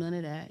didn't do none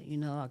of that. You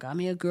know, I got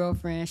me a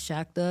girlfriend,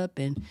 shacked up,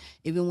 and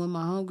even when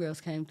my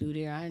homegirls came through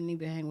there, I didn't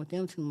even hang with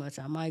them too much.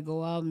 I might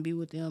go out and be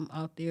with them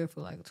out there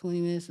for like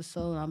 20 minutes or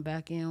so, and I'm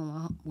back in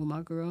with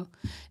my girl.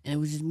 And it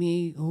was just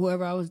me,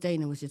 whoever I was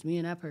dating, it was just me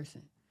and that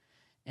person.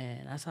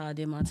 And that's how I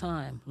did my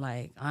time.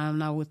 Like, I'm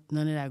not with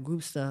none of that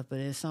group stuff, but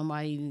if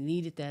somebody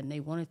needed that and they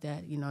wanted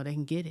that, you know, they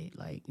can get it.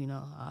 Like, you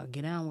know, I'll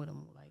get down with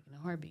them, like, in a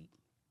heartbeat.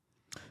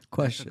 That's a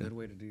Question. good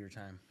way to do your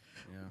time.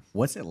 Yeah.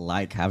 What's it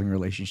like having a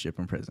relationship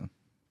in prison?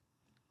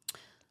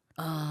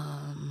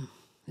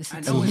 It's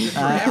I know. Is it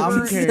I'm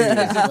forever? Is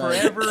curious. it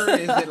forever?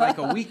 Is it like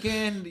a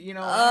weekend? You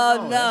know? I Oh,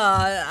 don't no.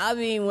 know. I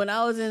mean, when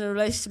I was in a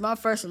relationship, my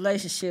first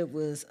relationship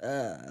was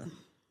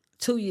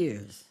 2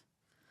 years.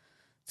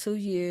 2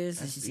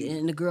 years,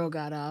 and the girl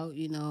got out,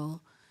 you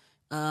know.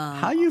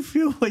 How you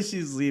feel when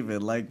she's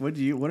leaving? Like, what's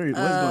going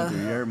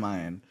through your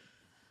mind?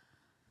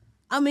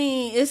 I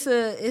mean, it's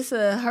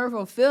a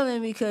hurtful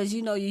feeling because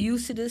you're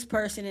used to this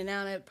person and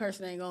now that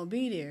person ain't gonna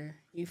be there.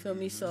 You feel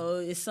me? So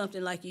it's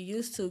something like you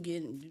used to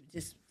getting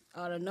just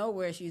out of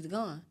nowhere. She's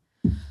gone.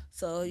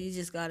 So you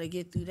just gotta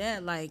get through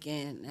that. Like,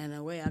 and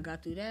the way I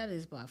got through that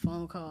is by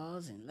phone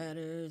calls and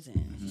letters,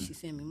 and she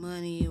sent me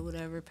money or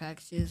whatever,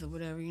 packages or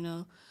whatever,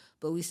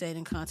 But we stayed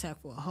in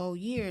contact for a whole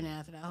year, and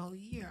after that whole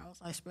year, I was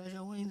like, spread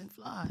your wings and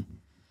fly.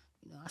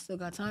 I still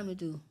got time to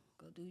do.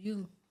 Go do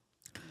you.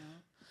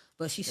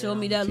 But she showed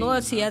me that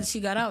loyalty after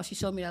she got out. She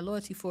showed me that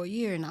loyalty for a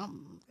year, and I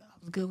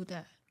was good with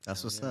that.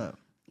 That's what's up.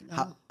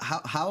 How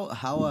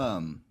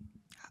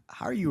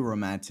are you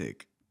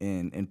romantic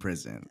in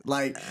prison?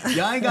 Like,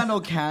 y'all ain't got no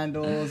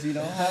candles, you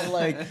don't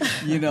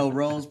have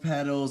rose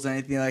petals,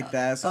 anything like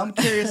that. So I'm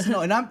curious to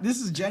know, and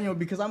this is genuine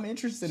because I'm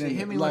interested in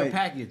hit me with a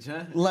package,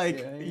 huh?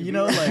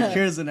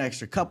 Here's an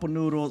extra couple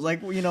noodles,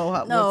 up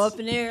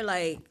in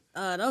there,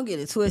 don't get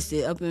it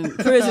twisted. Up in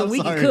prison,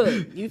 we can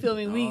cook. You feel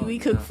me? We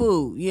cook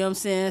food. You know what I'm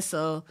saying?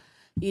 So,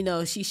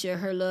 she share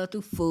her love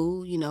through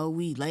food.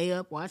 We lay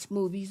up, watch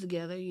movies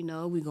together.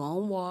 We go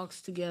on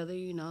walks together.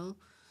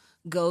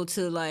 Go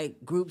to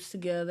groups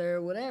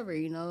together, whatever.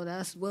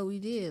 That's what we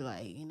did.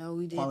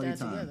 We did quality that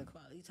time. Together.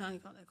 Quality time. You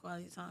call that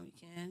quality time. You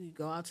can. You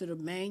go out to the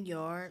main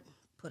yard,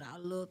 put out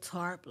a little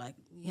tarp, like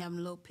we having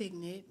a little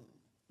picnic.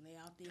 Lay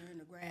out there in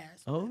the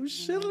grass. Oh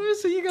shit,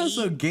 Lorisa, you got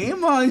some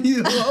game on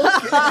you.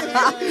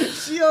 Okay.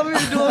 She over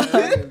here doing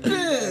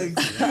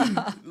picnics.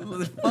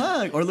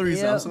 Fuck. Or Lorisa,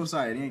 yep. I'm so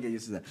sorry. I didn't get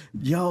used to that.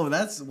 Yo,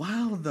 that's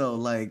wild though.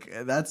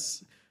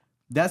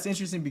 That's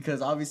interesting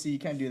because obviously you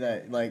can't do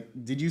that.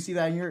 Did you see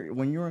that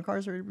when you were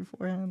incarcerated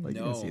beforehand? No, you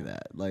didn't see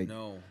that.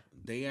 No.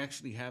 They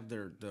actually have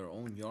their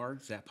own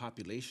yards, that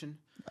population.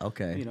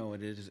 Okay.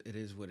 It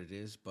is what it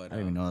is, but I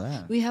didn't even know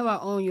that. We have our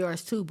own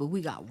yards too, but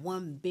we got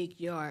one big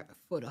yard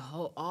for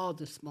all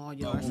the small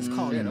yards. It's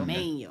called the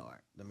main yard.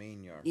 The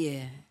main yard.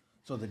 Yeah.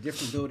 So the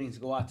different buildings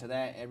go out to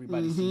that.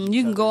 Everybody sees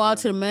you can go out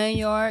to the main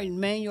yard. In the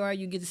main yard,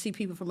 you get to see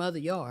people from other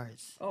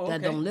yards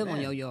that don't live on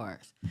your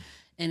yards.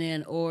 And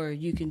then, or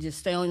you can just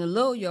stay on your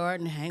little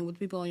yard and hang with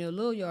people on your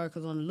little yard,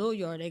 because on the little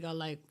yard, they got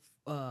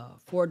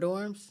 4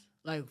 dorms,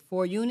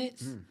 4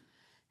 units.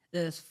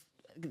 There's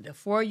the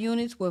 4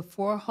 units with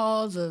 4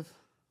 halls of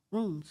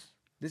rooms.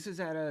 This is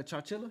at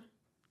Chowchilla?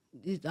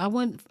 I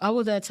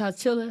was at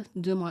Chowchilla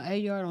doing my A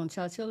yard on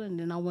Chowchilla, and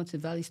then I went to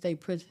Valley State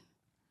Prison.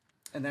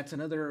 And that's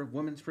another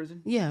women's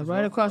prison? Yeah,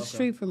 right across the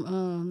street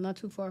from, not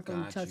too far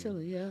from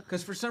Chowchilla, yeah.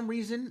 Because for some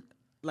reason,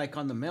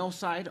 on the male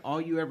side, all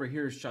you ever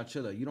hear is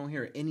Chowchilla. You don't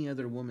hear any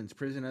other women's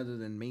prison other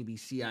than maybe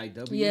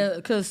CIW. Yeah,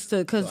 because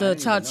the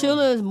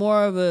Chowchilla is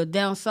more of a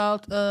down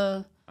south.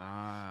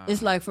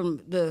 It's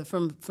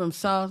from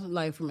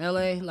south, from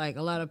LA, a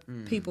lot of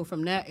people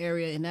from that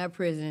area in that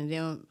prison. And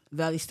then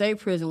Valley State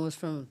Prison was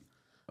from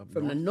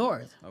the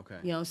north. Okay.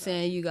 You know what I'm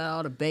saying? You got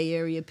all the Bay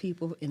Area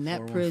people in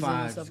that prison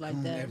and stuff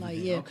like that.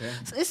 Okay.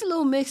 So it's a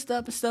little mixed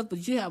up and stuff,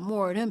 but you have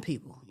more of them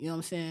people. You know what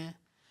I'm saying?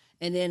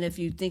 And then if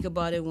you think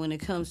about it, when it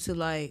comes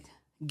to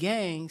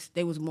gangs,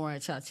 they was more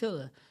at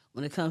Chowchilla.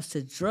 When it comes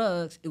to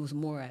drugs, it was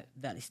more at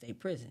Valley State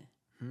Prison.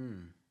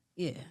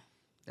 Yeah.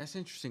 That's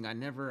interesting. I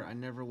never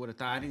would have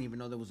thought. I didn't even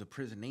know there was a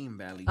prison named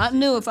Valley. I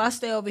knew if I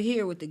stay over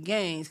here with the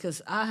gangs,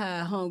 because I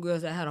had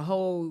homegirls that had a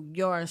whole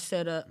yard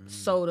set up,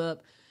 sold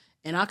up,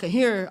 and I could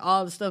hear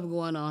all the stuff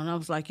going on. I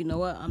was like, you know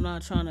what? I'm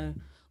not trying to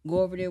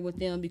go over there with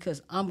them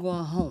because I'm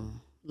going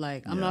home.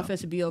 I'm not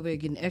supposed to be over here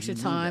getting extra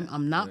time.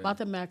 I'm not about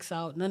to max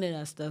out, none of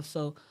that stuff.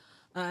 So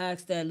I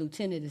asked that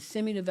lieutenant to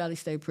send me to Valley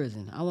State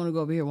Prison. I want to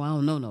go over here where I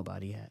don't know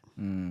nobody at.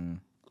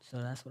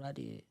 So that's what I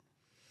did.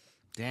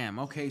 Damn.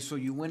 Okay, so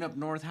you went up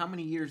north. How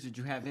many years did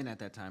you have in at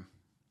that time?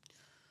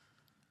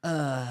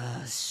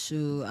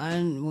 Shoot, I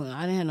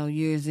didn't have no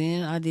years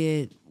in. I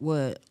did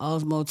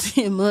almost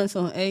 10 months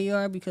on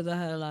AR because I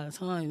had a lot of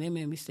time. They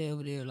made me stay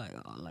over there like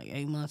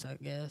 8 months, I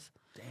guess.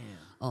 Damn.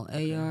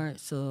 On AR,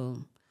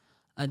 so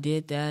I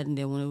did that, and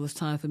then when it was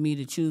time for me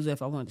to choose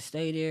if I wanted to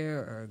stay there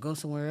or go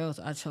somewhere else,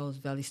 I chose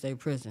Valley State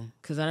Prison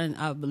because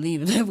I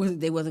believed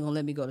they wasn't gonna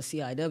let me go to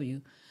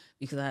CIW.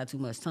 Because I had too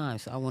much time.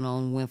 So I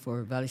went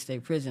for Valley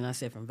State Prison. I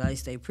said, from Valley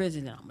State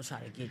Prison, then I'm going to try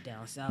to get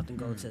down south and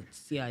go to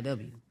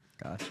CIW.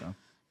 Gotcha.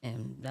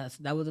 And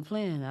that was the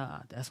plan.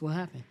 That's what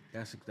happened.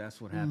 That's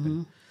what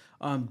happened.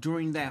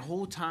 During that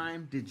whole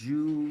time, did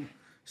you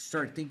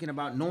start thinking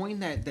about, knowing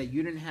that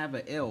you didn't have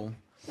an L,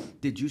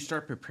 did you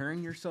start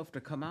preparing yourself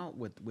to come out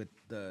with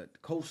the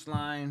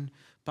Coastline,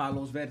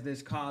 Palos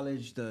Verdes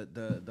College,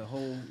 the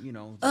whole,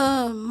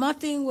 My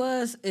thing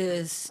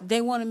is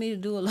they wanted me to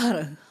do a lot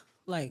of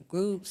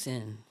groups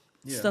and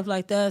stuff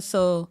like that.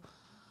 So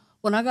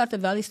when I got to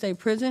Valley State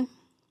Prison,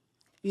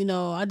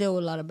 I dealt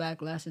with a lot of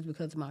backlashes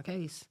because of my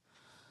case.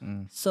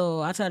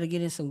 So I tried to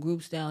get in some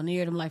groups down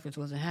there. Them lifers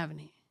wasn't having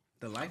it.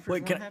 The lifers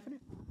weren't having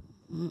it?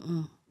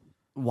 Mm-mm.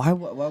 Why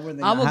were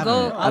they not having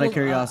it? Out of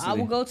curiosity. I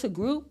would go to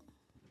group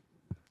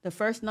the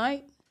first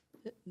night.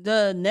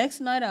 The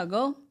next night I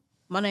go,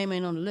 my name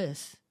ain't on the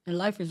list. And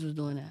lifers was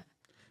doing that.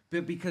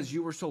 But because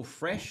you were so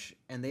fresh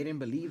and they didn't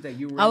believe that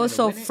you were. I was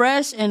so win it?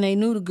 fresh, and they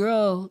knew the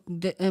girl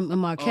in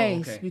my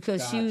case okay.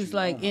 because she Got was you.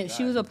 like, Oh my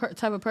she was a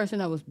type of person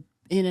that was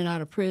in and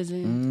out of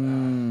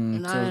prison,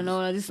 and I didn't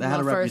know. This was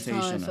my first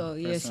time, so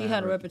yeah, she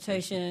had a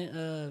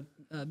reputation,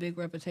 a big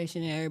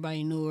reputation, and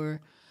everybody knew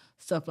her,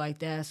 stuff like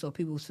that. So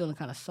people was feeling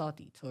kind of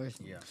salty towards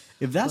me. Yeah.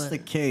 If that's the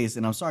case,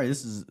 and I'm sorry,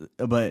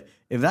 but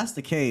if that's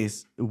the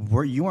case,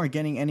 you weren't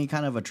getting any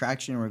kind of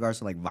attraction in regards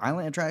to like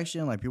violent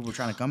attraction, like people were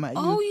trying to come at you?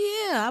 Oh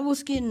yeah, I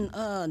was getting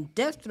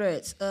death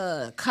threats.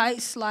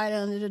 Kites slide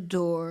under the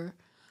door,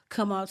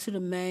 come out to the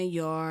main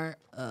yard.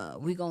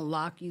 We gonna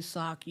lock you,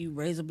 sock you,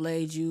 razor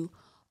blade you,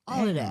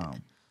 all of that.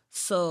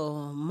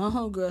 So my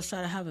homegirls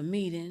try to have a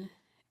meeting,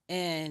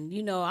 and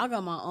I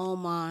got my own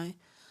mind.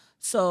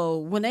 So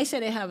when they say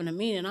they're having a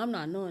meeting, I'm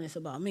not knowing it's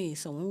about me.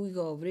 So when we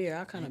go over there,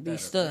 I kind of be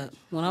stuck.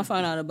 When I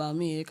find out about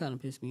me, it kind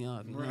of pissed me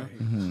off. You know?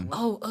 Mm-hmm.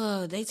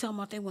 Oh, they talking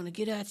about they want to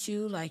get at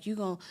you, like you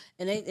gon'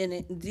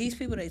 these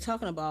people they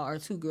talking about are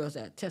two girls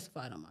that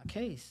testified on my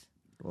case.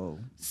 Whoa.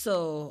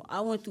 So I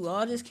went through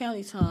all this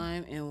county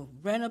time and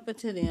ran up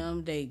into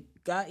them. They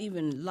got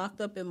even locked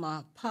up in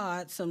my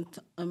pod,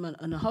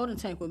 in a holding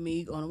tank with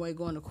me on the way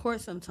going to court.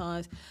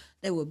 Sometimes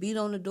they would beat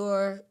on the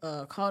door,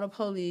 call the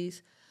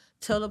police.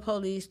 Tell the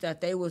police that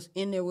they was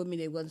in there with me.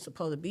 They wasn't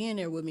supposed to be in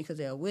there with me because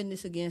they were a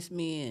witness against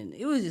me, and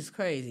it was just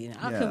crazy. And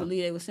I couldn't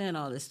believe they were saying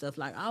all this stuff.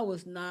 Like I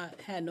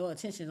had no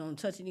intention on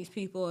touching these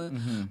people.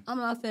 And I'm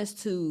not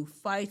fenced to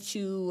fight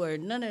you or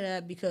none of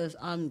that because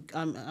I'm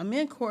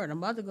in court. I'm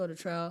about to go to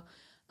trial.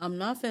 I'm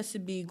not fenced to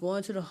be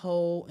going to the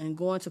hole and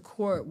going to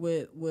court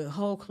with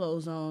whole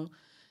clothes on.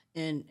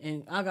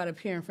 And I got to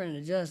appear in front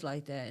of the judge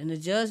like that. And the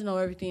judge know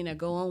everything that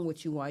go on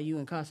with you while you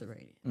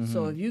incarcerated.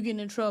 So if you get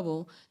in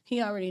trouble, he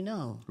already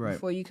know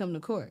before you come to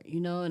court,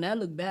 and that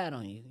look bad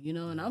on you,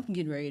 and I'm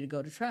getting ready to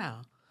go to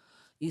trial.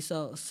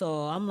 So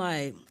I'm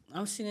like,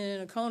 I'm sitting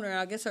in a corner, and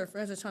I guess her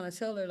friends are trying to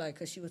tell her, like,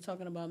 because she was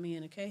talking about me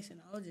in the case, and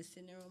I was just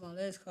sitting there with my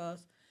legs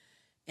crossed,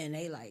 and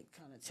they, like,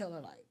 kind of tell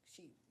her, like,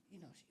 she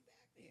back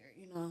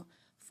there,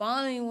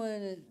 Finally,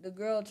 when the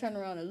girl turned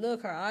around and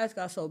looked, her eyes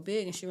got so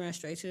big and she ran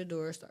straight to the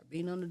door, started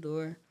beating on the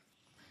door.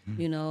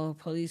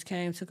 Police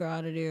came, took her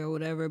out of there or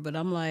whatever. But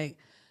I'm like,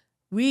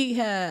 we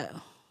had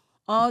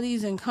all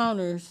these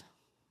encounters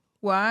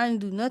where I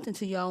didn't do nothing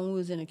to y'all when we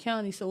was in the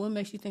county. So what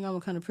makes you think I'm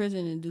gonna come to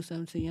prison and do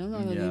something to you? I'm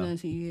not gonna do nothing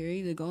to you here.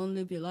 Either go and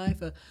live your life.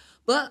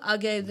 But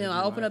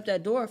I opened up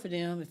that door for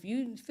them. If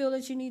you feel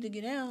that you need to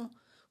get down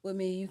with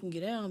me, you can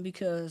get down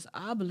because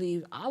I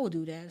believe I would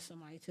do that if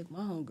somebody took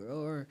my homegirl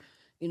or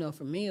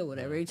for me or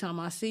whatever. Every time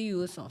I see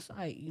you, it's on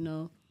sight,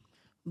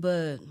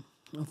 But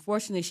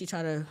unfortunately, she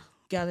tried to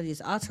gather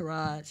this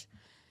entourage,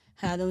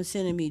 had them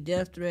sending me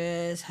death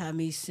threats, had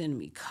me sending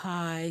me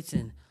kites.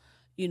 And,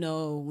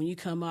 when you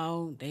come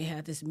out, they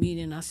had this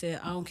meeting. I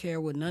said, I don't care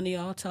what none of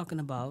y'all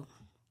talking about.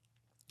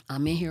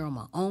 I'm in here on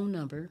my own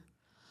number.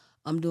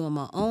 I'm doing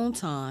my own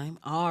time.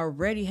 I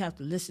already have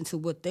to listen to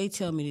what they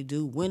tell me to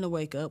do, when to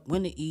wake up,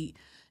 when to eat.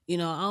 I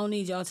don't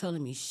need y'all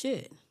telling me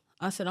shit.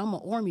 I said, I'm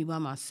an army by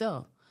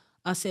myself.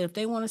 I said, if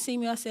they want to see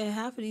me, I said,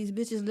 half of these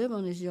bitches live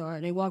on this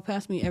yard. They walk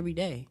past me every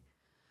day.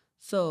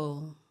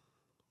 So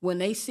when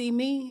they see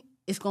me,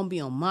 it's going to be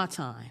on my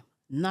time,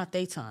 not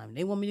their time.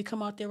 They want me to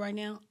come out there right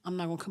now? I'm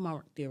not going to come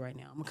out there right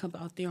now. I'm going to come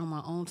out there on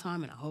my own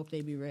time, and I hope they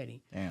be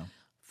ready. Damn.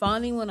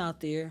 Finally went out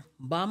there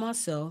by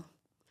myself.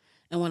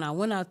 And when I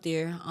went out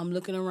there, I'm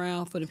looking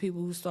around for the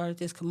people who started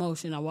this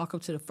commotion. I walk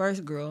up to the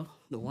first girl,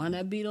 the one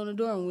that beat on the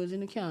door and was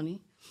in the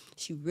county.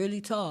 She really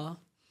tall.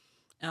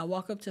 And I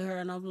walk up to her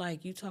and I'm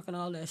like, you talking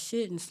all that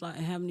shit and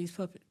having these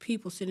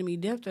people sending me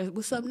death threats.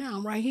 What's up now?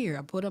 I'm right here.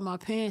 I put up my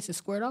pants and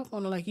squared off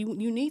on her like, you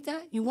need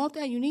that? You want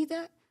that? You need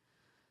that?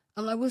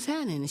 I'm like, what's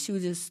happening? And she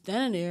was just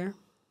standing there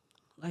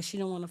like she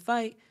didn't want to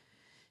fight.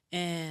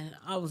 And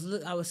I was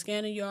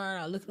scanning the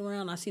yard. I looked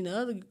around. I seen the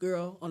other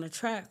girl on the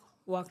track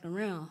walking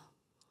around.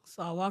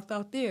 So I walked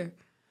out there,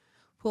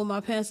 pulled my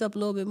pants up a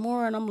little bit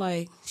more, and I'm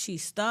like, she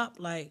stopped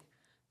like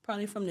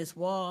probably from this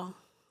wall.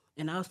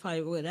 And I was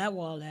probably where that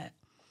wall at.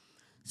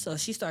 So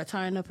she started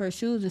tying up her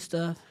shoes and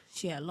stuff.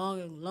 She had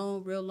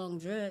real long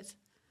dreads.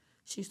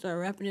 She started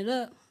wrapping it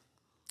up.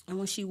 And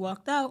when she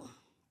walked down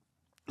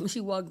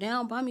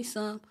by me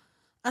some,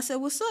 I said,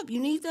 what's up? You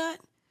need that?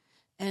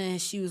 And then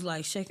she was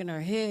like shaking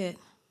her head,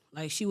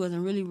 like she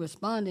wasn't really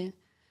responding.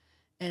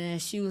 And then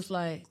she was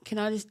like, can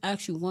I just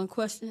ask you one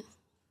question?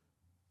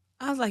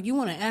 I was like, you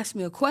want to ask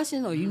me a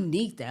question or you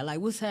need that? Like,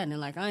 what's happening?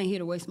 Like, I ain't here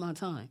to waste my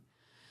time.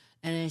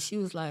 And then she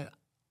was like,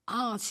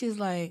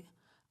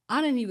 I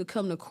didn't even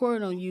come to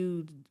court on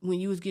you when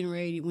you was getting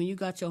ready, when you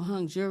got your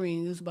hung jury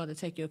and you was about to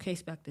take your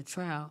case back to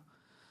trial.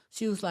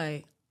 She was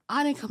like,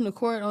 I didn't come to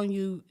court on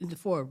you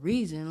for a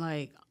reason.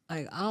 Like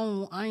I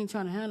ain't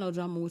trying to have no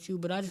drama with you,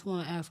 but I just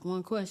want to ask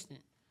one question.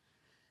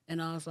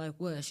 And I was like,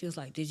 what? She was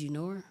like, did you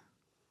know her?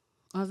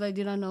 I was like,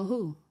 did I know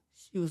who?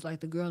 She was like,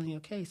 the girl in your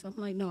case. I'm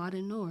like, no, I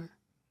didn't know her.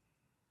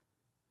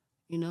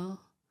 And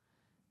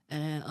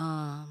then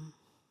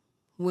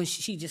when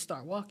she just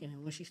started walking,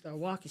 and when she started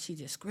walking, she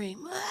just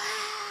screamed,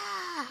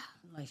 ah!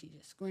 Like she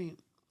just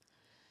screamed.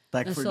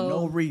 Like And for so,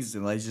 no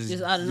reason, like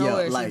just out of yell,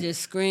 nowhere, like, she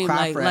just screamed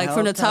cry for like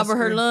from the help, top of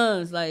her scream.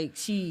 lungs. Like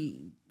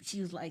she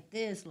was like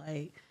this,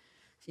 like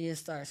she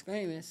just started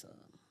screaming. So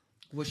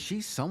Was she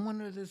someone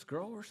to this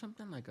girl or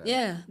something like that?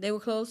 yeah, they were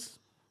close.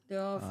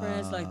 They're all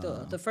friends. Like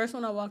the first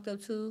one I walked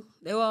up to,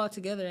 they were all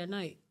together that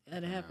night.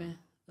 That had happened.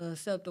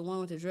 Except the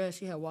one with the dress,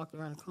 she had walked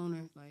around the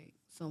corner, like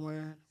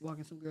somewhere,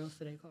 walking some girls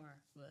to their car.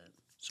 But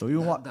So you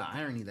walk. The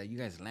irony that you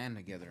guys land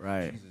together,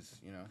 Right. Jesus,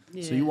 you know.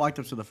 yeah. So you walked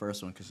up to the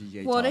first one because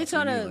she. Well, they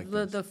tried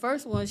to. The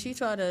first one, she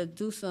tried to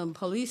do some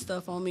police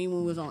stuff on me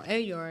when we was on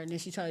AR, and then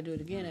she tried to do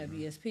it again at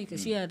VSP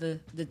because she had the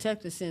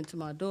detective sent to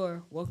my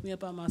door, woke me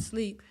up out of my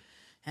sleep,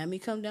 had me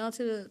come down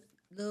to the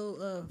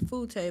little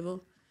food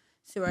table,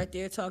 sit right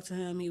there, talk to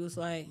him. He was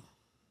like,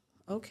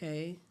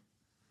 "Okay."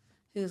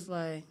 He was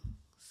like,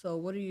 "So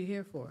what are you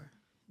here for?"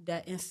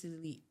 That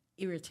instantly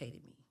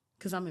irritated me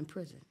because I'm in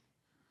prison.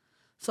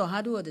 So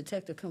how do a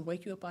detective come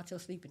wake you up out your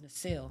sleep in the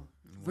cell,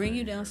 bring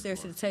you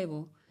downstairs to the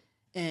table,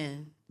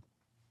 and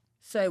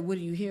say, "What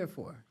are you here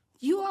for?"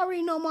 You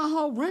already know my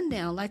whole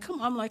rundown. Like,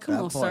 come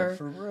on, sir.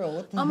 For real.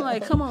 What the I'm hell?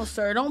 like, come on,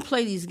 sir. Don't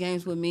play these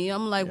games with me.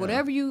 I'm like,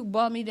 whatever you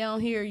brought me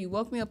down here, you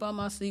woke me up out of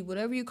my sleep,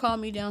 whatever you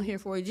called me down here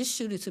for, just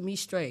shoot it to me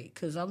straight.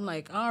 Because I'm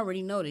like, I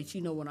already know that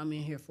you know what I'm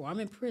in here for. I'm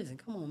in prison.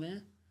 Come on,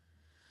 man.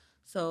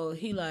 So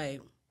he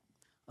like,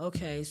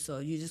 okay, so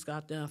you just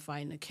got done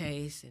fighting the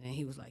case. And then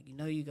he was like, you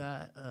know you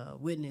got a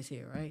witness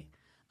here, right?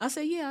 I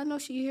said, yeah, I know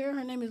she here.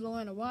 Her name is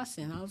Lorena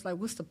Watson. I was like,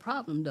 what's the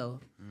problem,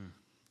 though?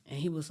 And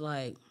he was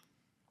like,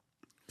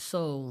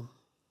 so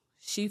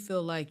she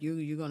feel like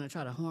you're going to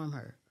try to harm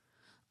her.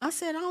 I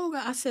said,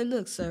 I said,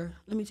 look, sir,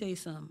 let me tell you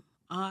something.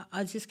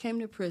 I just came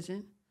to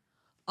prison.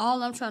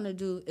 All I'm trying to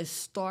do is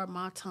start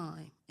my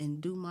time and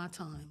do my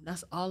time.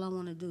 That's all I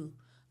want to do.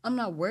 I'm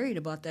not worried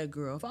about that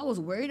girl. If I was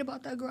worried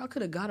about that girl, I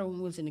could have got her when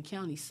we was in the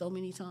county so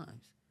many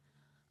times.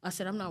 I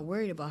said, I'm not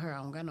worried about her.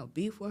 I don't got no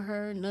beef with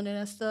her, none of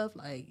that stuff.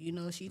 Like, you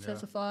know, she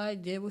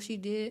testified, did what she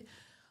did.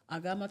 I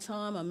got my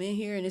time. I'm in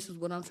here, and this is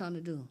what I'm trying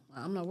to do.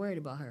 I'm not worried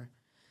about her.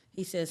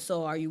 He said,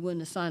 so are you willing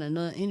to sign a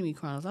non-enemy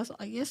crimes? I was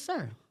like, yes,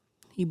 sir.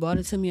 He brought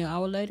it to me an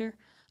hour later.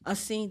 I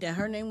seen that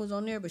her name was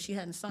on there, but she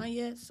hadn't signed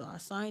yet, so I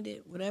signed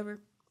it,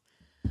 whatever.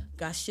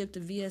 Got shipped to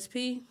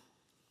VSP.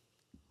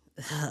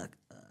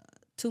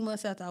 2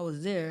 months after I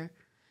was there,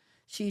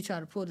 she tried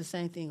to pull the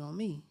same thing on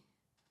me.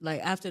 Like,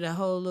 after that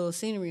whole little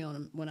scenery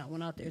on when I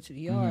went out there to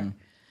the yard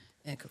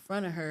and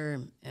confronted her,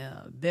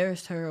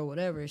 embarrassed her or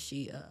whatever,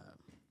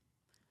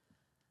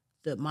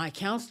 my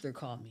counselor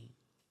called me.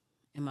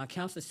 And my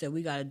counselor said,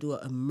 we got to do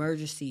an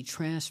emergency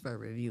transfer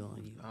review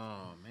on you.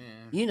 Oh,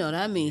 man. You know,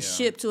 that means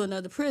shipped to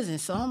another prison.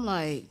 So I'm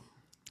like,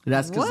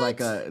 That's because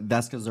what?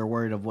 that's because they're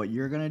worried of what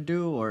you're gonna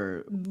do,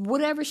 or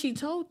whatever she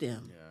told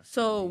them. Yeah.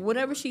 So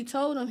whatever she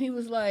told him, he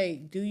was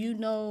like, do you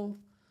know,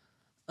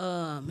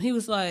 he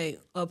was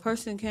like, a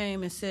person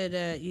came and said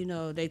that, you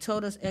know, they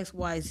told us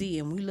XYZ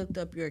and we looked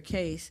up your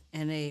case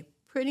and they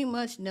pretty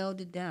much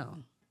nailed it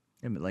down.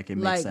 it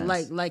makes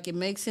sense. Like it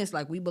makes sense.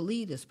 Like, we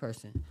believe this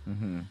person.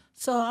 Mm-hmm.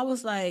 So I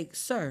was like,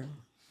 sir,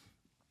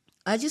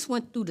 I just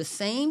went through the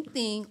same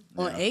thing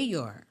on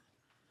AR.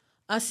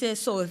 I said,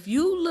 so if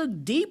you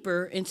look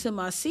deeper into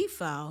my C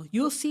file,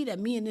 you'll see that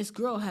me and this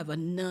girl have a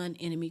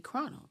non-enemy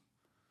chrono.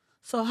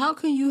 So how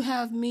can you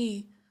have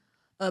me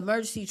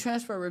emergency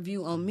transfer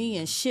review on me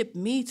and ship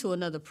me to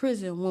another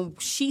prison when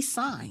she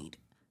signed?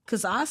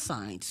 Because I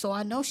signed, so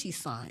I know she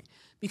signed.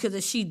 Because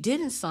if she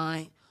didn't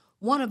sign,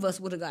 one of us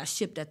would have got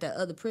shipped at that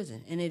other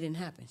prison, and it didn't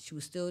happen. She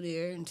was still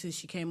there until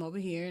she came over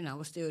here, and I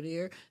was still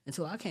there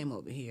until I came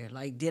over here.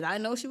 Like, did I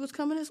know she was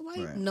coming this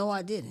way? Right. No,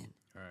 I didn't.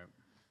 All right.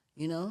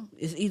 You know,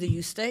 it's either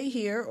you stay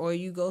here or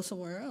you go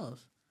somewhere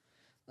else.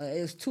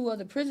 There's 2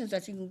 other prisons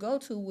that you can go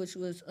to, which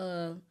was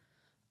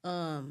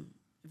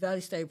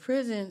Valley State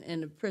Prison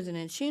and the prison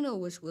in Chino,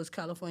 which was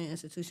California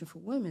Institution for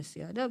Women,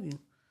 CIW.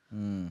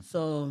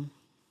 So,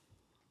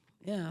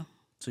 yeah.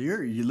 So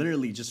you're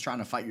literally just trying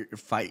to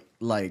fight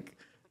like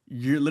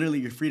you're literally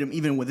your freedom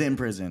even within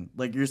prison.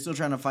 Like you're still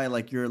trying to fight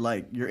like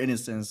your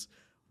innocence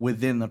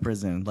within the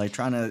prison. Like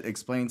trying to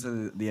explain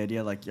to the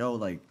idea like, yo,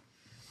 like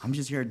I'm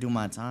just here to do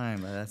my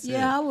time. Like, that's it.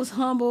 Yeah, I was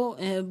humble,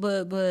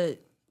 but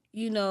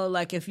you know,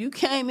 like if you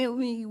came at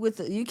me with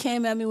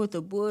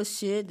the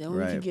bullshit, then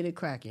we can get it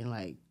cracking.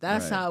 Like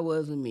that's how it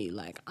was with me.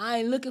 Like I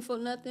ain't looking for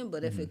nothing,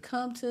 but if it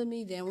come to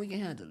me, then we can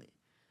handle it.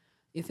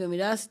 You feel me?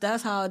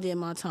 That's how I did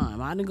my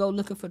time. I didn't go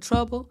looking for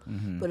trouble,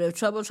 but if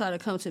trouble try to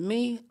come to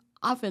me,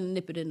 I'm finna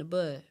nip it in the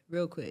bud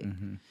real quick.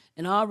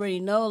 And I already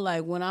know,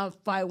 like, when I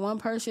fight one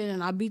person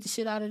and I beat the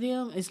shit out of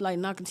them, it's like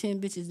knocking 10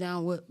 bitches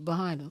down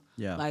behind them.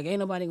 Yeah. Like, ain't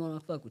nobody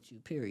gonna fuck with you,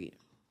 period.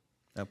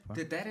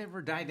 Did that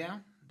ever die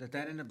down? Did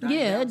that end up dying down?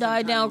 Yeah, it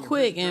died down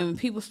quick, and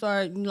people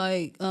started,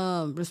 like,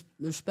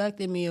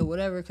 respecting me or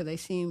whatever because they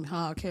seen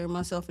how I carry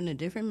myself in a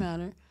different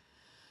manner.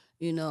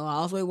 You know, I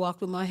always walked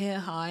with my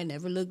head high,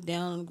 never looked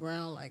down on the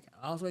ground. Like,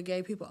 I always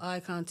gave people eye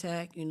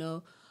contact, you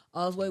know.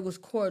 Always was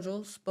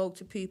cordial, spoke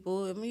to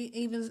people. I mean,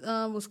 even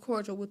was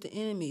cordial with the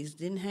enemies.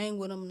 Didn't hang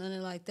with them,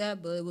 nothing like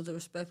that. But it was a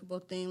respectable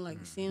thing. Like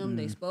you seen them,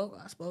 they spoke.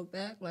 I spoke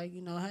back. Like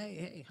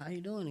hey, how you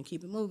doing? And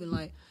keep it moving.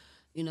 Like,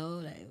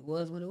 that it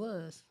was what it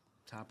was.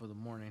 Top of the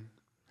morning,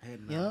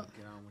 heading Yep. out,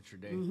 get on with your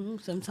day.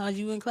 Sometimes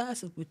you in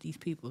classes with these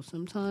people.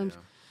 Sometimes,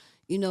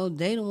 they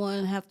the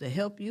one have to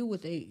help you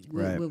with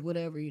with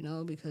whatever,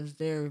 because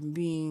they're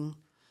in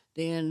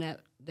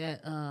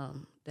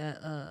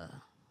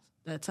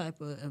that type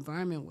of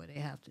environment where they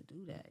have to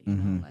do that,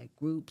 like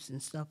groups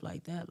and stuff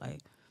like that. Like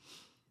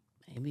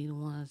they be the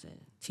ones that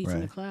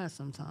teaching the class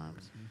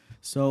sometimes.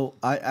 So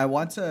I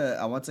want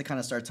to kind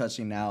of start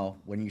touching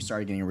now when you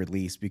started getting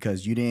released,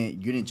 because you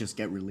didn't just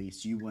get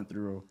released. You went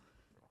through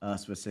a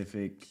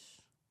specific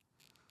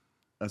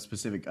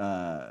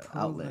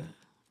outlet.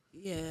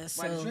 Yeah.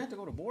 So Why, did you have to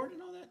go to board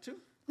and all that too?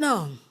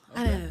 no,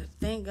 I didn't.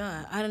 Thank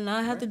God, I did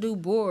not have to do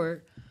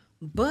board,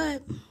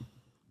 but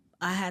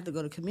I had to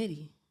go to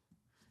committee.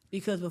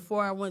 Because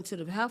before I went to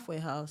the halfway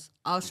house,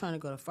 I was trying to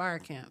go to fire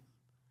camp.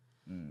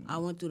 I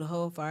went through the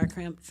whole fire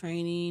camp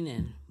training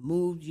and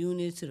moved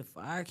units to the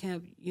fire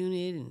camp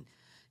unit. And,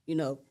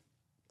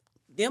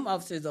 them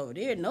officers over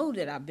there know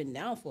that I've been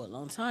down for a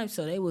long time.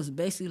 So they was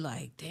basically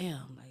like,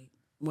 damn, like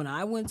when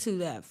I went to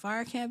that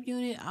fire camp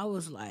unit,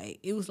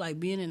 it was like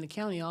being in the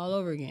county all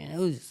over again.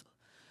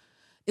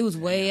 It was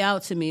way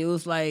out to me. It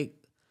was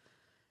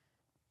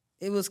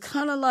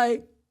kind of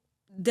like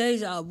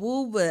deja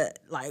vu, but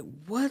like,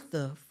 what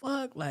the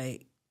fuck?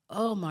 Like,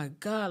 oh my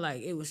God,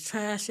 like it was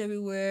trash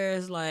everywhere.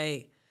 It's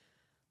like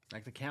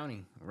the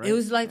county, right? It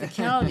was like the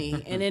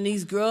county. And then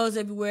these girls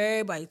everywhere,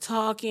 everybody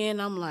talking.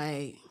 I'm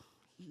like,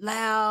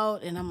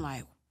 loud. And I'm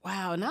like,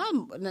 wow. And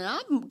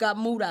I got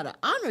moved out of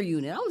honor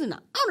unit. I was in the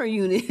honor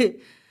unit.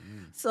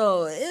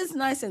 So it's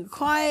nice and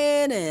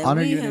quiet. And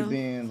Honor unit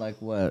being like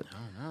what?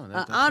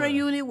 An honor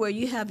unit where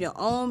you have your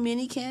own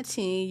mini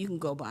canteen. You can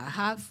go buy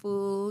hot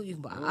food. You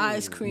can buy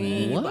ice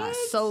cream. You buy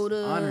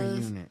sodas. Honor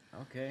unit.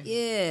 Okay.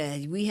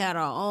 Yeah, we had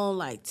our own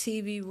like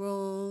TV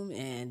room,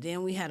 and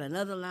then we had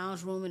another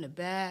lounge room in the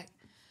back.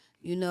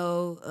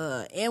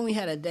 And we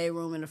had a day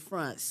room in the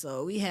front.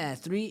 So we had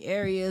 3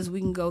 areas we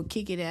can go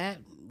kick it at.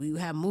 We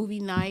had movie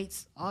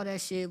nights. All that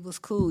shit was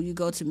cool. You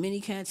go to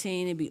mini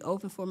canteen and be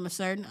open from a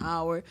certain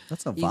hour.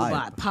 That's a vibe. You can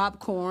buy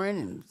popcorn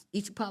and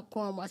eat your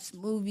popcorn, watch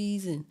some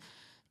movies, and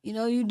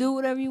you do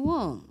whatever you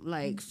want.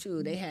 Like,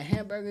 shoot, they had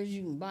hamburgers.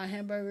 You can buy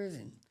hamburgers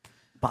and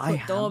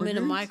throw them in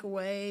the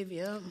microwave.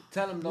 Yeah.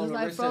 Tell them though,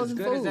 like Lorisa, as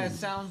good as that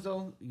sounds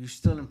though, you're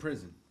still in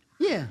prison.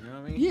 Yeah. You know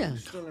what I mean? Yeah. You're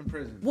still in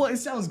prison. Well, it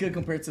sounds good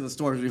compared to the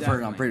stories we've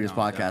heard on previous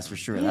podcasts, for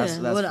sure. Yeah. That's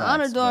well, the facts,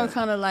 honor door but-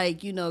 kind of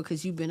like,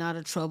 because you've been out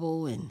of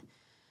trouble and,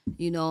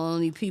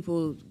 only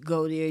people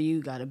go there.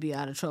 You got to be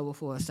out of trouble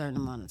for a certain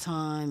amount of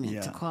time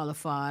and to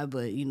qualify.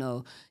 But,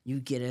 you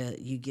get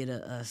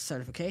a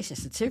certification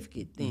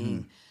certificate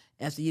thing.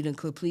 After you done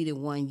completed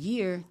 1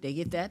 year, they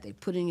get that. They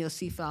put in your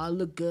C file.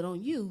 Look good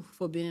on you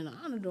for being in the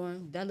honor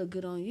dorm. That look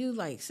good on you.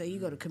 Like, say you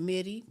go to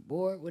committee,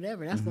 board,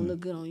 whatever. That's going to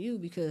look good on you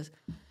because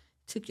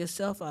took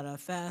yourself out of a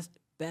fast,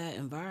 bad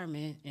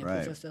environment and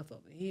put yourself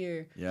over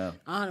here. Yeah.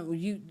 Honor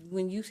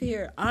when you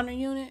hear honor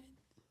unit,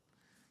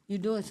 you're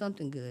doing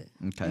something good.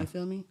 Okay. You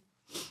feel me?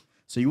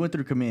 So you went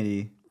through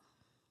committee,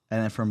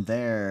 and then from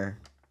there,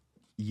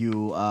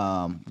 you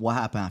what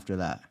happened after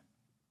that?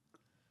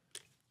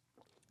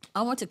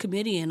 I went to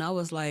committee and I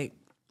was like,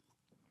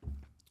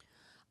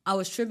 I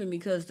was tripping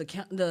because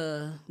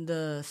the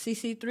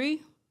CC3,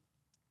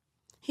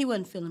 he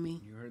wasn't feeling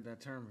me. You heard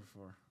that term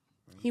before.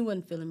 He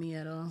wasn't feeling me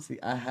at all. See,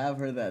 I have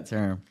heard that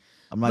term.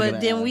 I'm not But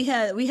gonna then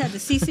ask. we had the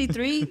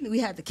CC3, we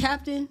had the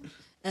captain,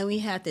 and we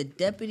had the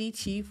deputy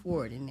chief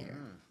warden there.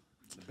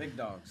 The big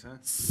dogs, huh?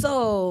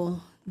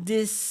 So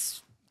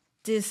this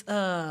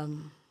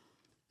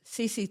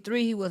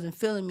CC3, he wasn't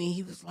feeling me.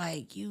 He was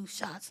like, "You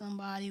shot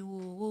somebody, woo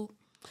woo,"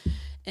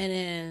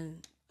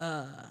 and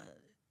then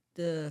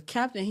the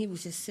captain, he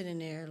was just sitting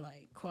there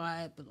like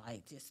quiet, but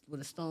like just with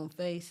a stone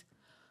face.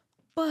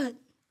 But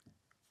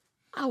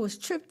I was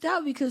tripped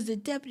out because the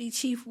deputy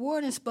chief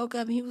warden spoke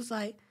up and he was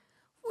like,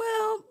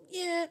 "Well,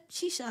 yeah,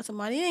 she shot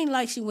somebody. It ain't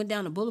like she went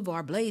down the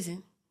boulevard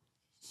blazing.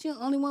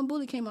 Only one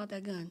bullet came out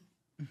that gun."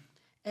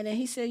 And then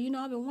he said,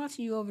 "I've been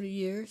watching you over the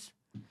years."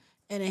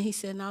 And then he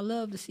said, "And I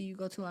love to see you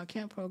go to our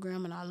camp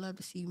program, and I love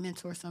to see you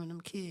mentor some of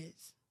them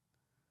kids."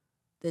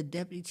 The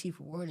deputy chief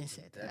warden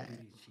said that.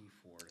 Deputy Chief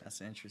Warden. That's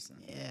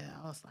interesting. Yeah,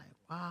 I was like,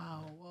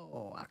 wow,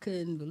 whoa. I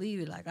couldn't believe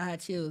it. Like, I had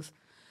chills.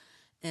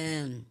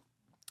 And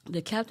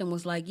the captain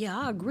was like, "Yeah,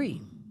 I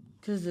agree."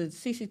 Because the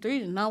CC3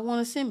 did not want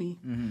to send me.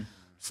 Mm-hmm.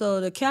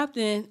 So the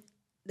captain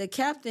and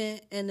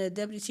the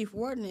deputy chief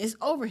warden is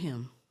over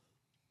him.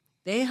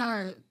 They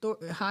higher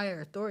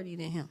authority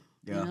than him,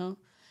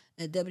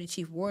 And deputy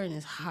chief warden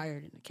is higher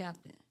than the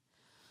captain.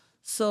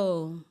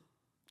 So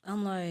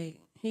I'm like,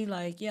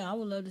 "Yeah, I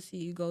would love to see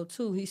you go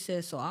too." He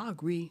said, "So I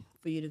agree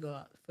for you to go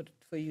out,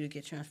 for you to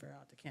get transferred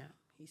out the camp."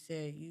 He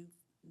said, "You've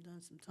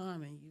done some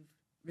time and you've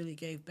really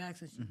gave back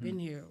since you've been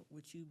here,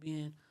 with you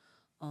being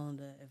on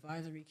the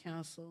advisory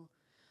council,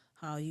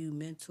 how you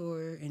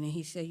mentor. And then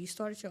he said, you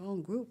started your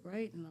own group,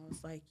 right? And I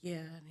was like, yeah.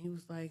 And he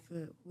was like,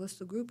 what's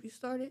the group you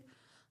started?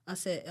 I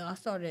said, I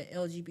started an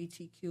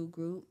LGBTQ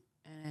group.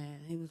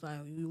 And he was like,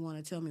 you want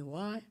to tell me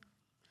why?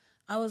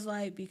 I was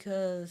like,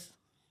 because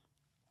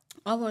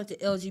I wanted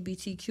the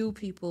LGBTQ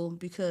people,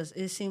 because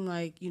it seemed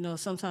like,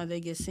 sometimes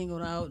they get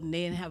singled out and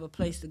they didn't have a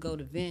place to go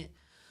to vent.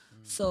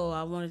 So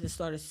I wanted to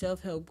start a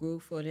self-help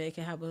group where they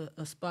can have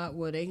a spot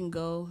where they can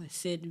go,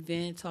 sit and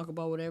vent, talk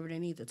about whatever they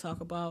need to talk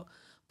about.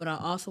 But I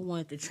also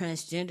wanted the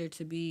transgender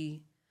to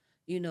be,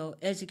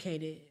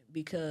 educated,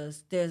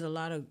 because there's a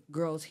lot of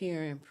girls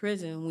here in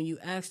prison. When you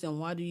ask them,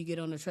 why do you get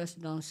on the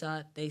testosterone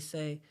shot, they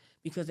say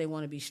because they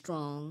want to be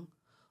strong,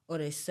 or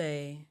they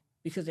say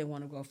because they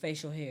want to grow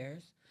facial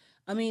hairs.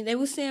 I mean, they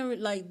were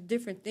saying like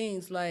different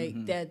things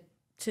like that.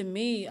 To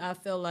me, I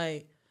felt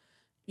like,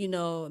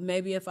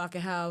 maybe if I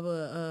could have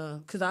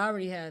because I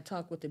already had a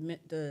talk with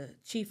the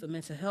chief of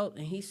mental health,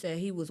 and he said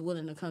he was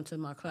willing to come to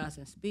my class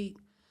and speak,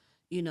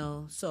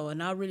 So,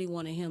 and I really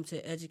wanted him to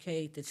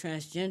educate the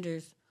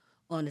transgenders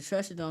on the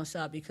testosterone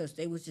shot, because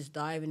they was just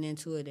diving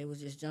into it. They was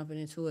just jumping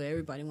into it.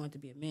 Everybody wanted to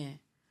be a man,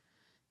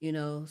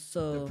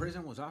 So The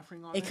prison was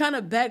offering all it that? kind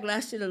of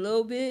backlashed it a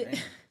little bit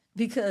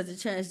because the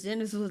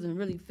transgenders wasn't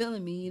really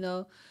feeling me,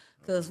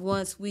 Because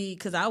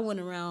I went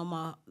around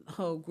my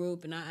whole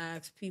group and I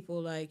asked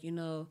people, like,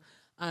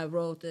 I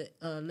wrote the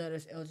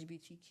letters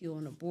LGBTQ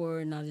on the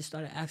board, and I just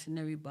started asking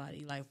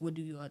everybody, like, what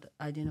do you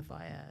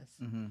identify as?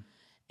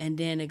 And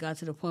then it got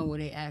to the point where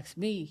they asked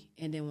me,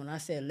 and then when I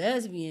said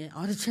lesbian,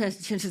 all the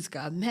transgenders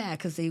got mad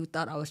because they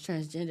thought I was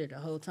transgender the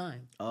whole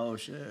time. Oh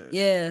shit.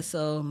 Yeah,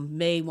 so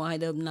they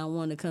wind up not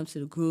wanting to come to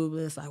the group.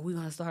 It's like, we're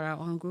going to start our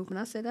own group. And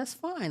I said, that's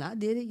fine. I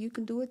did it. You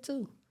can do it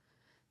too.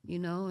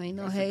 Ain't no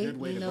That's a hate. good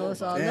way to go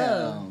It's all about it.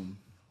 love.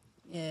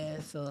 Yeah,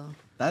 so.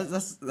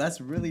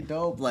 That's really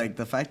dope. Like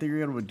the fact that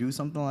you're able to do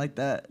something like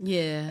that.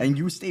 Yeah. And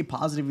you stay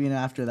positive even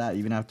after that,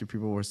 even after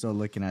people were still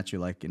looking at you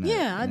like in a,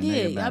 Yeah, I in a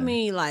negative did. I manner.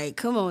 mean, like,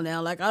 come on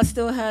now. Like, I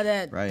still had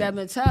that Right. that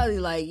mentality.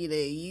 Like, you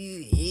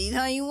ain't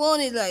how you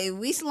want it. Like, if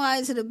we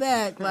slide to the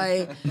back,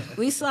 like,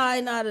 we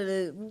sliding out of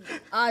the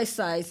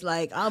eyesight.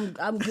 Like, I'm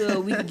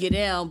good. We can get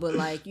down. But,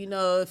 like,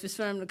 if it's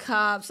from the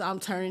cops, I'm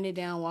turning it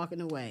down,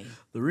 walking away.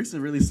 Larissa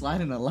really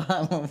sliding a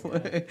lot. My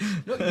boy.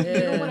 No,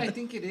 you know what I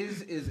think it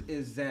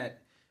is that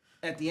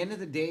at the end of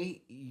the day,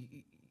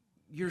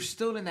 you're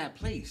still in that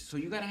place, so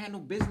you gotta handle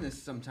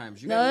business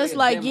sometimes. You gotta No, lay it's a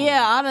like, demo,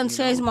 yeah, I done you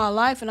changed know? my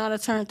life, and I done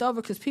turned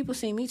over, because people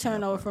see me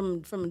turn over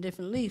from a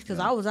different leaf, because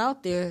I was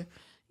out there,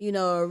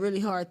 really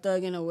hard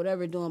thugging or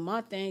whatever, doing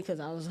my thing, because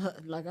I was,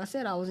 like I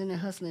said, I was in there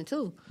hustling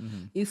too.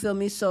 You feel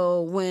me?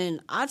 So when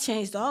I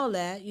changed all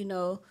that,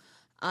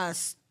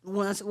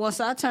 once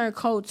I turned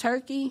cold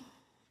turkey,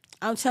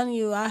 I'm telling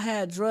you, I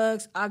had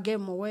drugs. I gave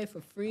them away for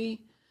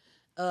free.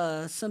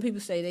 Some people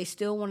say they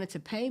still wanted to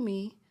pay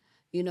me.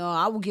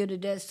 I would give the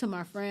debts to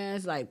my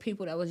friends, like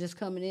people that was just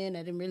coming in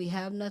that didn't really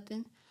have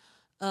nothing.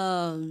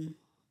 I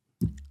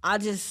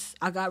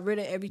got rid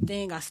of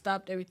everything. I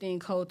stopped everything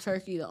cold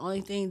turkey. The only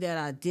thing that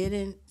I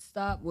didn't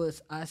stop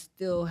was I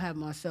still have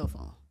my cell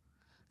phone,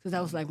 because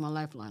that was like my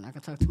lifeline. I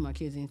could talk to my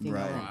kids anything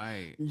I want.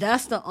 Right.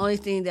 That's the only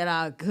thing that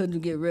I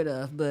couldn't get rid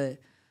of. But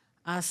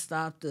I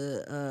stopped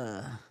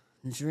the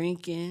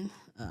drinking,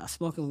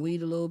 smoking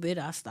weed a little bit.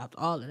 I stopped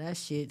all of that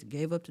shit.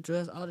 Gave up the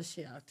drugs, all the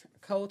shit.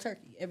 Cold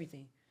turkey,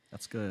 everything.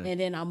 That's good. And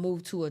then I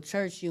moved to a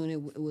church unit.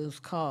 It was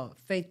called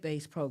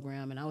Faith-Based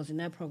Program, and I was in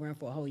that program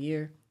for a whole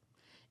year.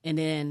 And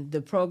then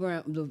the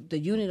program, the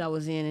unit I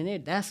was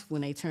in that's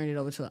when they turned it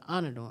over to an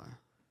honor dorm.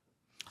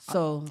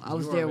 So I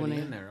was were there when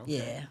already they, in there, okay.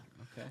 yeah.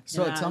 Okay.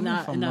 So tell me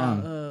if I'm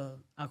wrong.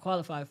 I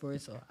qualified for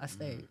it, so I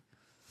stayed.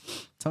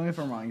 Tell me if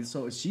I'm wrong.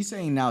 So she's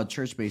saying now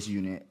church-based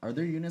unit. Are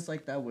there units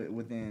like that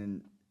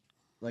within,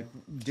 like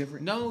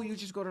different? No, you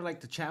just go to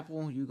like the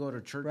chapel. You go to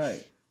church.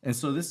 Right. And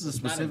so this is a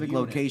It's not a specific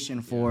unit.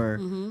 location for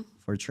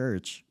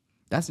church.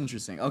 That's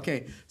interesting.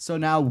 Okay, so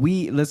now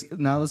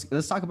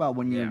let's talk about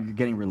when you're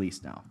getting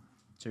released now.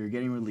 So you're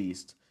getting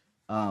released.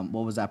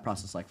 What was that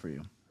process like for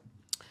you?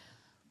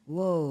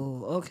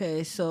 Whoa.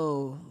 Okay.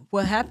 So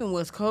what happened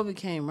was COVID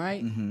came,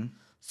 right? Mm-hmm.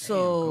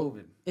 So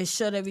COVID. it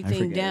shut everything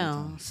forget every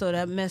down. So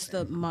that messed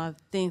up my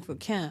thing for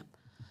camp.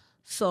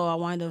 So I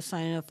wind up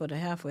signing up for the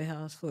halfway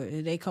house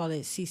they call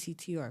it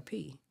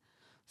CCTRP.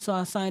 So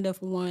I signed up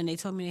for one. They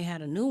told me they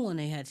had a new one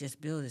they had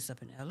just built. It's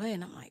up in LA,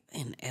 and I'm like,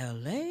 in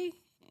LA?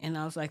 And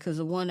I was like, because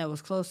the one that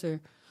was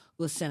closer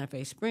was Santa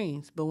Fe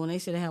Springs. But when they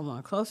said they had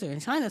one closer in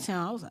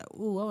Chinatown, I was like,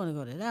 ooh, I want to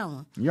go to that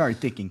one. You're already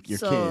thinking your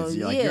kids.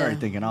 You're already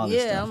thinking all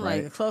this stuff, Yeah, I'm right?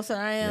 like, the closer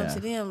I am Yeah. to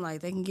them,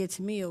 like, they can get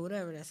to me or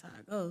whatever. That's how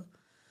I go.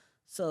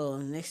 So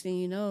next thing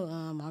you know,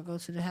 I go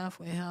to the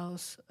halfway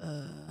house.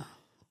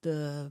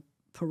 The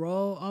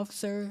parole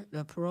officer,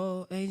 the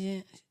parole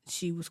agent,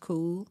 she was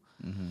cool.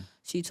 Mm-hmm.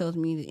 She told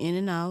me the in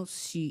and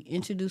outs. She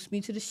introduced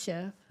me to the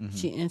chef. Mm-hmm.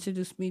 She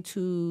introduced me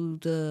to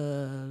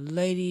the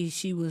lady.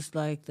 She was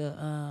like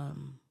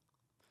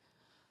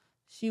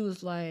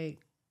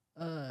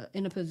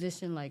in a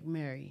position like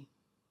Mary.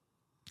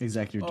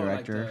 Executive Oh,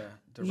 like director.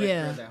 director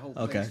Yeah. of that whole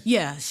Okay. place.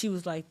 Yeah, she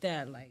was like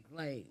that.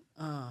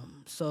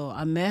 So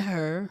I met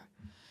her,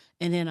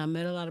 and then I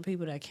met a lot of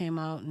people that came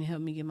out and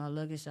helped me get my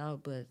luggage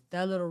out. But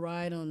that little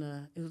ride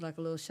it was like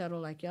a little shuttle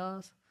like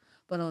y'all's,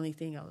 but only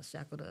thing I was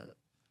shackled up.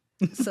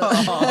 So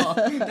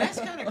That's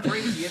kind of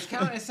crazy.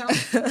 It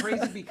sounds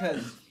crazy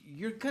because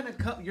you're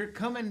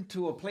coming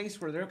to a place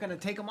where they're gonna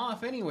take them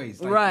off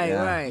anyways. Like, right,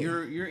 yeah. right.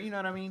 You're you know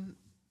what I mean?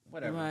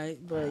 Whatever. Right,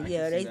 I but can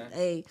yeah, see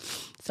that.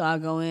 so I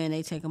go in,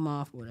 they take them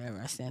off, whatever.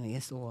 I stand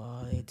against the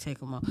wall, they take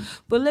them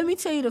off. But let me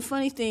tell you the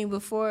funny thing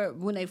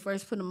when they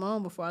first put them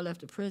on, before I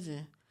left the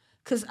prison,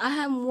 because I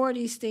haven't wore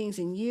these things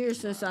in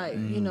years since I,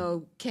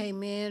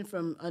 came in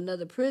from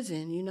another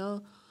prison,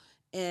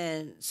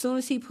 And as soon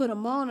as he put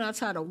them on, I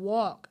tried to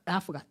walk. I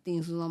forgot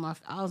things was on my.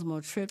 I was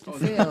more tripped and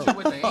failed.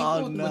 With the ankle,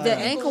 Oh, no. With the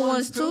ankle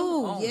ones too.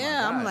 Oh, my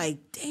Yeah, I'm God. like,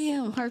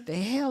 damn, hurt the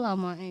hell out of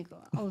my ankle.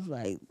 I was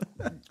like,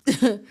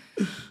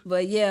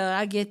 but yeah,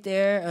 I get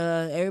there.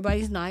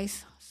 Everybody's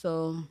nice.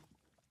 So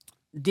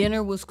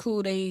dinner was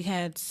cool. They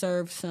had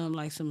served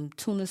some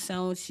tuna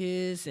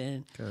sandwiches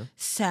and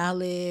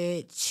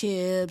salad,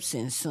 chips,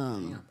 and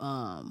some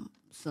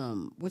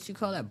what you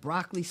call that,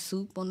 broccoli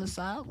soup on the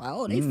side. Like,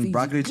 oh, they feed you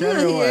Broccoli good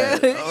cheddar or here.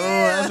 what? Oh,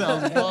 that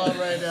sounds fun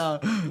right now.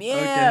 Yeah,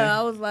 Okay.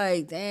 I was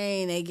like,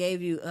 dang, they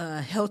gave you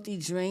healthy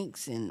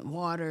drinks and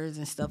waters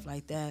and stuff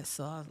like that.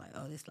 So I was like,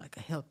 oh, this like a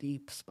healthy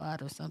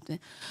spot or something.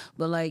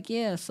 But like,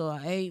 yeah, so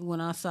I ate,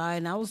 went outside,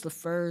 and I was the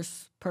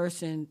first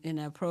person in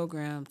that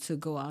program to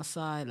go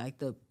outside. Like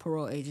the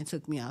parole agent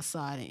took me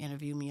outside and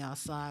interviewed me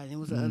outside. And it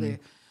was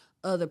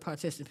other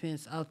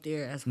participants out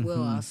there as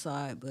well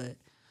outside, but.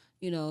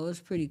 It was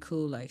pretty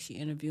cool. Like, she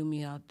interviewed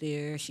me out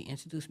there. She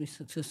introduced me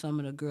to some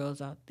of the girls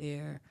out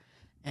there,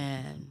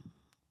 and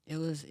it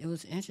was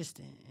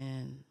interesting.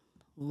 And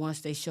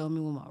once they showed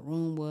me where my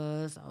room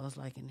was, I was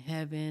like in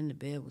heaven. The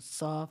bed was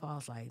soft. I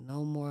was like,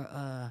 no more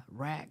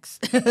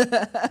racks,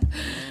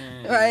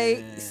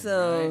 right?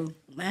 So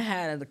I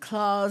had the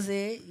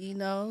closet,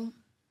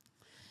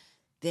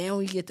 Then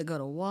we get to go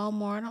to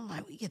Walmart. I'm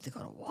like, we get to go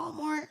to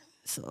Walmart.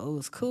 So it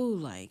was cool.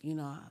 Like, I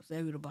was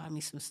able to buy me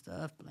some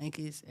stuff,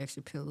 blankets,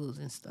 extra pillows,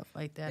 and stuff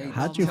like that. Hey,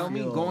 How'd you tell me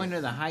feel? going to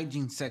the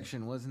hygiene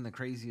section wasn't the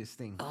craziest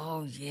thing?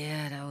 Oh,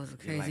 yeah, that was the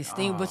craziest like,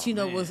 thing. But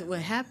oh, man. what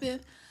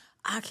happened?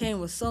 I came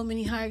with so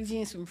many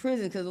hygienes from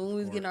prison because when we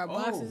was getting our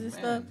boxes and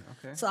stuff.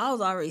 Okay. So I was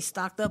already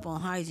stocked up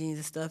on hygienes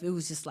and stuff. It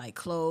was just like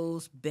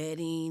clothes,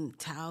 bedding,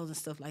 towels, and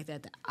stuff like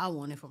that I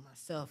wanted for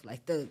myself.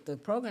 Like the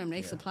program,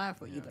 they supply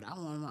for you, but I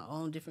wanted my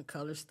own different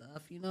color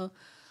stuff, It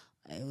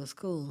was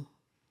cool.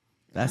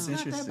 That's Not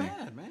interesting. that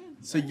bad, man.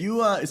 So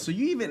you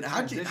even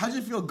how'd you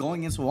feel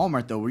going into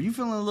Walmart though? Were you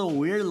feeling a little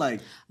weird?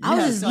 Like I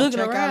was just looking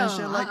self-checkout around. and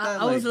shit like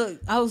that?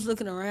 I was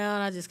looking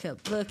around. I just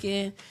kept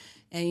looking,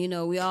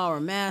 and we all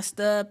were masked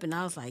up, and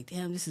I was like,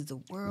 "Damn, this is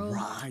the world."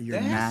 right, you're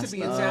That has masked to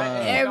be up.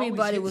 inside.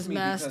 Everybody It always was hits me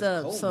masked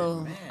because up, COVID, so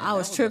man, I that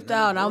was tripped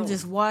another out. I'm world.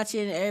 just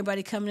watching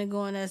everybody coming and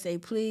going as they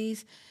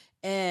please.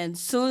 And as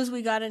soon as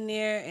we got in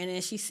there, and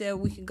then she said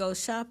we could go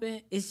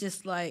shopping, it's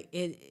just like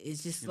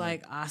it's just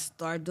like I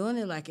started doing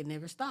it like it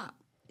never stopped.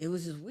 It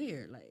was just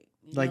weird,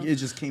 like It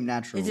just came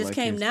natural. It just like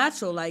came it's-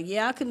 natural. Like,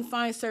 yeah, I couldn't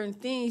find certain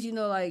things,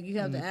 like you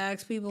have to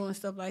ask people and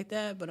stuff like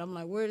that. But I'm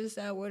like, where this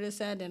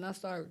at? Then I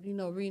start,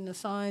 reading the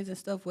signs and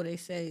stuff where they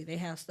say they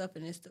have stuff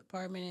in this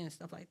department and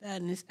stuff like that.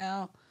 And this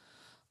aisle,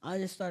 I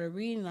just started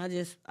reading. I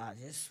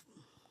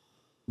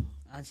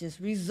just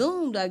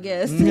resumed, I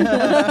guess.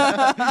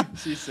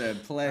 She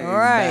said, "Play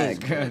Right.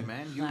 back." Good,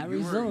 man. I You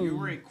resumed.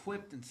 were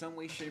equipped in some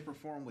way, shape, or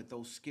form with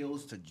those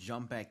skills to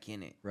jump back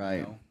in it.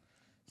 Right.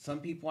 Some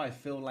people, I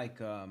feel like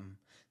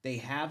they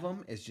have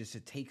them. It's just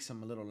it takes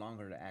them a little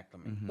longer to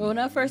acclimate. But when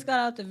I first got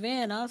out the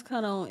van, I was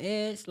kind of on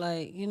edge,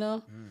 like,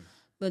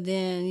 But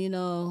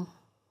then,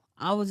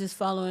 I was just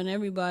following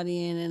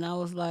everybody in, and I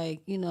was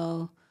like,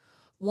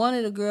 one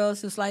of the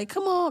girls was like,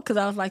 come on, because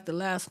I was like the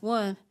last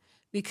one,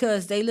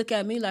 because they look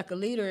at me like a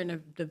leader,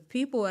 and the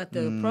people at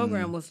the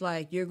program was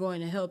like, you're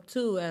going to help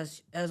too,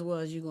 as well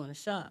as you're going to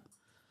shop.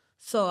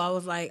 So I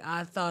was like,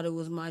 I thought it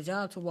was my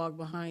job to walk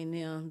behind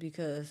them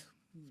because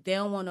they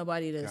don't want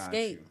nobody to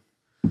escape.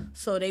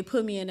 So they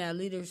put me in that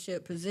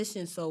leadership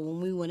position. So when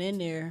we went in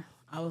there,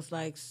 I was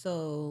like,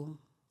 so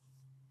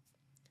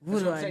what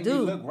That's do I'm I saying. do?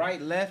 You look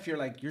right, left. You're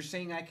like, you're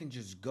saying I can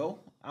just go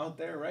out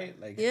there, right?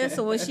 Like, Yeah,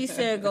 so when she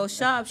said go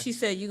shop, she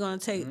said, you're going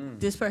to take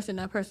this person,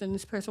 that person,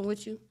 this person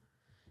with you.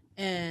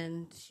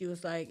 And she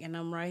was like, and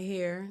I'm right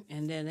here.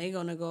 And then they're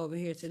going to go over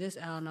here to this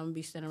aisle, and I'm going to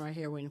be standing right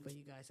here waiting for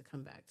you guys to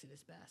come back to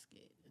this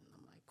basket. And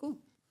I'm like, cool.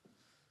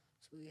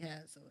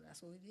 So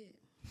that's what we did.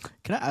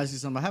 Can I ask you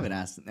something? I haven't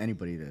asked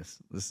anybody this.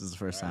 This is the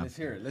first time.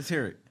 Let's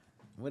hear it.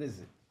 What is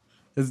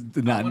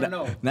it? Now,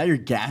 know. now you're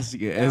gassing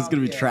it. It's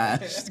gonna be yeah.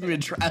 trash. It's gonna be a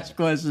trash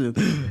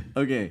question.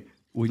 Okay,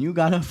 when you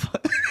got up,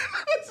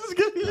 this is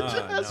gonna be a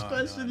trash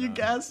question. You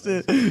gassed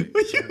it.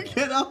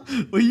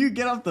 When you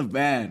get off the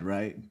van,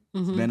 right?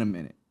 It's been a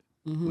minute.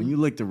 When you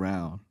looked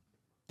around,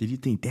 did you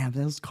think, damn,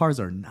 those cars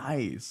are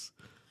nice?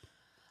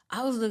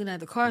 I was looking at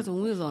the cars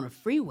when we was on the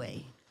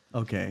freeway.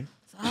 Okay.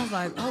 So I was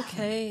like,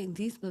 okay,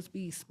 these must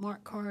be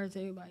smart cars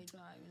everybody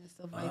driving and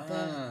stuff like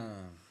that.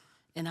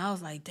 And I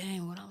was like,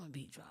 dang, what I'm going to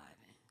be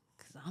driving?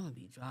 Because I'm going to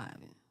be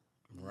driving.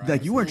 Right.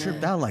 Like you weren't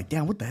tripped out, like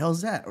damn, what the hell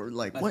is that? Or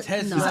like what?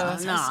 Tesla.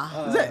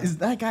 Is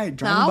that guy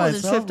driving No, I by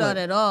wasn't himself? tripped out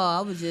at all.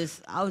 I was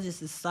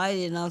just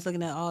excited, and I was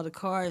looking at all the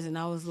cars, and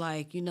I was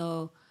like,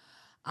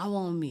 I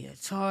want me a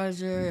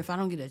Charger. If I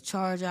don't get a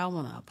Charger, I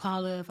want an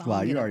Impala. If I Wow,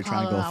 don't you're get already a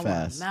trying to Impala, go I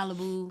fast. want a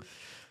Malibu.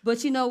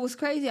 But what's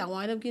crazy? I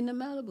wind up getting a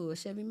Malibu, a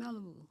Chevy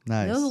Malibu.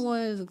 Nice. Those are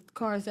one of the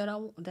cars that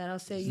I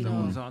said, The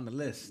one's on the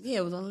list. Yeah,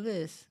 it was on the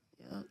list.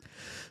 Yep.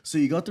 So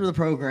you go through the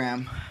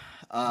program,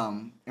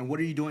 and what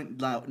are you doing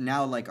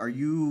now? Like, are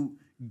you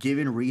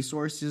giving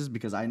resources?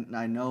 Because I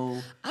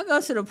know I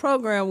go to the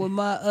program with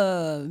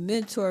my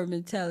mentor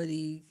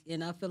mentality,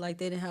 and I feel like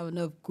they didn't have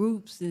enough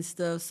groups and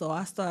stuff, so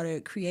I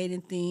started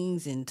creating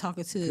things and got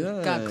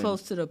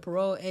close to the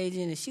parole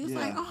agent, and she was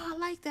like, "Oh, I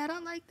like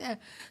that."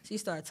 She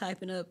started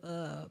typing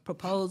up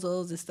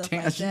proposals and stuff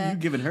like that. You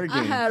giving her game.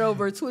 I had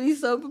over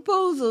 20-some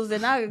proposals,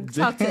 and I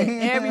talked to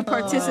every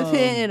participant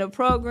in the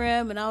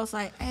program, and I was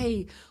like,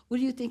 "Hey, what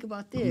do you think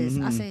about this?"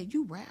 I said,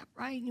 "You rap,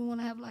 right? You want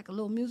to have like a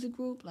little music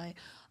group, like."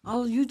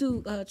 Oh, you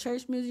do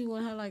church music? You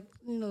want to have like,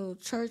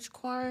 church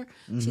choir?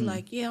 She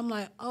like, yeah. I'm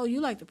like, oh,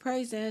 you like the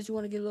praise dance? You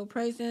want to get a little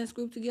praise dance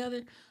group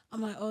together? I'm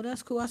like, oh,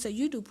 that's cool. I said,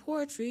 you do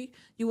poetry?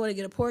 You want to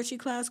get a poetry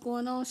class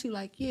going on? She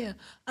like, yeah.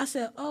 I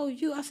said, oh,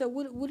 you? I said,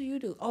 what do you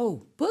do?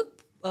 Oh,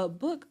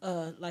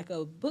 like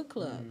a book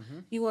club.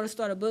 You want to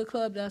start a book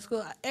club? That's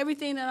cool.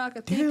 Everything that I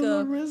could think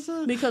of.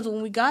 Lorisa. Because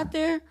when we got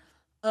there,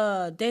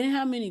 they didn't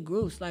have many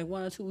groups, like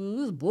one or two. We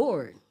was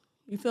bored.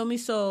 You feel me?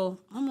 So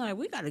I'm like,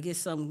 we got to get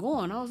something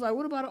going. I was like,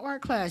 what about an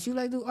art class? You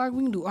like do art?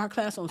 We can do art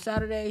class on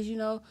Saturdays,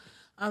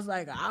 I was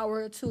like, an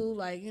hour or two,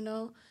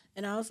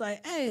 And I was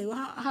like, hey,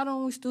 how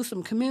don't we do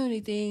some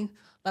community thing?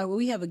 Like when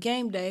we have a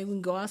game day, we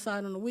can go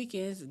outside on the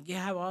weekends and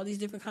have all these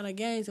different kind of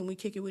games and we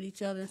kick it with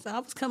each other. And so I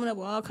was coming up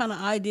with all kind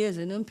of ideas.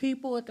 And them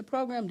people at the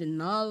program did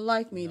not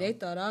like me. No. They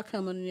thought I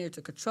come in there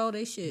to control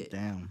their shit.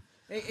 damn.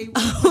 Hey,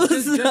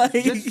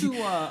 just to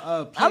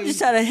play. I'm just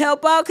trying to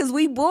help out because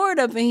we bored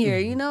up in here,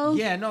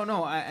 Yeah,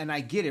 no, and I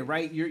get it,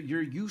 right?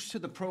 You're used to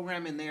the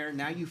program in there.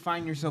 Now you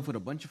find yourself with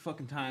a bunch of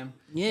fucking time.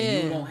 Yeah,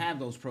 and you won't have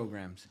those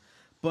programs.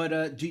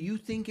 But do you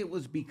think it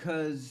was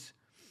because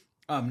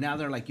now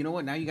they're like, you know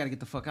what? Now you got to get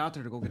the fuck out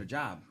there to go get a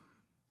job.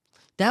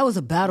 That was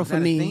a battle for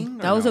me.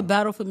 That was a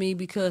battle battle for me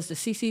because the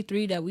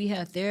CC3 that we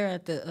had there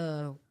at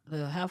the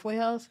halfway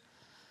house,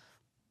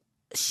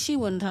 she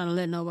wasn't trying to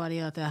let nobody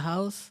out that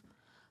house.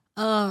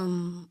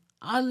 I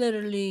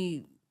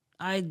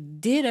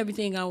did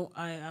everything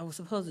I was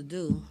supposed to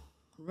do.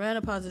 Ran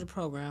a positive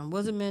program,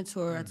 was a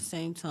mentor at the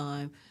same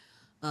time,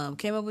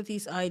 came up with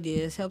these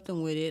ideas, helped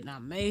them with it, and I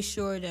made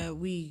sure that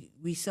we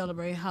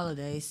celebrate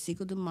holidays,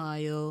 Cinco de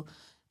Mayo,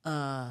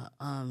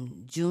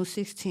 June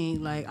 16th.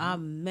 Like I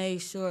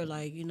made sure,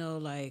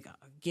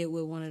 get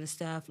with one of the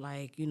staff,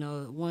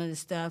 one of the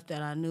staff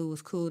that I knew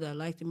was cool, that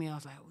liked me. I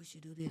was like, we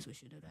should do this, we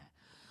should do that.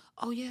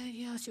 Oh,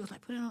 yeah. She was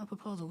like, put it on a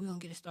proposal. We're going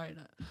to get it started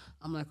up.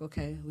 I'm like,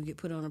 okay, we get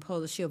put it on a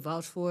proposal. She'll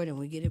vouch for it, and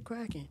we get it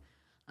cracking.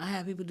 I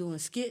had people doing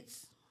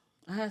skits.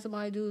 I had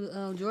somebody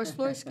do George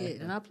Floyd skit,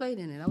 and I played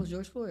in it. I was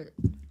George Floyd.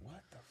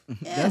 What the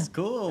Yeah. That's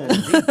cool.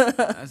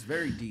 That's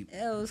very deep.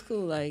 Yeah, it was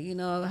cool. I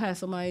had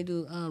somebody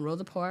do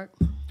Rosa Parks.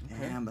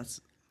 Damn,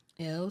 that's...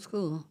 Yeah, it was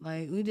cool.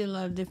 We did a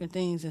lot of different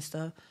things and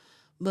stuff.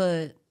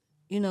 But,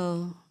 it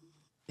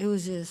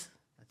was just,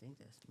 I think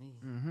that's me.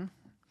 Mm-hmm.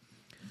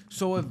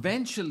 So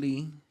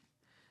eventually...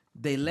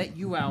 they let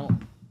you out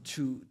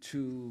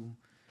to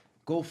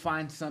go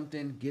find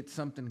something, get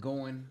something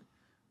going.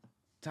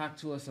 Talk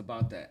to us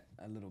about that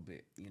a little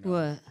bit.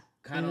 What?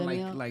 Kind of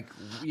like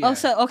yeah.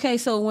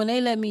 So when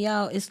they let me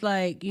out, it's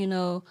like,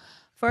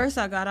 first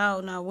I got out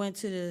and I went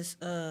to this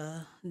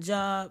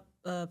job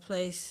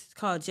place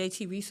called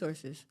JT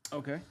Resources.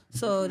 Okay.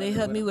 So they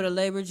helped me with a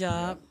labor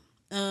job.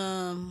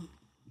 I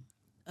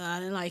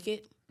didn't like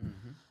it.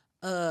 Mm-hmm.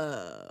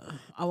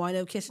 I wound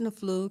up catching the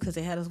flu because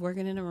they had us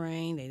working in the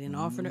rain. They didn't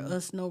offer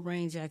us no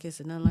rain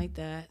jackets or nothing like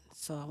that.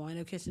 So I wound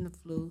up catching the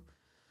flu.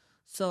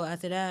 So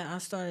after that, I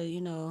started,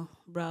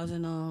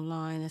 browsing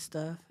online and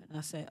stuff. And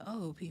I said,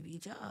 oh,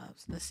 PV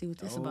Jobs. Let's see what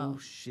this about. Oh,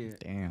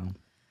 shit. Damn.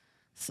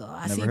 So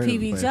I see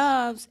PV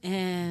Jobs,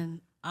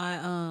 and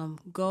I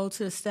go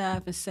to the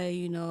staff and say,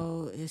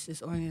 it's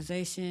this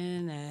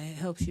organization that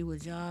helps you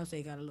with jobs.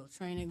 They got a little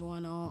training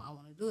going on. I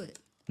want to do it.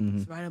 Mm-hmm.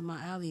 It's right up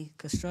my alley,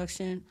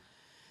 construction.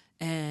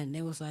 And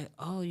they was like,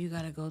 oh, you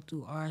got to go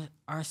through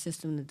our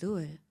system to do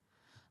it.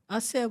 I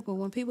said, well,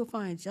 when people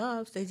find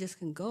jobs, they just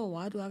can go.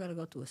 Why do I got to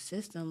go through a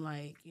system?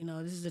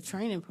 This is a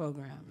training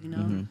program,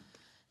 Mm-hmm.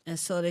 And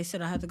so they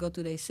said I had to go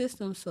through their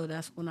system. So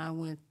that's when I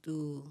went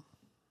through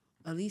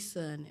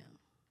Lorisa and them.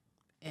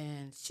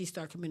 And she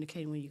started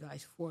communicating with you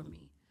guys for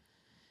me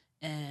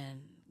and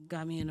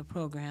got me in the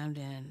program.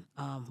 Then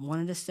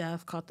one of the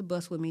staff caught the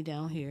bus with me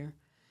down here,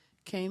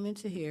 came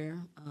into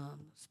here,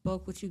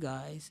 spoke with you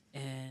guys,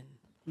 and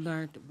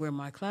learned where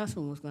my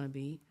classroom was going to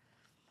be,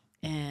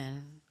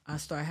 and I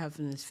started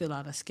having to fill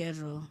out a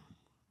schedule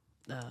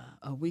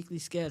a weekly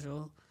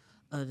schedule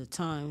of the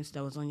times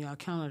that was on your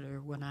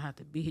calendar when I had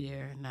to be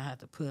there, and I had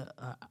to put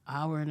an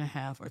hour and a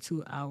half or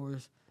 2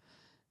 hours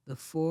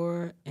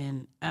before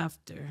and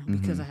after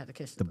because I had to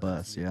catch the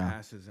bus. Yeah.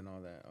 Passes and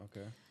all that.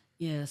 Okay.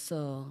 Yeah,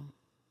 so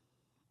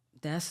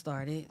that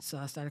started. So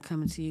I started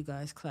coming to you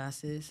guys'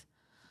 classes.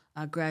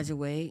 I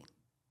graduate,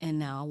 and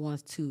now I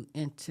want to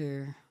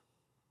enter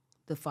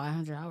the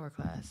 500-hour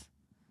class.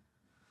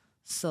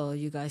 So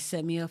you guys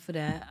set me up for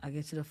that. I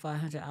get to the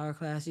 500-hour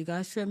class. You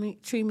guys treat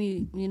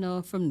me,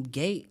 from the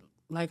gate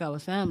like I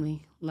was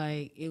family.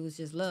 Like it was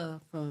just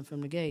love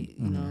from the gate,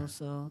 you know.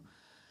 So,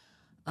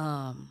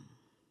 I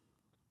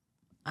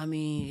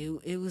mean,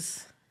 it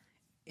was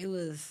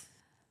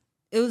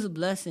a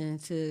blessing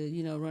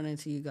to run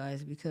into you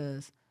guys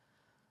because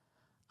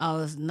I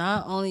was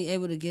not only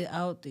able to get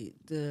out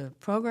the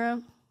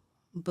program,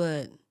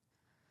 but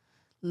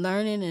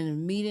learning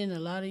and meeting a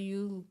lot of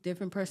you,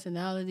 different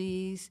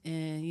personalities,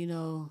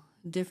 and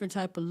different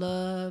type of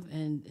love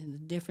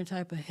and different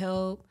type of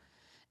help,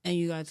 and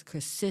you guys are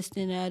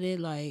consistent at it,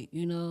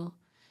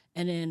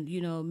 and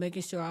then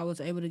making sure I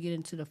was able to get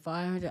into the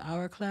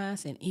 500-hour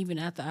class, and even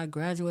after I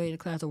graduated the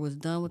class or was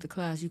done with the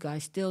class, you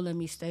guys still let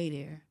me stay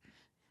there.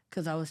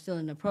 Because I was still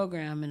in the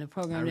program, and the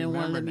program didn't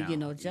want to let me get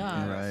no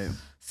job. Right.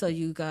 So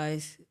you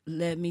guys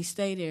let me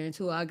stay there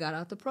until I got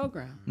out the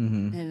program.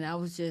 And that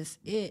was just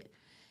it.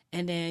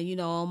 And then,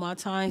 on my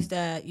times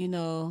that,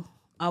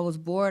 I was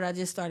bored, I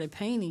just started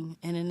painting.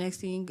 And the next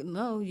thing you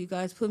know, you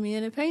guys put me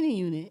in a painting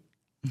unit.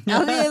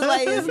 I mean,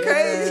 it's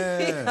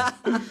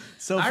crazy.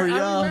 So for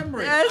y'all, I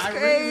remember it. That's I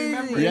crazy. really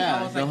remember it. Yeah,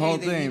 I was the like, whole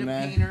they thing, need a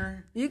man. painter.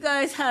 You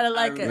guys had an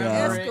I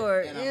remember it,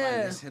 escort. and I'm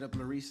like, let's hit up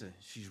Lorisa.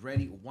 She's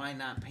ready. Why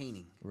not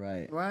painting?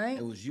 right? Right?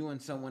 It was you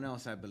and someone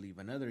else, I believe.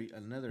 Another.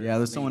 Yeah,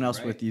 there's someone lady, else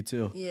right? with you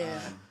too. Yeah.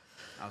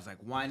 I was like,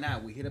 why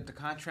not? We hit up the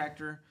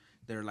contractor.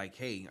 They're like,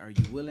 hey, are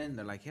you willing?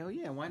 They're like, hell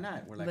yeah, why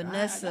not? We're like,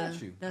 Vanessa. I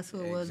got you. That's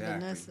who it was,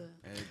 Vanessa.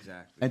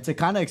 Exactly. And to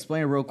kind of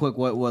explain real quick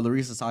what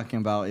Lorisa's talking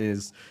about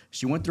is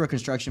she went through a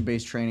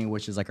construction-based training,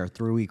 which is like our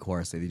 3-week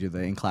course. They do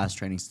the in-class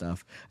training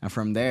stuff. And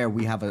from there,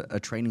 we have a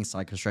training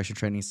site, construction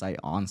training site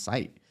on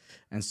site.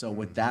 And so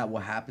with that,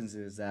 what happens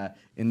is that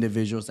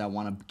individuals that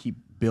want to keep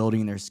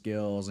building their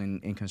skills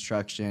in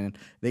construction,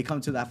 they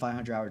come to that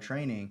 500-hour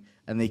training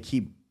and they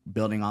keep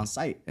building on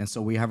site. And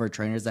so we have our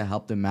trainers that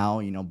help them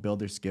out, build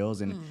their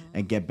skills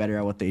and get better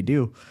at what they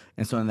do.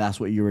 And so that's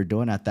what you were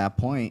doing at that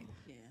point.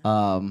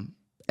 Yeah.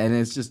 And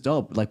it's just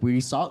dope. Like we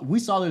saw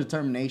the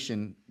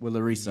determination with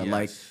Lorisa. Yes.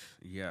 Like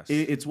yes.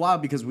 it's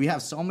wild because we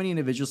have so many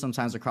individuals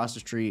sometimes across the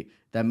street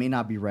that may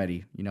not be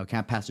ready,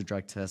 can't pass the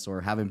drug test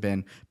or haven't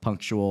been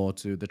punctual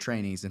to the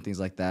trainings and things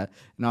like that.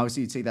 And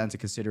obviously you take that into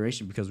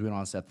consideration because we don't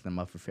want to set them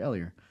up for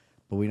failure.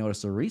 But we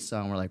noticed Lorisa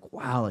and we're like,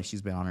 wow, like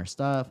she's been on her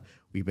stuff.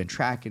 We've been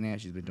tracking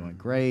it. She's been doing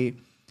great.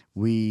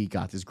 We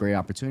got this great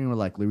opportunity. We're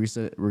like,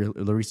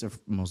 Lorisa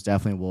most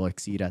definitely will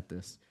exceed at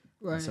this.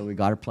 Right. And so we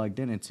got her plugged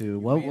into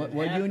what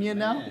union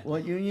now?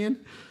 What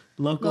union?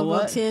 Local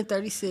what?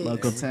 1036.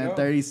 Local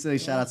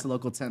 1036. Shout out to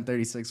Local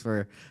 1036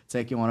 for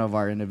taking one of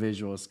our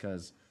individuals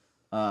because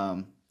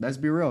let's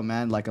be real,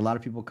 man. Like a lot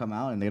of people come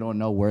out and they don't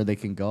know where they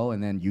can go,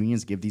 and then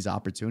unions give these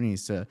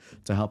opportunities to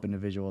help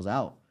individuals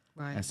out.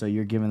 Right. And so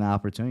you're given the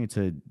opportunity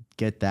to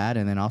get that,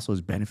 and then also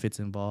there's benefits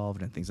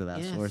involved and things of that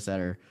Yes. sort that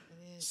are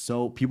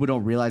so people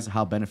don't realize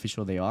how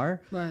beneficial they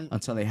are Right.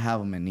 until they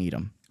have them and need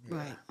them.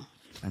 Right.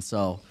 And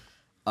so,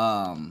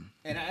 And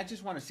I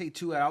just want to say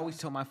too, I always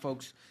tell my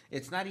folks,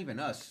 it's not even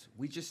us.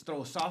 We just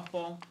throw a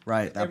softball.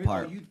 Right, that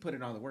part. You put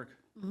in all the work.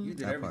 You did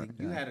That everything. part,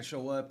 You yeah. had to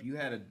show up.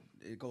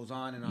 It goes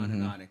on and on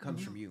and on. It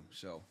comes from you.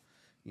 So,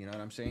 you know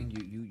what I'm saying?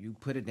 You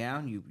put it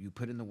down. You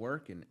put in the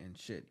work and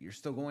shit. You're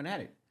still going at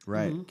it.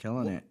 right,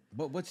 killing it.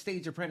 What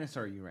stage apprentice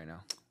are you right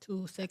now?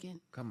 2 second.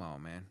 Come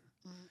on, man.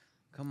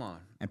 Come on.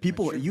 And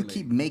people, you Matriculate.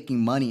 keep making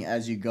money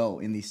as you go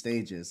in these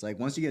stages. Like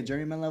once you get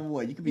journeyman level,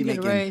 what you could be You get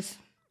a making raise.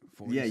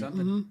 40 yeah,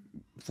 something.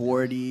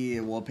 40.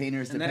 Well,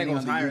 painters And then it depending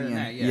goes on the higher union.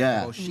 than that. Yeah.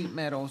 yeah. It goes sheet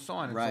metal, so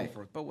on and Right. so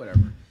forth. But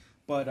whatever.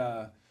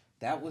 But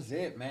that was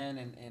it, man.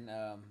 And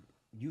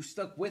you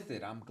stuck with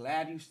it. I'm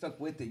glad you stuck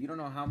with it. You don't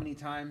know how many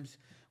times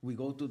we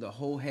go through the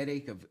whole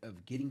headache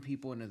of getting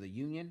people into the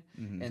union,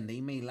 and they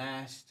may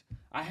last.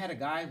 I had a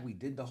guy, we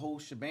did the whole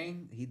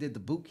shebang. He did the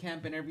boot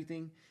camp and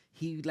everything.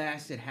 He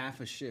lasted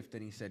half a shift,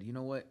 and he said, you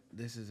know what?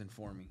 This isn't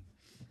for me.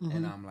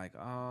 And I'm like,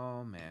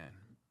 oh, man.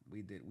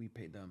 We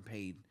paid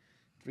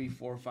 300,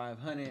 400,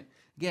 500.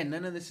 Again,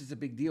 none of this is a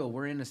big deal.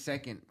 We're in the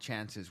second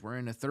chances. We're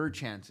in the third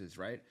chances,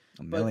 right?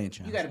 A million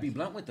But you got to be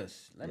blunt with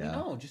us. Let me Yeah.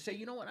 know. Just say,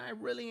 you know what? I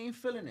really ain't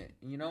feeling it.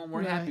 And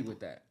we're happy with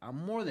that.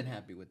 I'm more than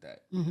happy with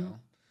that. You know.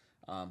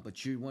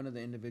 But you're one of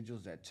the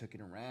individuals that took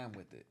it and ran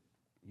with it.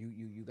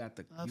 You got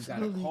a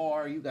Absolutely.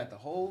 car. You got the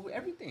whole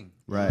everything.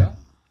 you Right. know?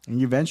 And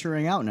you're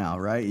venturing out now,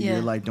 right? Yeah.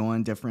 You're like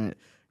doing different.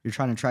 You're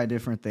trying to try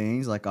different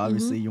things. Like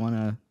obviously, you want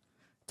to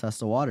test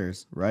the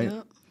waters, right?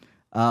 Yep.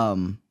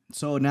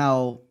 So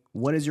now,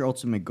 what is your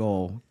ultimate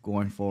goal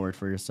going forward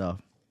for yourself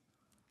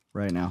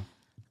right now?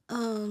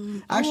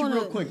 Actually,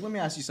 real quick, let me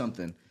ask you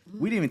something.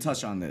 We didn't even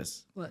touch on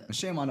this. What? And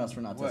shame on us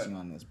for not touching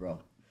on this, bro.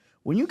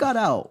 When you got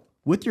out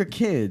with your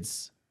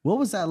kids, what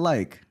was that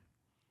like?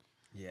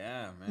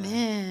 Yeah, man.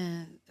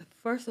 Man,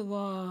 first of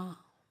all,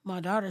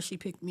 my daughter, she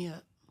picked me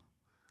up.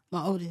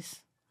 My oldest.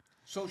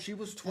 So she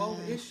was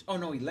 12-ish? Oh,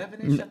 no,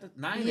 11-ish at the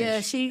 9-ish?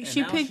 Yeah,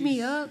 she picked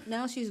me up.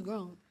 Now she's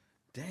grown.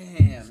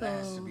 Damn, that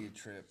has to be a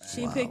trip, man.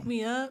 She picked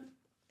me up,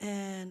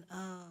 and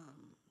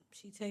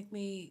she take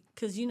me,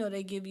 because, you know,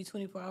 they give you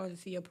 24 hours to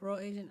see your parole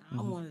agent.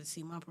 I wanted to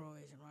see my parole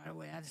agent right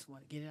away. I just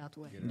want to get it out the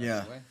way.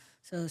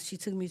 So she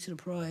took me to the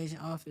parole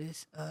agent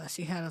office.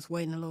 She had us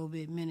waiting a little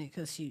minute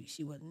because she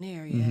wasn't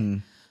there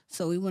yet.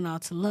 So we went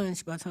out to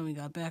lunch. By the time we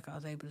got back, I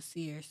was able to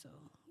see her. So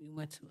we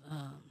went to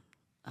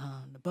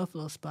the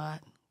Buffalo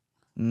spot,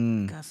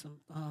 got some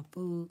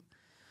food,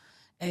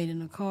 ate in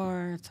the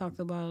car, talked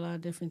about a lot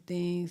of different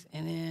things.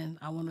 And then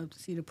I went up to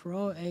see the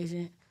parole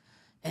agent,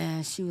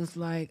 and she was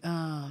like,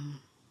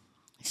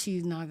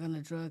 she's not going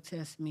to drug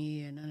test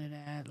me or none of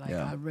that. Like,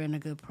 I ran a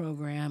good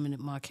program, and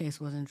my case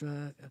wasn't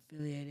drug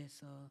affiliated.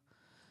 So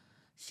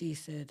she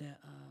said that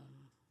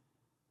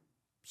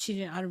I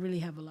didn't really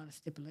have a lot of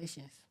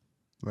stipulations.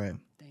 Right.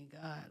 Thank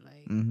God.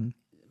 Like,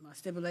 my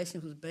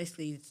stipulations was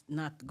basically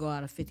not to go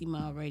out a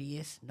 50-mile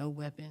radius, no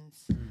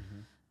weapons,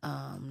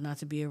 not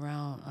to be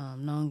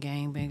around known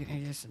gang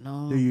bangers,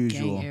 known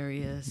gang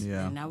areas.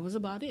 Yeah. And that was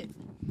about it.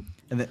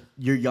 And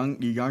your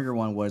younger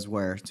one was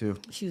where, too?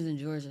 She was in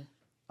Georgia.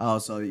 Oh,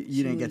 so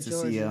you didn't get to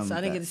see him. So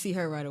I didn't get to see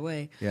her right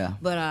away. Yeah.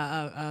 But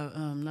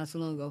I not so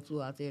long ago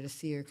flew out there to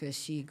see her because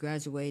she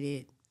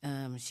graduated.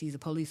 She's a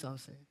police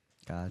officer.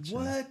 Gotcha.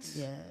 What?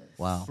 Yes.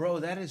 Wow. Bro,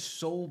 that is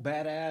so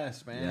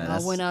badass, man. Yeah, I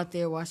went out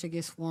there, watched her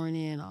get sworn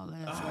in, all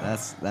that. So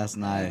that's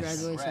nice.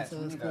 Graduation, Rats, so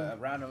we it's need cool. a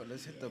round of,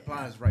 let's hit the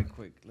applause right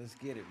quick. Let's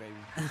get it, baby.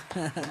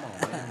 Come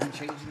on, man. We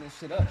changing this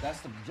shit up.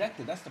 That's the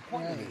objective. That's the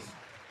point of this.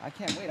 I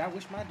can't wait. I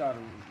wish my daughter,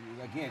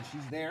 again,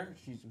 she's there.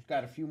 She's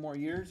got a few more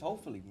years,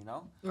 hopefully, you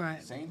know?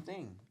 Right. Same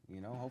thing,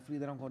 you know? Hopefully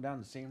they don't go down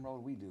the same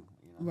road we do,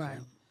 you know? Right.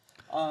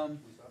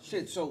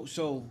 Shit,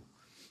 so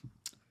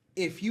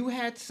if you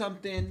had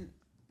something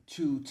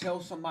to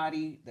tell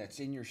somebody that's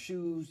in your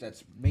shoes,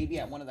 that's maybe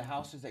at one of the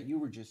houses that you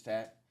were just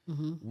at,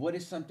 what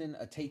is something,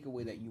 a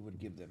takeaway that you would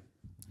give them?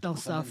 Don't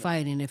stop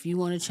fighting. If you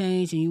want to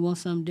change and you want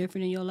something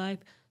different in your life,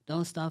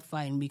 don't stop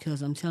fighting,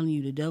 because I'm telling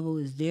you, the devil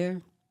is there.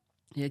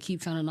 He'll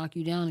keep trying to knock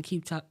you down and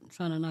keep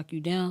trying to knock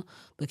you down,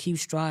 but keep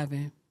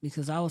striving,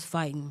 because I was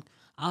fighting.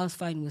 I was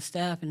fighting with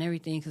staff and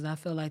everything because I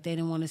felt like they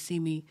didn't want to see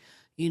me,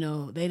 they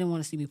didn't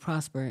want to see me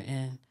prosper,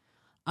 and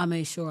I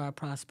made sure I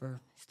prosper.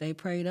 Stay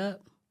prayed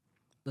up,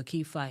 but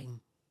keep fighting.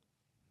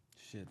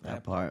 Shit,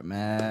 That part,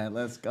 man.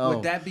 Let's go.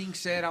 With that being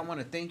said, I want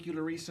to thank you,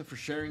 Lorisa, for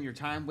sharing your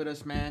time with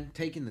us, man.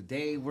 Taking the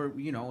day.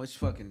 It's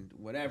fucking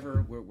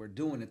whatever. We're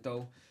doing it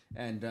though,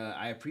 and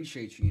I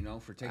appreciate you,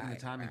 for taking the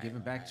time and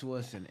giving back to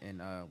us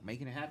and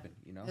making it happen,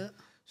 Yep.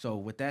 So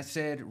with that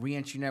said,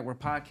 Reentry Network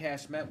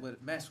Podcast,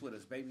 mess with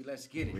us, baby. Let's get it.